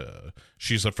intrigues her.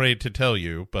 She's afraid to tell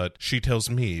you, but she tells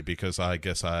me because I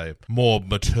guess I'm more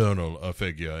maternal a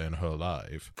figure in her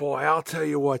life. Boy, I'll tell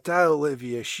you what, that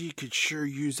Olivia, she could sure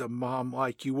use a mom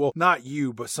like you. Well, not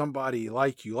you, but somebody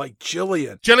like you, like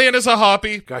Jillian. Jillian is a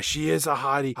hottie. Gosh, she is a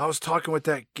hottie. I was talking with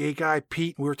that gay guy,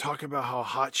 Pete. We were talking about how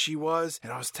hot she was,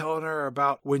 and I was telling her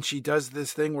about when she does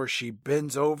this thing where she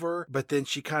bends over, but then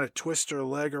she kind of twists her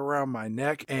leg around my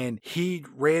neck, and he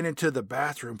ran into the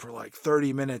bathroom for like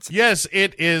 30 minutes. Yes,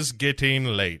 it is getting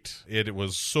late. It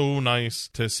was so nice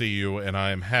to see you, and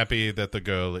I am happy that the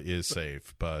girl is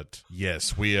safe. But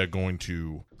yes, we are going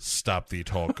to stop the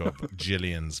talk of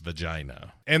Jillian's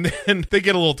vagina. And then they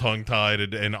get a little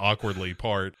tongue-tied and awkwardly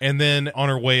part. And then on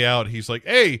her way out, he's like,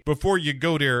 hey, before you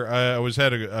go there, I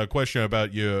had a question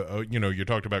about you. You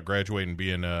talked about graduating,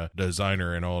 being a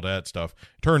designer and all that stuff.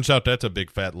 Turns out that's a big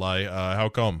fat lie. How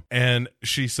come? And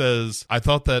she says, I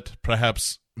thought that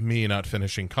perhaps me not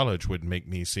finishing college would make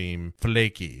me seem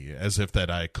flaky, as if that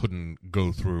I couldn't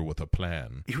go through with a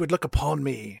plan. You would look upon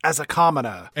me as a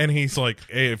commoner. And he's like,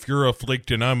 hey, if you're a flake,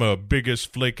 then I'm a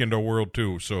biggest flake in the world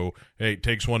too. So, hey, it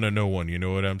takes one to know one. You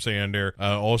know what I'm saying there?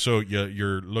 Also,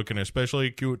 you're looking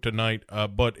especially cute tonight.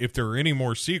 But if there are any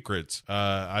more secrets,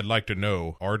 I'd like to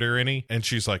know. Are there any? And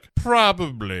she's like,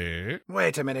 probably.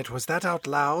 Wait a minute. Was that out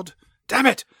loud? Damn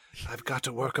it! I've got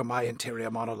to work on my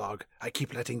interior monologue. I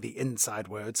keep letting the inside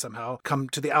words somehow come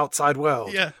to the outside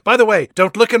world. Yeah. By the way,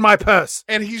 don't look in my purse.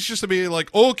 And he's just to be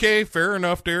like, okay, fair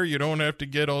enough there. You don't have to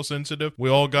get all sensitive. We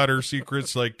all got our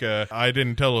secrets. Like, I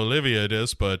didn't tell Olivia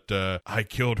this, but I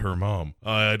killed her mom.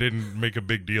 I didn't make a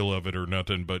big deal of it or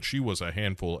nothing, but she was a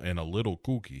handful and a little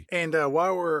kooky. And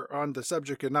while we're on the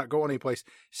subject of not going anyplace,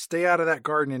 stay out of that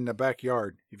garden in the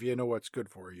backyard if you know what's good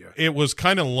for you. It was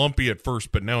kind of lumpy at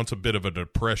first, but now it's a bit of a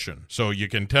depression. So you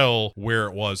can tell where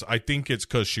it was. I think it's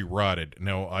because she rotted.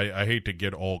 Now, I hate to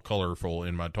get all colorful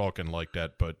in my talking like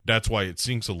that, but that's why it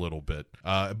sinks a little bit.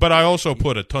 But I also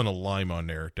put a ton of lime on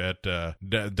there.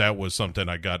 That was something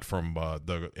I got from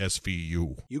the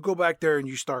SVU. You go back there and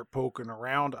you start poking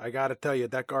around. I got to tell you,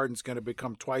 that garden's going to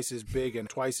become twice as big and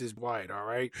twice as wide, all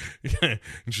right? And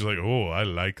she's like, oh, I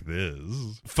like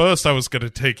this. First, I was going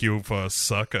to take you for a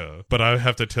sucker, but I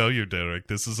have to tell you, Derek,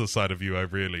 this is a side of you I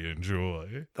really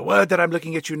enjoy. The word that I'm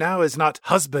looking at you now is not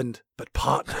husband, but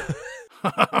partner.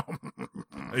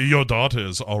 Your daughter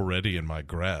is already in my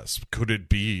grasp. Could it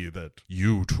be that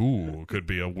you, too, could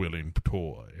be a willing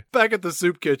toy? Back at the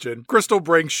soup kitchen, Crystal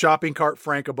brings shopping cart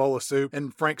Frank a bowl of soup,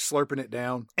 and Frank's slurping it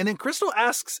down. And then Crystal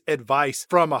asks advice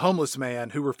from a homeless man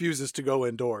who refuses to go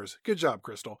indoors. Good job,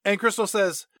 Crystal. And Crystal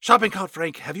says, shopping cart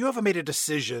Frank, have you ever made a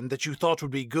decision that you thought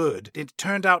would be good? It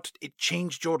turned out it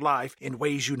changed your life in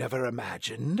ways you never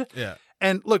imagined? Yeah.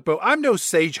 And look, Bo, I'm no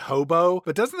sage hobo,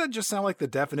 but doesn't that just sound like the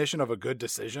definition of a good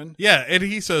decision? Yeah, and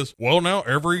he says, well, now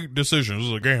every decision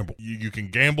is a gamble. You can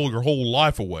gamble your whole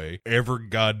life away, every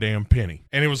goddamn penny.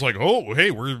 And it was like, oh, hey,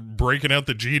 we're breaking out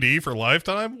the GD for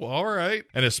Lifetime? Well, all right.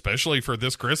 And especially for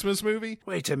this Christmas movie?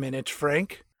 Wait a minute,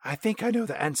 Frank. I think I know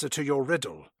the answer to your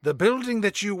riddle. The building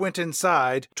that you went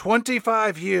inside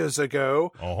 25 years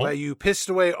ago, where you pissed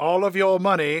away all of your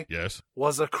money, yes,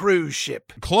 was a cruise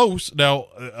ship. Close. Now,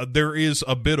 there is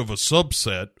a bit of a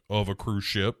subset of a cruise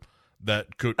ship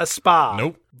that could... A spa.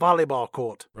 Nope. Volleyball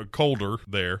court. Colder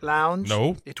there. Lounge.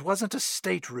 No. It wasn't a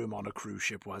stateroom on a cruise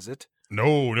ship, was it?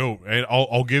 No. And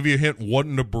I'll give you a hint.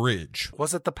 Wasn't a bridge.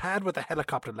 Was it the pad where the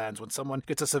helicopter lands when someone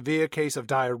gets a severe case of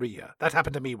diarrhea? That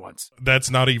happened to me once. That's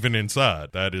not even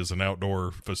inside. That is an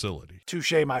outdoor facility.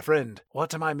 Touché, my friend.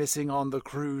 What am I missing on the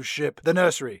cruise ship? The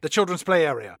nursery, the children's play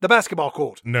area, the basketball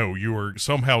court. No, you are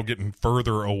somehow getting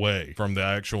further away from the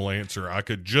actual answer. I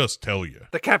could just tell you.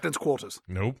 The captain's quarters.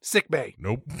 Nope. Sick bay.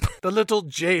 Nope. The little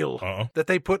jail that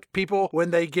they put people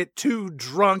when they get too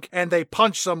drunk and they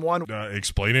punch someone.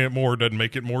 Explaining it more doesn't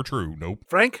make it more true. Nope.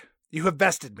 Frank, you have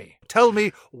bested me. Tell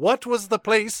me, what was the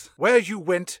place where you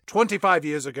went 25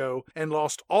 years ago and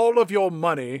lost all of your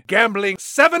money gambling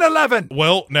 7-Eleven?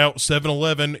 Well, now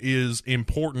 7-Eleven is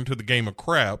important to the game of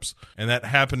craps, and that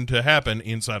happened to happen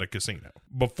inside a casino.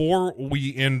 Before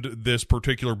we end this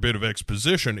particular bit of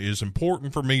exposition, it is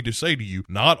important for me to say to you,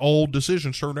 not all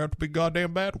decisions turn out to be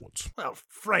goddamn bad ones. Well,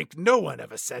 Frank, no one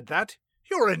ever said that.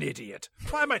 You're an idiot.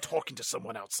 Why am I talking to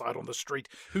someone outside on the street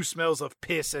who smells of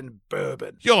piss and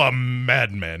bourbon? You're a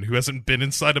madman who hasn't been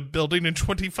inside a building in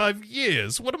 25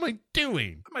 years. What am I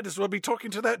doing? I might as well be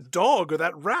talking to that dog or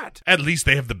that rat. At least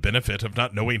they have the benefit of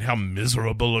not knowing how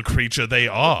miserable a creature they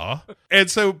are. And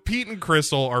so Pete and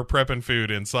Crystal are prepping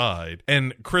food inside.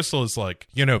 And Crystal is like,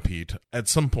 Pete, at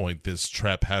some point this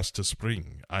trap has to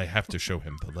spring. I have to show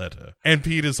him the letter. And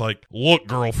Pete is like, look,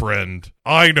 girlfriend,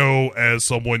 I know as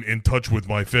someone in touch with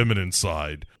my feminine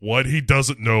side, what he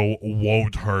doesn't know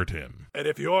won't hurt him. And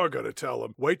if you are going to tell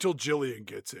him, wait till Jillian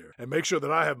gets here and make sure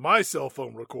that I have my cell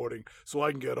phone recording so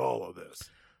I can get all of this.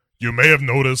 You may have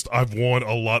noticed I've worn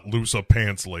a lot looser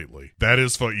pants lately. That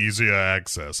is for easier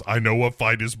access. I know a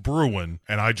fight is brewing,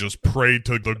 and I just pray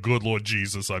to the good Lord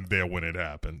Jesus I'm there when it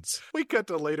happens. We cut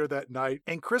to later that night,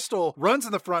 and Crystal runs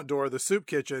in the front door of the soup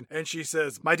kitchen, and she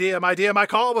says, my dear, my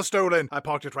car was stolen. I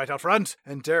parked it right out front.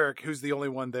 And Derek, who's the only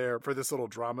one there for this little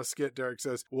drama skit, Derek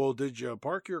says, well, did you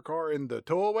park your car in the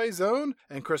towaway zone?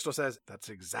 And Crystal says, that's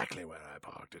exactly where I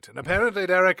parked it. And apparently,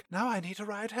 Derek, now I need a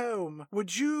ride home.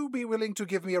 Would you be willing to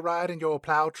give me a ride in your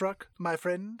plow truck, my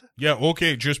friend? Yeah,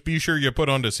 okay, just be sure you put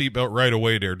on the seatbelt right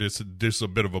away there. This is a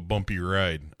bit of a bumpy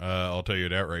ride. I'll tell you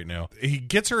that right now. He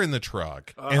gets her in the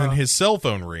truck, and then his cell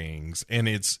phone rings, and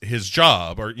it's his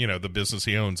job, or, the business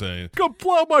he owns. And come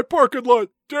plow my parking lot,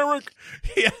 Derek.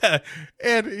 Yeah,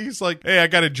 and he's like, hey, I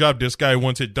got a job. This guy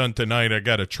wants it done tonight. I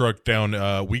got a truck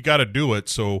down. We got to do it.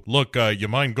 So, look, you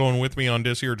mind going with me on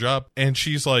this here job? And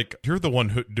she's like, you're the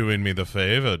one doing me the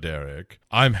favor, Derek.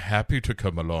 I'm happy to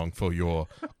come along for your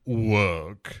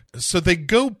work. So they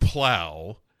go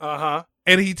plow.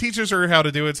 And he teaches her how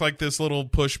to do it. It's like this little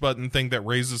push button thing that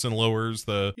raises and lowers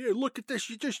the... Yeah, look at this.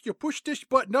 You push this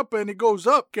button up and it goes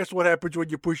up. Guess what happens when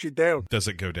you push it down? Does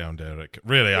it go down, Derek?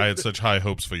 Really, I had such high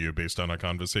hopes for you based on our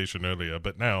conversation earlier,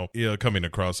 but now you're coming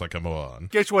across like a moron.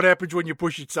 Guess what happens when you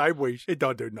push it sideways? It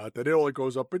don't do nothing. It only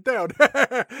goes up and down.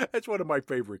 That's one of my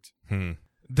favorites.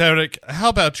 Derek, how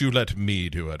about you let me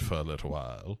do it for a little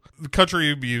while? The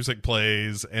country music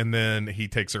plays, and then he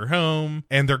takes her home,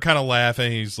 and they're kind of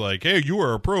laughing. He's like, hey, you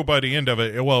were a pro by the end of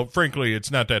it. Well, frankly,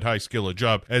 it's not that high skill a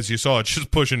job. As you saw, it's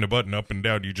just pushing the button up and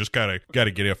down. You just gotta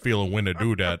get a feel of when to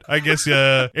do that. I guess,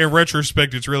 in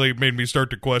retrospect, it's really made me start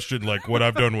to question, like, what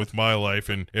I've done with my life,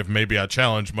 and if maybe I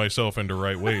challenged myself into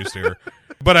right ways here.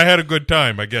 But I had a good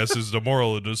time, I guess, is the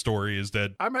moral of the story, is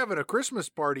that I'm having a Christmas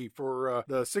party for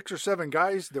the 6 or 7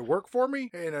 guys that work for me,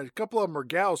 and a couple of them are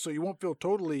gals, so you won't feel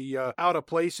totally out of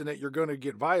place and that you're going to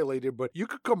get violated. But you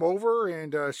could come over,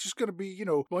 and it's just going to be,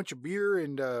 a bunch of beer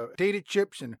and potato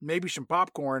chips and maybe some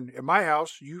popcorn at my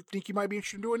house. You think you might be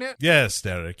interested in doing that? Yes,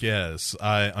 Derek, yes.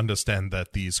 I understand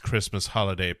that these Christmas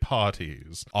holiday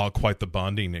parties are quite the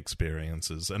bonding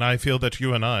experiences, and I feel that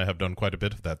you and I have done quite a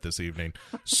bit of that this evening.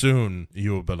 Soon,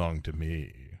 you will belong to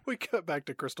me. We cut back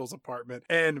to Crystal's apartment,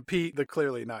 and Pete, the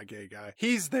clearly not gay guy,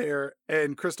 he's there,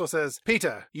 and Crystal says,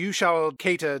 Peter, you shall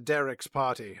cater Derek's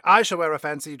party. I shall wear a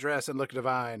fancy dress and look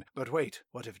divine. But wait,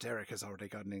 what if Derek has already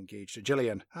gotten engaged to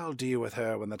Jillian? I'll deal with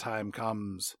her when the time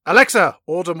comes. Alexa,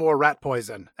 order more rat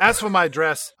poison. As for my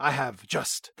dress, I have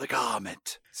just the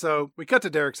garment. So we cut to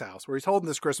Derek's house where he's holding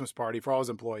this Christmas party for all his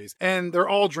employees, and they're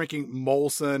all drinking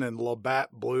Molson and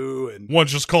Labatt Blue, and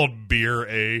one's just called Beer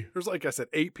A. There's, like I said,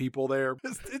 8 people there.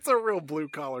 It's a real blue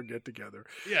collar get together.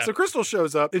 Yeah. So Crystal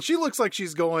shows up, and she looks like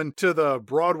she's going to the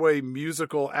Broadway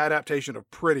musical adaptation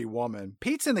of Pretty Woman.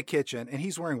 Pete's in the kitchen, and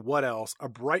he's wearing what else? A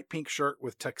bright pink shirt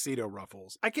with tuxedo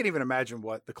ruffles. I can't even imagine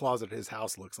what the closet of his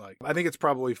house looks like. I think it's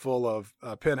probably full of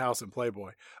Penthouse and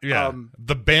Playboy. Yeah.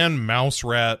 The band Mouse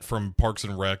Rat from Parks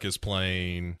and Rec is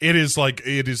playing. It is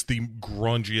the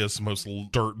grungiest, most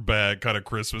dirtbag kind of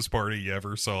Christmas party you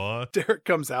ever saw. Derek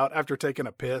comes out after taking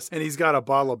a piss, and he's got a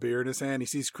bottle of beer in his hand. He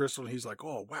sees sees Crystal and he's like,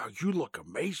 oh, wow, you look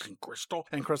amazing, Crystal.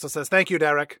 And Crystal says, thank you,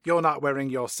 Derek. You're not wearing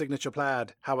your signature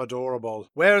plaid. How adorable.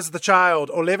 Where's the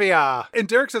child, Olivia? And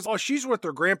Derek says, oh, she's with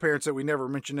her grandparents that we never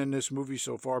mentioned in this movie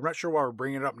so far. I'm not sure why we're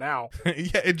bringing it up now.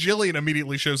 Yeah, and Jillian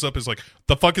immediately shows up, is like,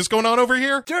 the fuck is going on over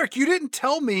here? Derek, you didn't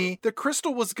tell me that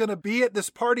Crystal was going to be at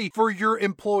this party for your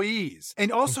employees.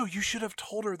 And also, you should have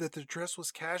told her that the dress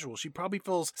was casual. She probably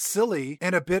feels silly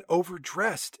and a bit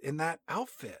overdressed in that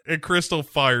outfit. And Crystal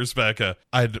fires back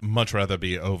I'd much rather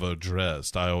be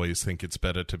overdressed. I always think it's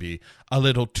better to be a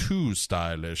little too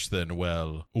stylish than,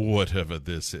 well, whatever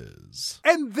this is.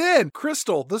 And then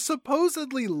Crystal, the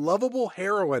supposedly lovable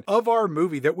heroine of our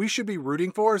movie that we should be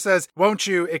rooting for, says, won't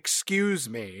you excuse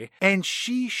me? And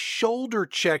she shoulder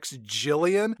checks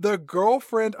Jillian, the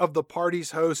girlfriend of the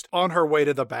party's host, on her way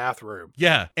to the bathroom.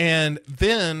 Yeah, and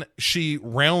then she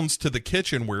rounds to the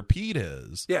kitchen where Pete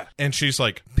is. Yeah. And she's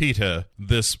like, Peter,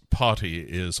 this party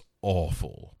is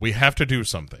awful. We have to do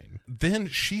something. Then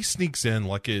she sneaks in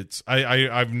like it's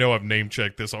I know I've name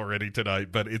checked this already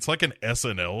tonight, but it's like an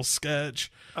SNL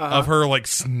sketch of her like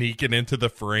sneaking into the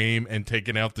frame and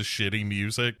taking out the shitty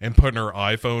music and putting her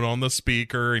iPhone on the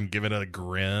speaker and giving it a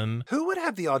grin. Who would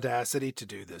have the audacity to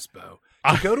do this, Bo?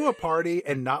 To go to a party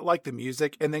and not like the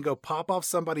music and then go pop off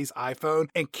somebody's iPhone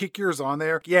and kick yours on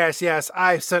there? Yes,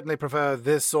 I certainly prefer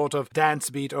this sort of dance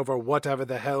beat over whatever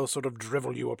the hell sort of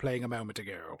drivel you were playing a moment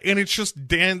ago. And it's just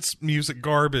dance music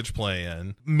garbage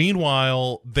playing.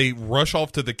 Meanwhile, they rush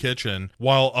off to the kitchen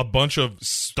while a bunch of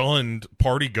stunned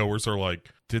party goers are like,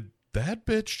 did that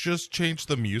bitch just changed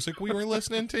the music we were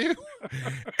listening to?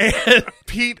 And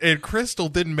Pete and Crystal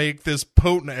didn't make this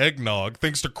potent eggnog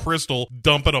thanks to Crystal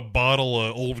dumping a bottle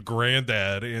of Old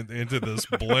Granddad into this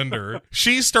blender.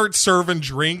 She starts serving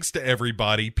drinks to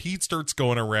everybody. Pete starts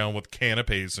going around with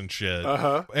canapes and shit.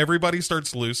 Everybody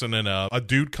starts loosening up. A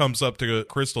dude comes up to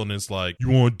Crystal and is like, you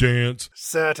want to dance?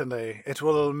 Certainly. It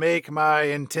will make my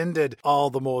intended all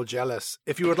the more jealous.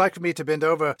 If you would like me to bend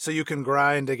over so you can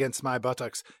grind against my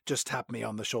buttocks, just tap me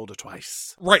on the shoulder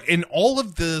twice. Right, and all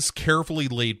of this carefully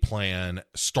laid plan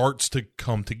starts to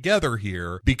come together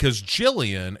here because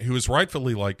Jillian, who is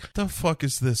rightfully like, the fuck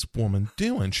is this woman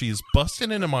doing? She is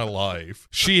busting into my life.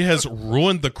 She has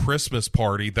ruined the Christmas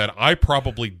party that I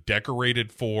probably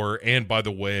decorated for and, by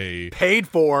the way, paid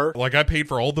for. Like, I paid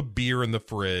for all the beer in the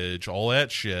fridge, all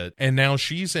that shit. And now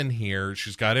she's in here.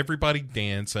 She's got everybody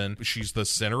dancing. She's the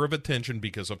center of attention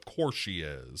because, of course, she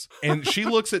is. And she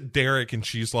looks at Derek and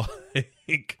she's like,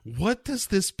 what does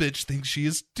this bitch think she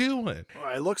is doing?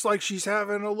 Well, it looks like she's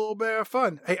having a little bit of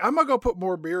fun. Hey, I'm gonna go put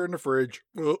more beer in the fridge.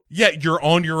 Yeah, you're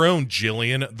on your own,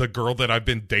 Jillian, the girl that I've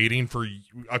been dating for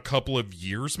a couple of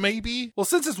years, maybe? Well,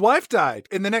 since his wife died.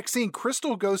 In the next scene,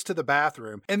 Crystal goes to the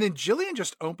bathroom, and then Jillian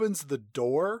just opens the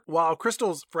door while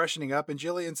Crystal's freshening up, and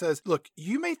Jillian says, look,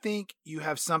 you may think you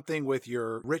have something with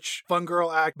your rich fun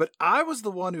girl act, but I was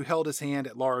the one who held his hand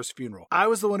at Laura's funeral. I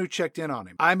was the one who checked in on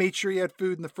him. I made sure he had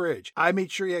food in the fridge. I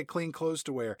made sure he had clean clothes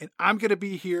to wear, and I'm going to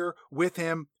be here with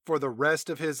him for the rest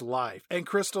of his life. And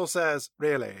Crystal says,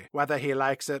 really, whether he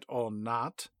likes it or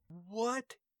not?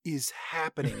 What is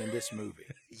happening in this movie?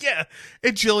 Yeah.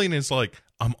 And Jillian is like,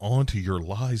 I'm on to your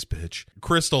lies, bitch.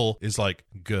 Crystal is like,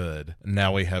 good.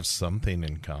 Now we have something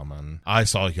in common. I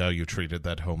saw how you treated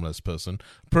that homeless person.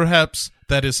 Perhaps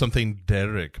that is something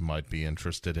Derek might be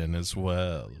interested in as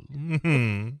well.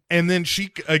 And then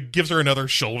she gives her another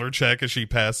shoulder check as she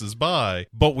passes by,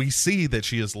 but we see that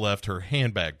she has left her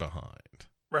handbag behind.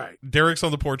 Right. Derek's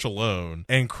on the porch alone,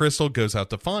 and Crystal goes out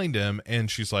to find him, and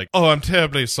she's like, oh, I'm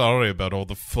terribly sorry about all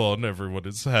the fun everyone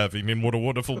is having, and what a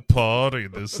wonderful party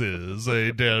this is,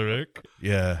 eh, Derek?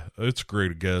 Yeah, it's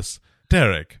great, I guess.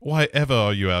 Derek, why ever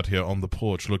are you out here on the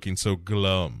porch looking so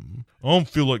glum? I don't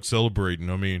feel like celebrating.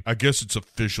 I mean, I guess it's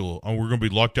official, and we're going to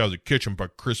be locked out of the kitchen by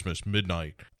Christmas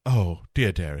midnight. Oh,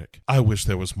 dear Derek, I wish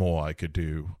there was more I could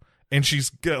do. And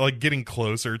she's like getting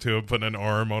closer to him, putting an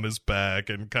arm on his back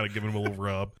and kind of giving him a little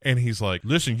rub. And he's like,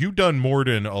 listen, you've done more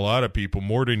than a lot of people,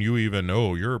 more than you even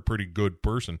know. You're a pretty good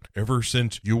person. Ever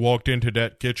since you walked into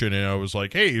that kitchen and I was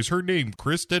like, hey, is her name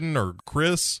Kristen or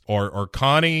Chris or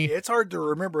Connie? It's hard to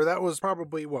remember. That was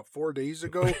probably, 4 days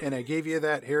ago? And I gave you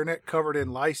that hairnet covered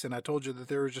in lice, and I told you that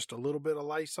there was just a little bit of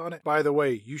lice on it. By the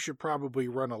way, you should probably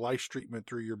run a lice treatment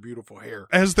through your beautiful hair.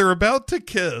 As they're about to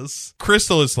kiss,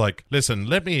 Crystal is like, listen,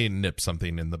 let me nip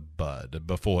something in the bud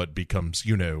before it becomes,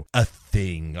 a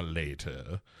thing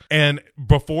later. And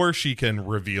before she can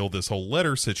reveal this whole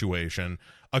letter situation,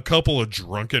 a couple of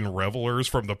drunken revelers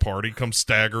from the party come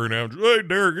staggering out. Hey,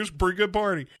 Derek, it's a pretty good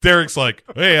party. Derek's like,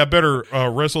 hey, I better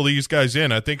wrestle these guys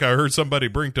in. I think I heard somebody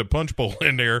bring the punch bowl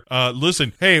in there.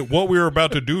 Listen, hey, what we were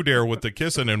about to do there with the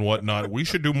kissing and whatnot, we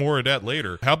should do more of that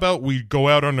later. How about we go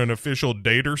out on an official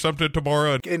date or something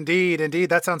tomorrow? Indeed.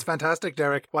 That sounds fantastic,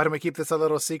 Derek. Why don't we keep this a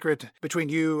little secret between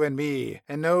you and me?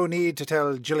 And no need to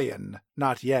tell Jillian.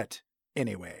 Not yet.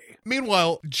 Anyway.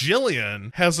 Meanwhile,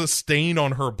 Jillian has a stain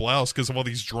on her blouse because of all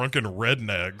these drunken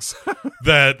rednecks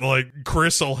that, like,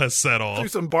 Crystal has set off. Threw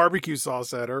some barbecue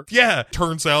sauce at her. Yeah.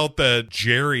 Turns out that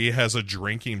Jerry has a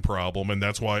drinking problem, and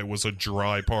that's why it was a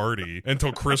dry party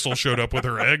until Crystal showed up with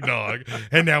her eggnog,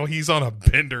 and now he's on a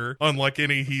bender, unlike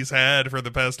any he's had for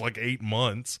the past, 8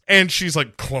 months. And she's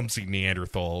like, clumsy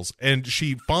Neanderthals. And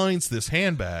she finds this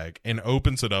handbag and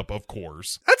opens it up, of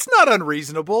course. That's not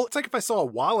unreasonable. It's like if I saw a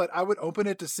wallet, I would open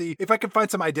it to see if I can find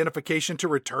some identification to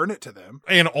return it to them.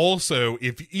 And also,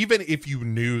 even if you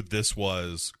knew this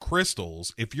was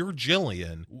Crystal's, if you're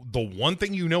Jillian, the one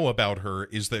thing you know about her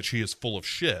is that she is full of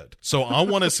shit. So I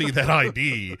want to see that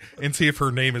ID and see if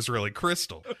her name is really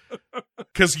Crystal.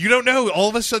 Because you don't know, all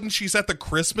of a sudden she's at the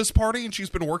Christmas party and she's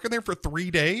been working there for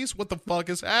 3 days? What the fuck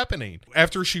is happening?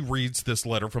 After she reads this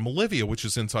letter from Olivia, which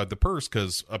is inside the purse,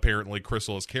 because apparently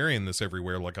Crystal is carrying this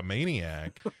everywhere like a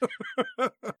maniac,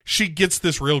 she gets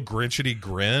this real grinchety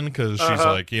grin because she's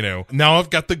like, now I've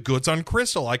got the goods on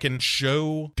Crystal. I can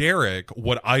show Derek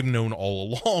what I've known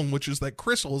all along, which is that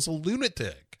Crystal is a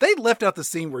lunatic. They left out the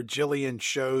scene where Jillian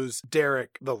shows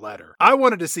Derek the letter. I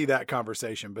wanted to see that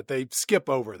conversation, but they skip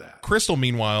over that. Crystal,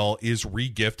 meanwhile, is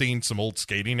re-gifting some old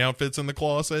skating outfits in the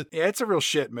closet. Yeah, it's a real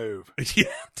shit move. Yeah,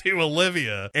 to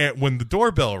Olivia. And when the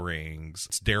doorbell rings,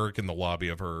 it's Derek in the lobby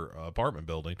of her apartment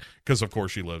building, because, of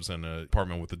course, she lives in an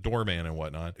apartment with a doorman and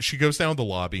whatnot. She goes down the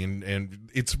lobby, and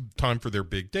it's time for their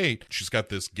big date. She's got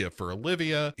this gift for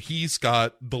Olivia. He's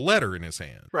got the letter in his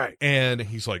hand. Right. And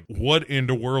he's like, what in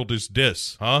the world is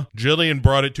this, huh? Jillian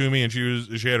brought it to me, and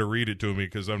she had to read it to me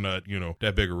because I'm not,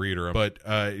 that big a reader. But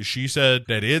she said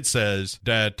that it says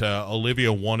that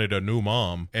Olivia wanted a new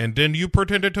mom, and then you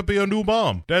pretended to be a new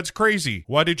mom. That's crazy.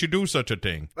 Why did you do such a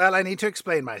thing? Well, I need to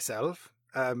explain myself.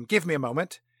 Give me a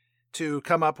moment to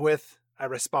come up with a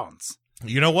response.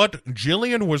 You know what?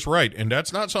 Jillian was right, and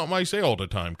that's not something I say all the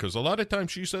time, because a lot of times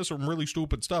she says some really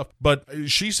stupid stuff. But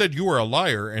she said you are a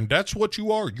liar, and that's what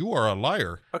you are. You are a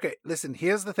liar. Okay, listen,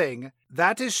 here's the thing.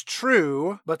 That is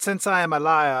true, but since I am a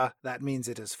liar, that means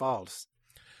it is false.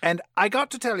 And I got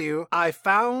to tell you, I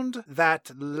found that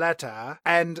letter,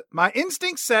 and my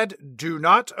instinct said, do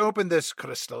not open this,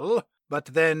 Crystal. But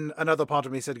then another part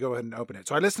of me said, go ahead and open it.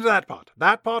 So I listened to that part.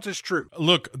 That part is true.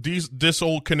 Look, this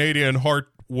old Canadian heart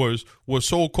was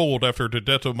so cold after the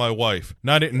death of my wife.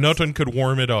 Nothing could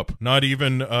warm it up. Not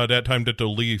even that time that the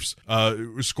Leafs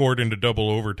scored into double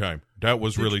overtime. That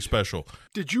was really special.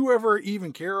 Did you ever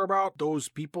even care about those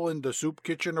people in the soup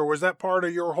kitchen, or was that part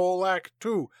of your whole act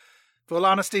too? Full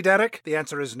honesty, Derek, the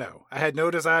answer is no. I had no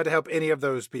desire to help any of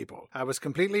those people. I was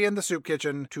completely in the soup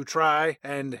kitchen to try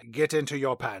and get into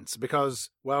your pants because,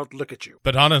 well, look at you.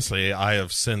 But honestly, I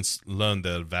have since learned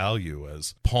their value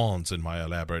as pawns in my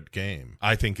elaborate game.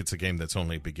 I think it's a game that's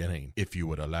only beginning, if you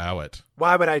would allow it.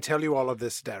 Why would I tell you all of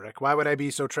this, Derek? Why would I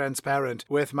be so transparent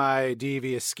with my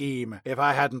devious scheme if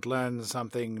I hadn't learned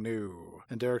something new?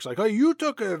 And Derek's like, oh, you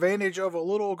took advantage of a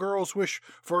little girl's wish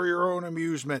for your own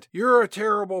amusement. You're a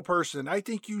terrible person. I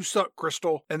think you suck,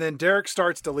 Crystal. And then Derek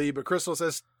starts to leave, but Crystal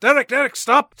says, Derek,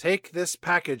 stop! Take this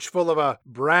package full of a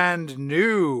brand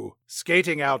new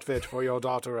skating outfit for your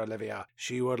daughter, Olivia.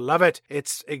 She would love it.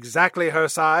 It's exactly her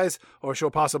size, or she'll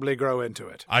possibly grow into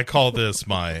it. I call this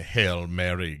my Hail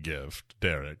Mary gift,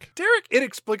 Derek. Derek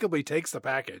inexplicably takes the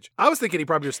package. I was thinking he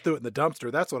probably just threw it in the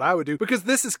dumpster. That's what I would do, because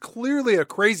this is clearly a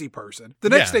crazy person. The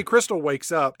next day, Crystal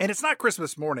wakes up, and it's not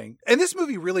Christmas morning. And this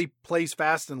movie really plays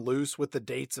fast and loose with the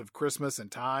dates of Christmas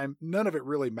and time. None of it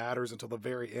really matters until the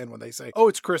very end when they say, oh,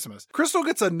 it's Christmas. Crystal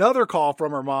gets another call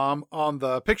from her mom on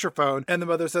the picture phone, and the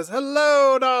mother says,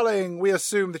 hello, darling. We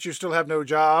assume that you still have no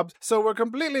job, so we're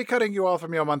completely cutting you off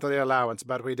from your monthly allowance,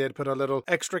 but we did put a little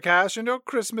extra cash in your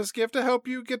Christmas gift to help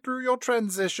you get through your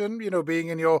transition, being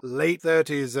in your late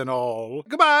 30s and all.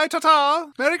 Goodbye,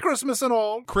 ta-ta, Merry Christmas and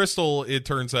all. Crystal, it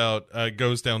turns out,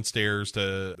 goes downstairs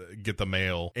to get the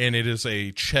mail, and it is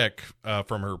a check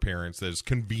from her parents that is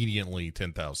conveniently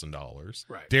 $10,000.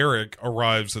 Right. Derek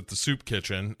arrives at the soup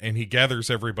kitchen, and he gathers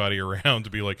everybody around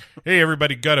to be like, hey,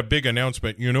 everybody, got a big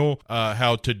announcement.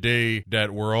 How today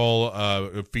that we're all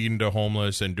feeding the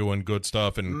homeless and doing good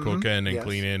stuff and cooking and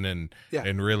cleaning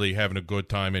and really having a good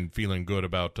time and feeling good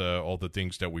about all the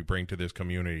things that we bring to this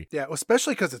community. Yeah,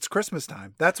 especially because it's Christmas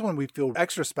time. That's when we feel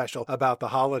extra special about the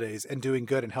holidays and doing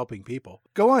good and helping people.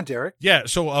 Go on, Derek. Yeah,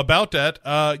 so about that,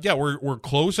 we're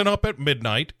closing up at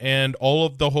midnight, and all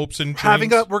of the hopes and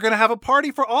dreams... We're going to have a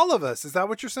party for all of us. Is that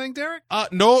what you're saying, Derek?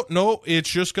 No, it's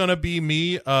just going to be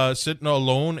me sitting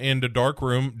alone in the dark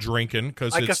room drinking.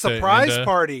 Like a surprise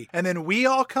party. And then we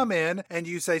all come in, and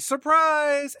you say,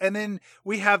 surprise, and then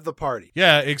we have the party.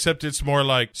 Yeah, except it's more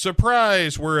like,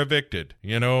 surprise, we're evicted.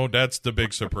 You know, that's the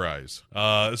big surprise.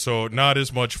 So not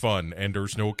as much fun, and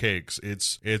there's no cakes.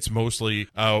 It's mostly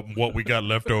what we got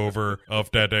left over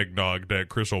of that eggnog that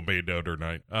Crystal made the other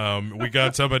night. We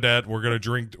got some of that. We're gonna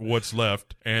drink what's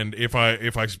left, and if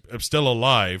I'm still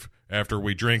alive after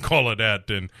we drink all of that,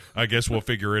 then I guess we'll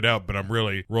figure it out. But I'm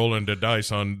really rolling the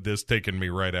dice on this taking me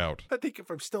right out. I think if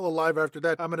I'm still alive after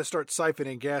that, I'm going to start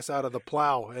siphoning gas out of the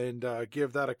plow and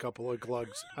give that a couple of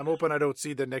glugs. I'm hoping I don't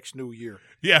see the next new year.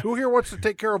 Yeah. Who here wants to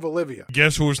take care of Olivia?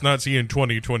 Guess who's not seeing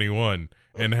 2021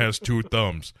 and has 2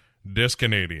 thumbs? This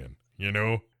Canadian. You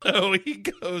know? Oh, he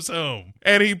goes home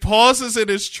and he pauses in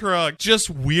his truck, just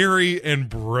weary and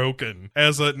broken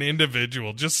as an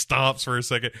individual, just stops for a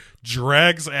second,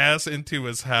 drags ass into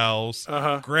his house,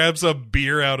 grabs a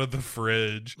beer out of the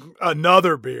fridge.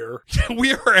 Another beer.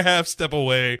 We are a half step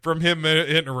away from him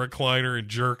hitting a recliner and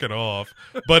jerking off,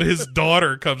 but his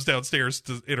daughter comes downstairs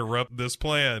to interrupt this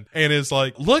plan and is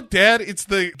like, look, Dad, it's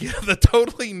the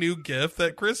totally new gift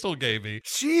that Crystal gave me.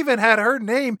 She even had her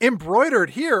name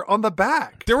embroidered here on the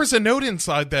back. There was a note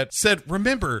inside that said,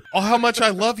 remember how much I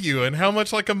love you and how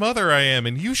much like a mother I am,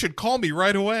 and you should call me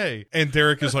right away. And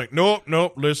Derek is like, nope,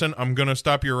 listen, I'm going to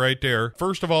stop you right there.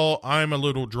 First of all, I'm a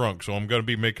little drunk, so I'm going to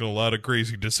be making a lot of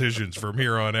crazy decisions from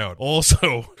here on out.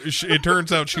 Also, it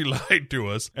turns out she lied to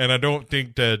us, and I don't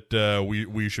think that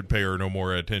we should pay her no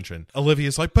more attention.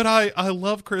 Olivia's like, but I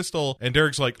love Crystal. And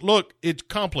Derek's like, look, it's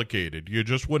complicated. You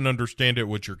just wouldn't understand it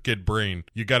with your kid brain.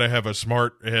 You got to have a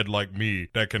smart head like me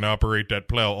that can operate that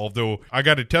plan. Although I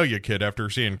got to tell you, kid, after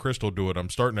seeing Crystal do it, I'm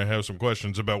starting to have some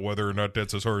questions about whether or not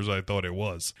that's as hard as I thought it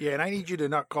was. Yeah, and I need you to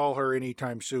not call her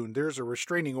anytime soon. There's a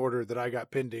restraining order that I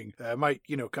got pending. I might,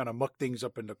 kind of muck things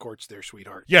up in the courts there,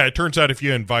 sweetheart. Yeah, it turns out if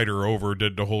you invite her over,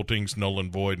 the whole thing's null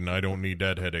and void, and I don't need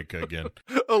that headache again.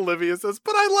 Olivia says,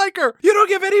 but I like her. You don't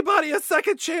give anybody a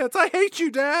second chance. I hate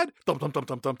you, Dad. Thump, thump, thump,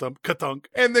 thump, thump, thump, ka-thunk.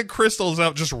 And then Crystal's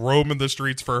out just roaming the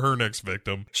streets for her next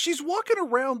victim. She's walking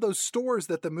around those stores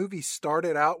that the movie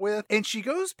started out with, and she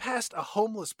goes past a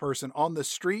homeless person on the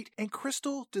street, and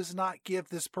Crystal does not give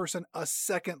this person a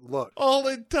second look. All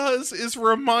it does is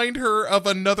remind her of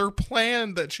another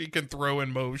plan that she can throw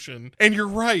in motion. And you're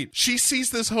right. She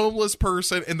sees this homeless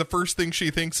person, and the first thing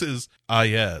she thinks is,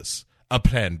 yes, a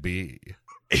plan B.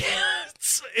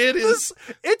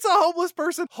 It's a homeless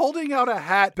person holding out a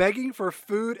hat, begging for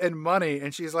food and money.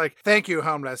 And she's like, thank you,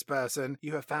 homeless person.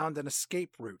 You have found an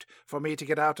escape route for me to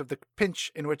get out of the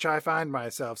pinch in which I find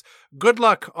myself. Good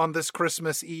luck on this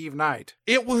Christmas Eve night.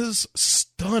 It was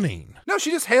stunning. No,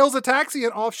 she just hails a taxi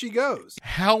and off she goes.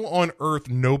 How on earth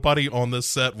nobody on this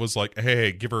set was like,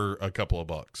 hey, give her a couple of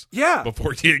bucks. Yeah.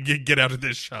 Before you get out of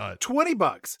this shot.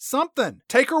 $20. Something.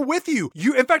 Take her with you.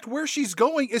 In fact, where she's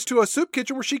going is to a soup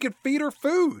kitchen where she can feed her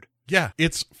food. Yeah,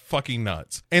 it's fucking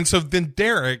nuts. And so then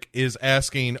Derek is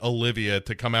asking Olivia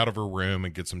to come out of her room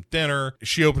and get some dinner.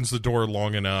 She opens the door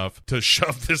long enough to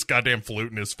shove this goddamn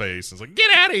flute in his face. It's like,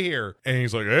 get out of here. And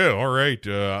he's like, hey, all right.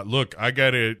 Look, I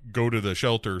got to go to the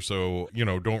shelter, so,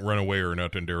 don't run away or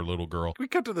nothing there, little girl. We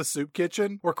cut to the soup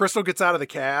kitchen where Crystal gets out of the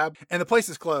cab and the place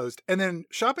is closed. And then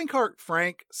shopping cart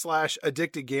Frank /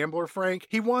 addicted gambler Frank,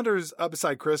 he wanders up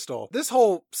beside Crystal. This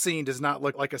whole scene does not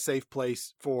look like a safe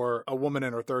place for a woman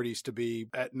in her 30s to be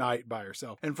at night by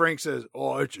herself. And Frank says,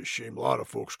 oh, it's a shame. A lot of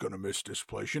folks gonna miss this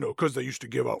place, because they used to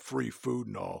give out free food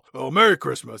and all. Oh, Merry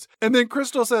Christmas. And then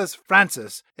Crystal says,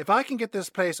 Francis, if I can get this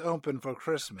place open for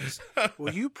Christmas,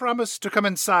 will you promise to come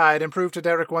inside and prove to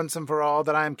Derek once and for all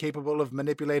that I am capable of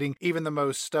manipulating even the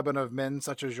most stubborn of men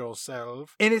such as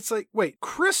yourself? And it's like, wait,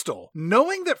 Crystal,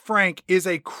 knowing that Frank is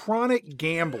a chronic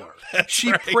gambler,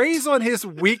 she preys on his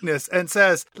weakness and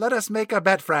says, let us make a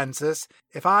bet, Francis.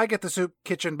 If I get the soup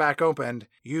kitchen back opened,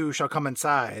 you shall come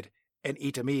inside and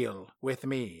eat a meal with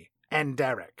me and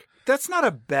Derek. That's not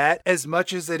a bet as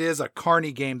much as it is a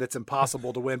carny game that's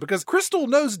impossible to win, because Crystal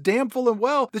knows damn full and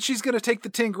well that she's going to take the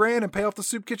 10 grand and pay off the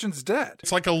soup kitchen's debt.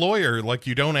 It's like a lawyer, like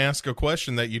you don't ask a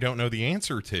question that you don't know the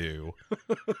answer to.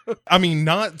 I mean,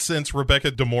 not since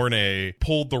Rebecca De Mornay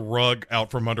pulled the rug out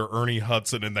from under Ernie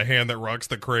Hudson in The Hand That Rocks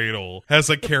the Cradle has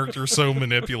a character so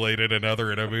manipulated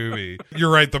another in a movie.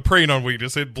 You're right, the preying on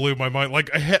weakness, it blew my mind. Like,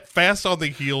 fast on the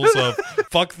heels of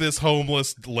fuck this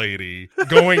homeless lady,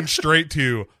 going straight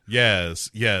to, yes,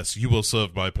 you will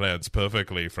serve my plans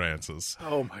perfectly, Francis.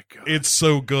 Oh my God. It's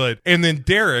so good. And then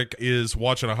Derek is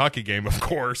watching a hockey game, of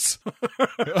course,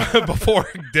 before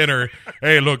dinner.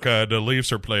 Hey, look, the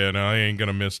Leafs are playing. I ain't going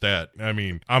to miss that. I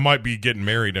mean, I might be getting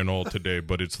married and all today,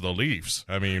 but it's the Leafs.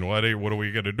 I mean, what are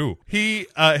we going to do? He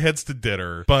heads to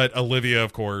dinner, but Olivia,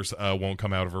 of course, won't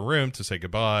come out of her room to say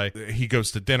goodbye. He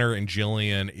goes to dinner, and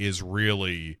Jillian is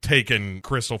really taking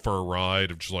Crystal for a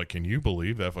ride. Just like, can you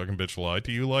believe that fucking bitch lied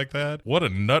to you like that? What a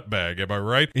nutbag, am I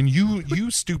right? And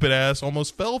you stupid ass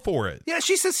almost fell for it. Yeah,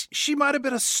 she says she might have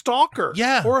been a stalker.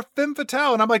 Yeah. Or a femme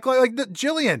fatale. And I'm like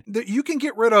Jillian, you can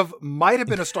get rid of might have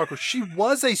been a stalker. She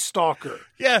was a stalker.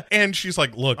 Yeah. And she's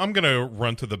like, look, I'm going to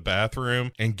run to the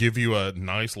bathroom and give you a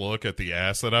nice look at the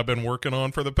ass that I've been working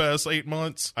on for the past 8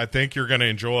 months. I think you're going to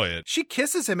enjoy it. She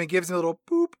kisses him and gives him a little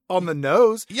boop on the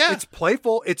nose. Yeah. It's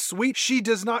playful. It's sweet. She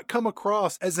does not come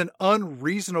across as an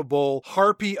unreasonable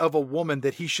harpy of a woman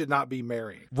that he should not be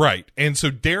marrying. Right. And so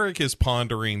Derek is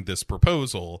pondering this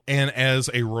proposal. And as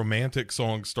a romantic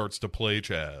song starts to play,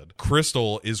 Chad,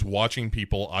 Crystal is watching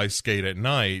people ice skate at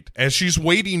night as she's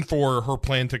waiting for her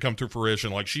plan to come to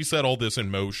fruition. Like, she set all this in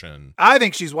motion. I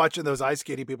think she's watching those ice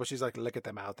skating people. She's like, look at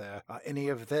them out there. Are any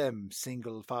of them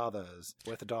single fathers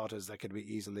with daughters that could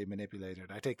be easily manipulated?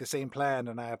 I take the same plan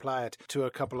and I apply it to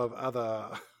a couple of other...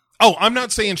 Oh, I'm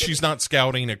not saying she's not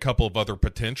scouting a couple of other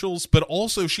potentials, but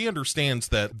also she understands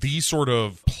that these sort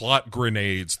of plot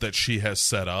grenades that she has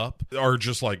set up are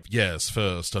just like, yes,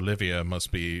 first, Olivia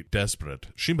must be desperate.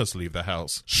 She must leave the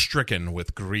house, stricken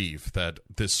with grief that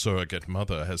this surrogate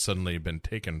mother has suddenly been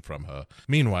taken from her.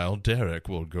 Meanwhile, Derek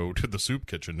will go to the soup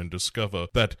kitchen and discover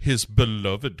that his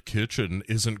beloved kitchen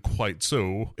isn't quite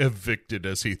so evicted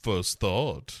as he first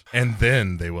thought. And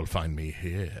then they will find me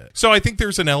here. So I think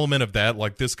there's an element of that,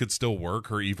 like this could still work,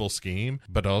 her evil scheme,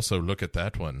 but also look at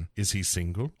that one. Is he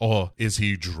single or is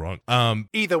he drunk?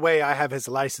 Either way, I have his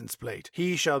license plate.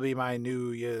 He shall be my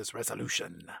New Year's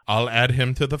resolution. I'll add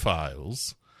him to the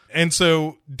files. And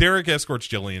so Derek escorts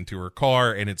Jillian to her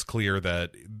car, and it's clear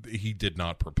that he did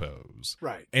not propose.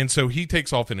 Right. And so he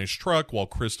takes off in his truck while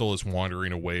Crystal is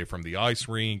wandering away from the ice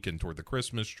rink and toward the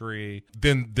Christmas tree.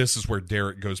 Then this is where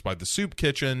Derek goes by the soup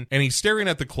kitchen, and he's staring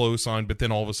at the clothes sign, but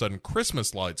then all of a sudden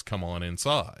Christmas lights come on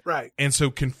inside. Right. And so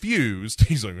confused,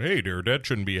 he's like, hey, Derek, that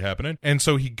shouldn't be happening. And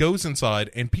so he goes inside,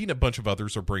 and Pete and a bunch of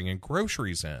others are bringing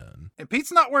groceries in. And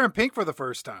Pete's not wearing pink for the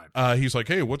first time. He's like,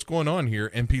 hey, what's going on here?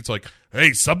 And Pete's like,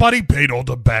 hey, somebody paid all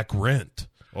the back rent.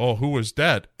 Oh, who was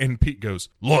that? And Pete goes,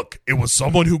 look, it was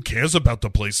someone who cares about the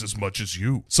place as much as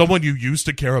you. Someone you used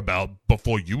to care about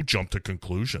before you jumped to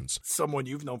conclusions. Someone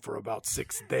you've known for about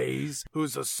 6 days,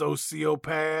 who's a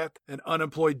sociopath, an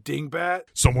unemployed dingbat.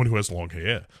 Someone who has long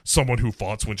hair. Someone who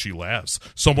farts when she laughs.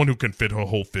 Someone who can fit her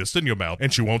whole fist in your mouth,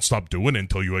 and she won't stop doing it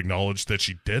until you acknowledge that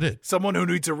she did it. Someone who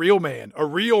needs a real man. A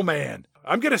real man.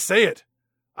 I'm gonna say it.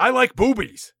 I like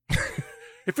boobies.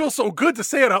 It feels so good to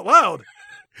say it out loud.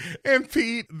 And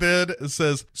Pete then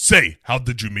says, say, how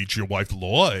did you meet your wife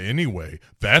Laura anyway?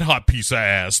 That hot piece of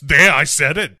ass. There, I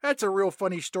said it. That's a real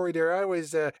funny story there. I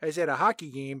was at a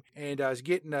hockey game, and I was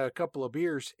getting a couple of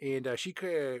beers, and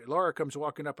Laura comes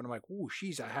walking up, and I'm like, ooh,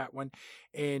 she's a hot one.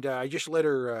 And I just let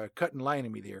her cut in line to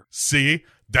me there. See,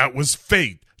 that was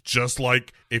fate. Just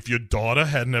like if your daughter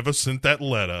had never sent that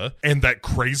letter and that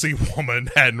crazy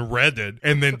woman hadn't read it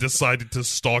and then decided to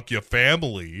stalk your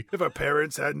family. If her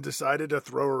parents hadn't decided to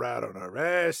throw her out on her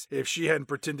ass, if she hadn't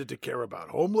pretended to care about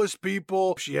homeless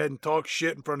people, if she hadn't talked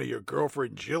shit in front of your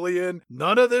girlfriend Jillian,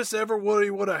 none of this ever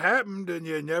would have happened and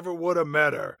you never would have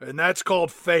met her. And that's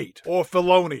called fate or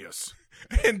felonious.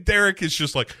 And Derek is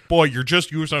just like, boy, you're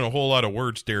just using a whole lot of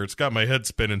words, Derek. It's got my head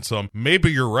spinning some.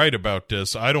 Maybe you're right about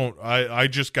this. I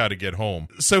just got to get home.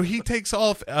 So he takes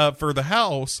off for the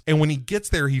house. And when he gets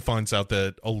there, he finds out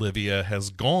that Olivia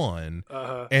has gone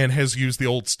and has used the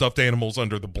old stuffed animals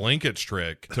under the blankets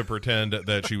trick to pretend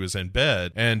that she was in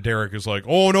bed. And Derek is like,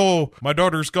 oh no, my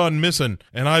daughter's gone missing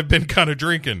and I've been kind of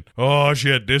drinking. Oh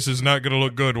shit, this is not going to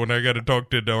look good when I got to talk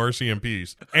to the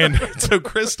RCMPs. And so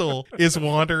Crystal is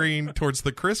wandering towards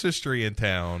the Christmas tree in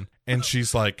town, and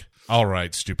she's like, all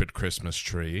right, stupid Christmas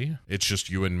tree, it's just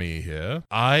you and me here.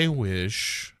 I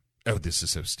wish, oh, this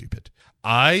is so stupid.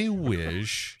 I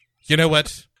wish, you know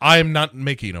what? I'm not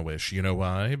making a wish. You know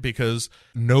why? Because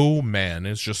no man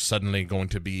is just suddenly going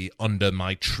to be under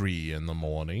my tree in the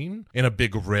morning in a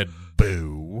big red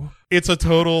Boo. It's a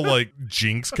total, like,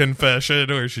 Jinx confession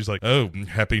where she's like, oh,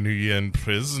 happy New Year in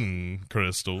prison,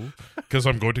 Crystal. Because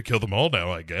I'm going to kill them all now,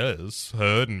 I guess.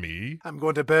 Her and me. I'm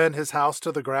going to burn his house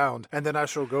to the ground, and then I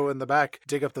shall go in the back,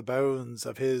 dig up the bones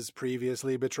of his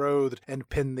previously betrothed, and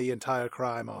pin the entire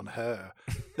crime on her.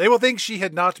 They will think she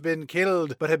had not been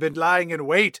killed, but had been lying in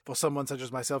wait for someone such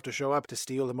as myself to show up to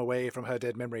steal him away from her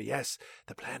dead memory. Yes,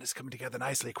 the plan is coming together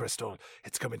nicely, Crystal.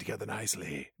 It's coming together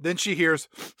nicely. Then she hears...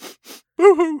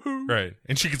 boo-hoo-hoo. Right.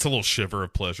 And she gets a little shiver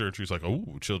of pleasure, and she's like,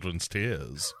 oh, children's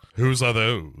tears. Whose are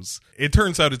those? It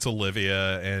turns out it's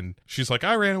Olivia, and she's like,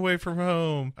 I ran away from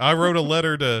home. I wrote a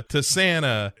letter to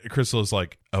Santa. Crystal is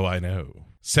like, oh, I know.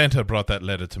 Santa brought that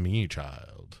letter to me,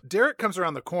 child. Derek comes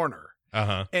around the corner.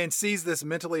 Uh-huh. And sees this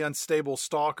mentally unstable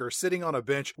stalker sitting on a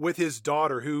bench with his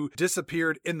daughter who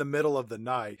disappeared in the middle of the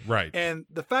night. Right. And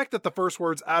the fact that the first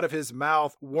words out of his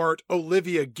mouth weren't,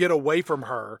 Olivia, get away from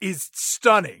her, is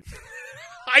stunning.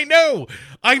 I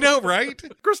know, right?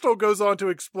 Crystal goes on to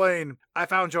explain, I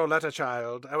found your letter,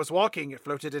 child. I was walking, it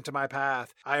floated into my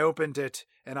path. I opened it,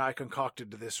 and I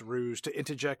concocted this ruse to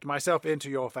interject myself into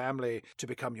your family to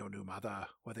become your new mother,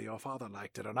 whether your father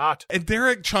liked it or not. And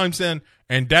Derek chimes in,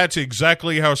 and that's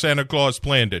exactly how Santa Claus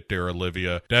planned it, dear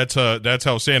Olivia. That's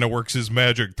how Santa works his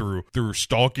magic through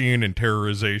stalking and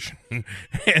terrorization.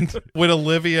 And when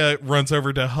Olivia runs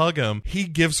over to hug him, he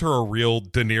gives her a real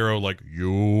De Niro, like,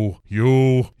 you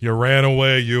ran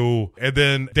away, you. And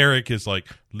then Derek is like,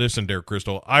 listen, dear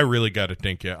Crystal, I really got to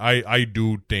thank you. I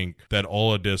do think that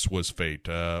all of this was fate.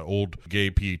 Old gay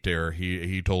Pete there,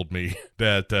 he told me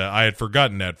that I had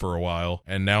forgotten that for a while,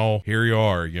 and now here you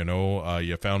are,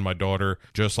 you found my daughter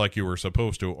just like you were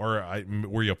supposed to. Or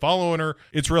were you following her?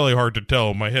 It's really hard to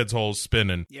tell. My head's all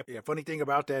spinning. Yep. Yeah, funny thing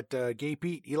about that gay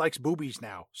Pete, he likes boobies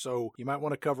now, so you might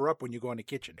want to cover up when you go in the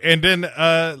kitchen. And then,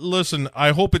 listen,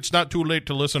 I hope it's not too late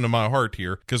to listen to my heart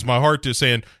here, because my heart is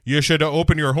saying you should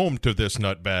open your home to this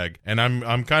nutbag, and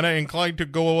I'm kind of inclined to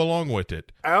go along with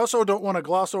it. I also don't want to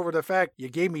gloss over the fact you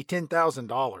gave me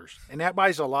 $10,000, and that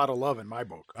buys a lot of love in my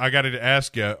book. I got to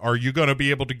ask you, are you going to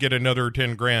be able to get another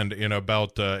 $10,000 in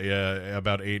about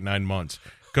 8-9 months?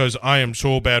 Because I am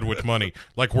so bad with money.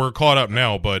 Like, we're caught up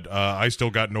now, but I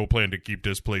still got no plan to keep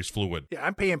this place fluid. Yeah,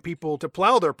 I'm paying people to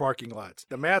plow their parking lots.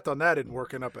 The math on that isn't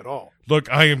working up at all. Look,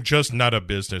 I am just not a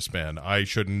businessman. I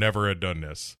should never have done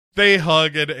this. They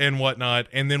hug it and whatnot,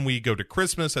 and then we go to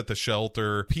Christmas at the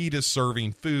shelter. Pete is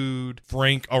serving food.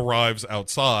 Frank arrives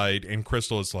outside, and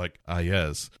Crystal is like, ah,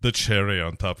 yes, the cherry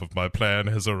on top of my plan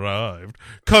has arrived.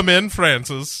 Come in,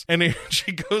 Francis. And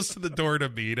she goes to the door to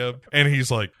meet him, and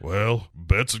he's like, well,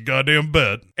 bet's a goddamn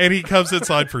bet. And he comes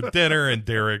inside for dinner, and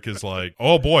Derek is like,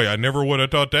 oh boy, I never would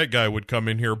have thought that guy would come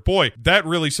in here. Boy, that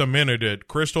really cemented it.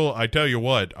 Crystal, I tell you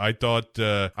what, I thought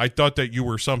that you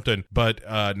were something, but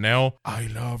now I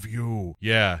love you.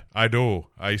 Yeah, I do.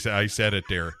 I said it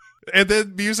there. And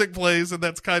then music plays, and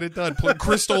that's kind of done.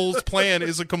 Crystal's plan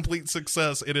is a complete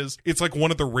success. It's like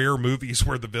one of the rare movies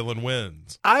where the villain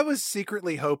wins. I was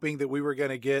secretly hoping that we were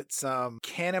going to get some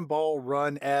Cannonball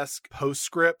Run-esque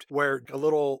postscript where a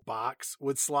little box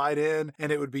would slide in,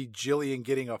 and it would be Jillian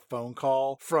getting a phone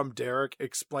call from Derek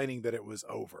explaining that it was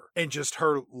over, and just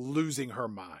her losing her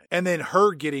mind, and then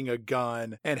her getting a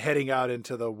gun and heading out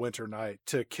into the winter night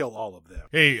to kill all of them.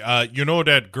 Hey, you know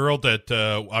that girl that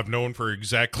I've known for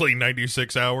exactly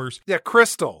 96 hours? Yeah,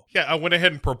 Crystal. Yeah, I went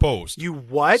ahead and proposed. You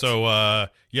what? So,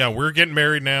 yeah, we're getting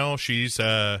married now. She's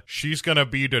gonna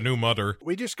be the new mother.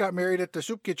 We just got married at the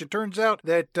soup kitchen. Turns out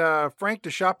that Frank,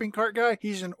 the shopping cart guy,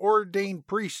 he's an ordained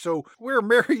priest, so we're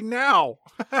married now.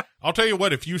 I'll tell you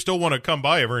what, if you still want to come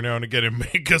by every now and again and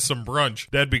make us some brunch,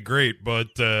 that'd be great.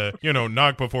 But,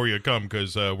 knock before you come,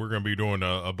 because we're going to be doing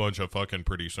a bunch of fucking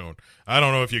pretty soon. I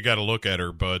don't know if you got to look at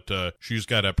her, but she's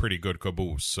got a pretty good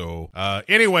caboose. So,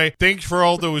 anyway, thanks for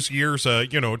all those years,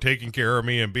 taking care of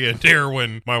me and being there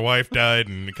when my wife died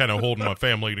and kind of holding my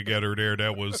family together there.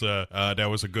 That was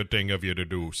a good thing of you to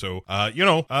do. So,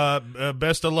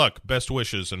 best of luck, best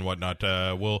wishes and whatnot.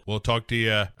 We'll talk to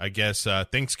you, I guess,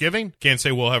 Thanksgiving. Can't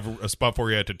say we'll have a spot for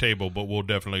you at the table, but we'll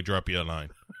definitely drop you a line.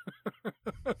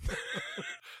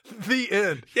 The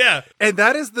end. Yeah. And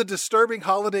that is the disturbing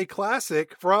holiday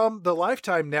classic from the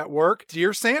Lifetime Network,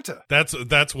 Dear Santa.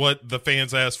 That's what the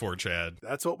fans asked for, Chad.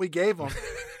 That's what we gave them.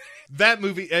 That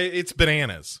movie, it's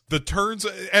bananas. The turns,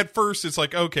 at first, it's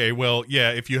like, okay, well,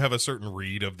 yeah, if you have a certain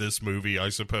read of this movie, I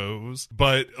suppose.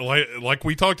 But like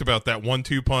we talked about, that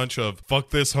 1-2 punch of fuck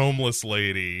this homeless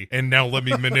lady, and now let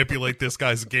me manipulate this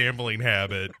guy's gambling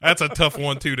habit. That's a tough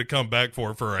 1-2 to come back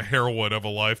for a heroine of a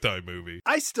Lifetime movie.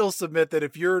 I still submit that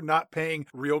if you're not paying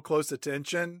real close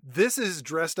attention, this is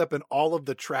dressed up in all of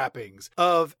the trappings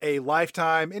of a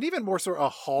Lifetime and even more so a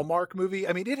Hallmark movie.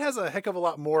 I mean, it has a heck of a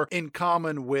lot more in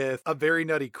common with A Very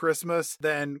Nutty Christmas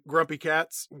than Grumpy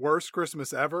Cat's Worst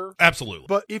Christmas Ever. Absolutely.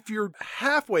 But if you're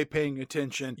halfway paying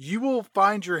attention, you will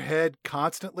find your head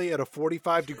constantly at a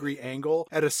 45-degree angle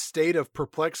at a state of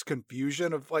perplexed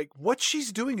confusion of like, what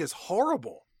she's doing is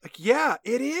horrible. Like, yeah,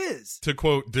 it is. To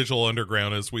quote Digital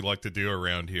Underground, as we like to do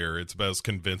around here, it's about as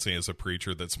convincing as a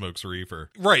preacher that smokes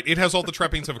reefer. Right, it has all the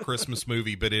trappings of a Christmas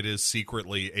movie, but it is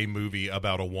secretly a movie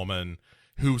about a woman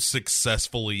who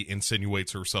successfully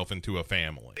insinuates herself into a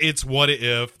family. It's what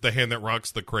if The Hand That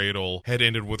Rocks the Cradle had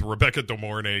ended with Rebecca De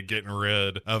Mornay getting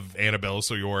rid of Annabelle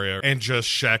Sciorra and just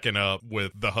shacking up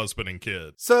with the husband and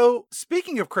kid. So,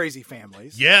 speaking of crazy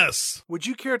families, yes, would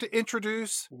you care to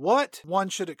introduce what one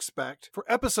should expect for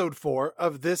episode 4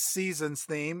 of this season's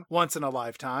theme, Once in a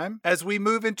Lifetime? As we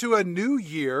move into a new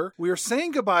year, we are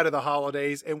saying goodbye to the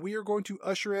holidays, and we are going to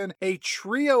usher in a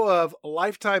trio of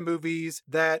Lifetime movies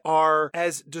that are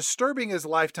as disturbing as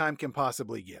Lifetime can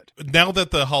possibly get. Now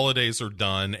that the holidays are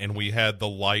done and we had the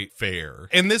light fare,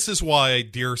 and this is why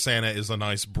Dear Santa is a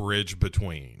nice bridge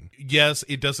between. Yes,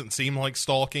 it doesn't seem like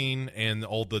stalking and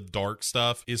all the dark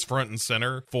stuff is front and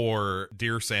center for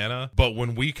Dear Santa, but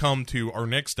when we come to our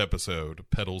next episode,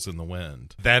 Petals in the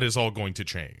Wind, that is all going to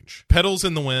change. Petals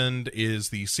in the Wind is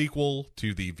the sequel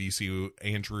to the V.C.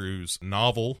 Andrews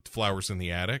novel, Flowers in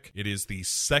the Attic. It is the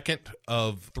second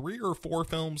of 3 or 4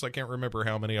 films, I can't remember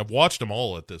how many, I've watched them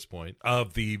all at this point,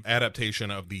 of the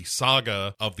adaptation of the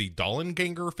saga of the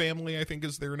Dollenganger family, I think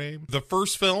is their name. The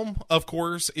first film, of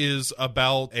course, is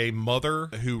about a mother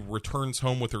who returns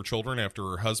home with her children after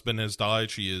her husband has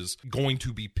died. She is going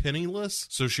to be penniless,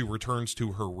 so she returns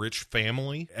to her rich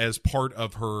family as part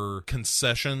of her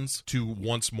concessions to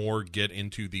once more get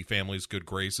into the family's good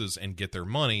graces and get their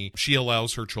money. She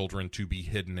allows her children to be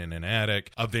hidden in an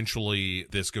attic. Eventually,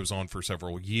 this goes on for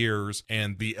several years,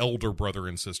 and the elder brother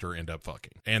and sister end up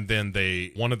fucking. And then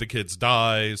one of the kids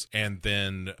dies, and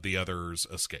then the others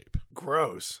escape.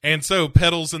 Gross. And so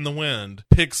Petals in the Wind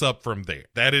picks up from there.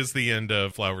 That is the end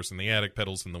of Flowers in the Attic.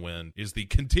 Petals in the Wind is the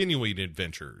continuing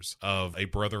adventures of a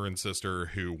brother and sister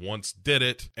who once did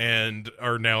it and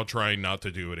are now trying not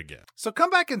to do it again. So come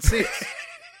back and see us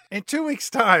in 2 weeks'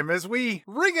 time as we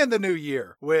ring in the new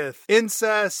year with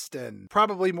incest and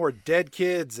probably more dead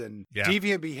kids and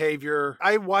deviant behavior.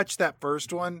 I watched that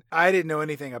first one. I didn't know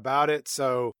anything about it,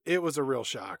 so it was a real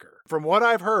shocker. From what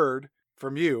I've heard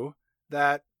from you,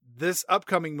 that this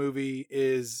upcoming movie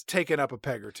is taken up a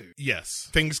peg or two. Yes.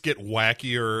 Things get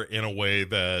wackier in a way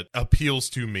that appeals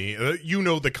to me. You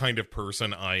know the kind of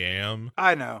person I am.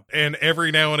 I know. And every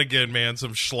now and again, man,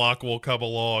 some schlock will come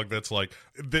along that's like,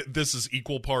 this is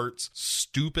equal parts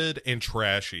stupid and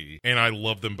trashy, and I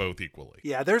love them both equally.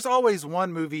 Yeah, there's always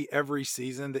one movie every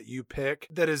season that you pick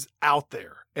that is out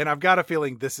there, and I've got a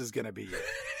feeling this is going to be it.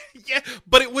 Yeah,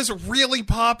 but it was really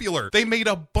popular. They made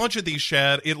a bunch of these,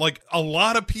 Shad. A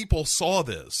lot of people saw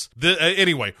this.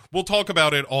 Anyway, we'll talk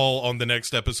about it all on the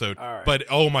next episode. All right. But,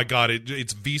 oh my God,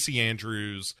 it's V.C.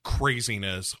 Andrews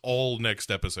craziness all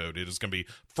next episode. It is going to be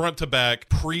front to back,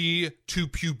 to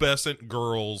pubescent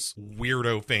girls,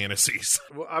 weirdo fantasies.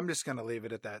 Well, I'm just going to leave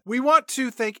it at that. We want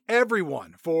to thank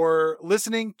everyone for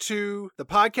listening to the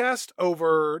podcast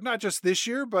over not just this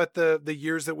year, but the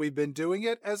years that we've been doing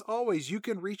it. As always, you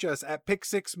can reach us at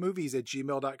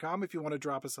pick6movies@gmail.com if you want to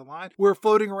drop us a line. We're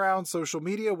floating around social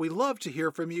media. We love to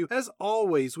hear from you. As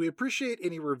always, we appreciate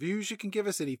any reviews you can give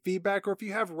us, any feedback, or if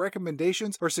you have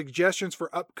recommendations or suggestions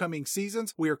for upcoming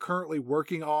seasons. We are currently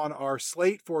working on our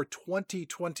slate for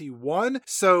 2021.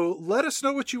 So let us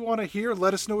know what you want to hear.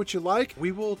 Let us know what you like.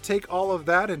 We will take all of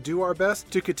that and do our best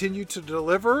to continue to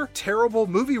deliver terrible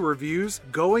movie reviews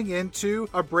going into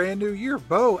a brand new year.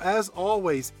 Bo, as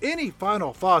always, any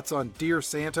final thoughts on Dear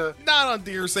Santa? Not on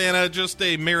Dear Santa, just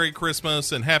a Merry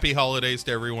Christmas and Happy Holidays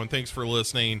to everyone. Thanks for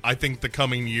listening. I think the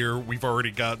coming year, we've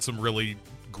already got some really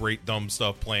great dumb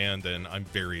stuff planned, and I'm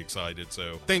very excited.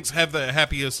 So thanks. Have the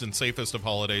happiest and safest of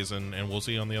holidays, and we'll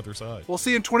see you on the other side. We'll see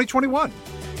you in 2021.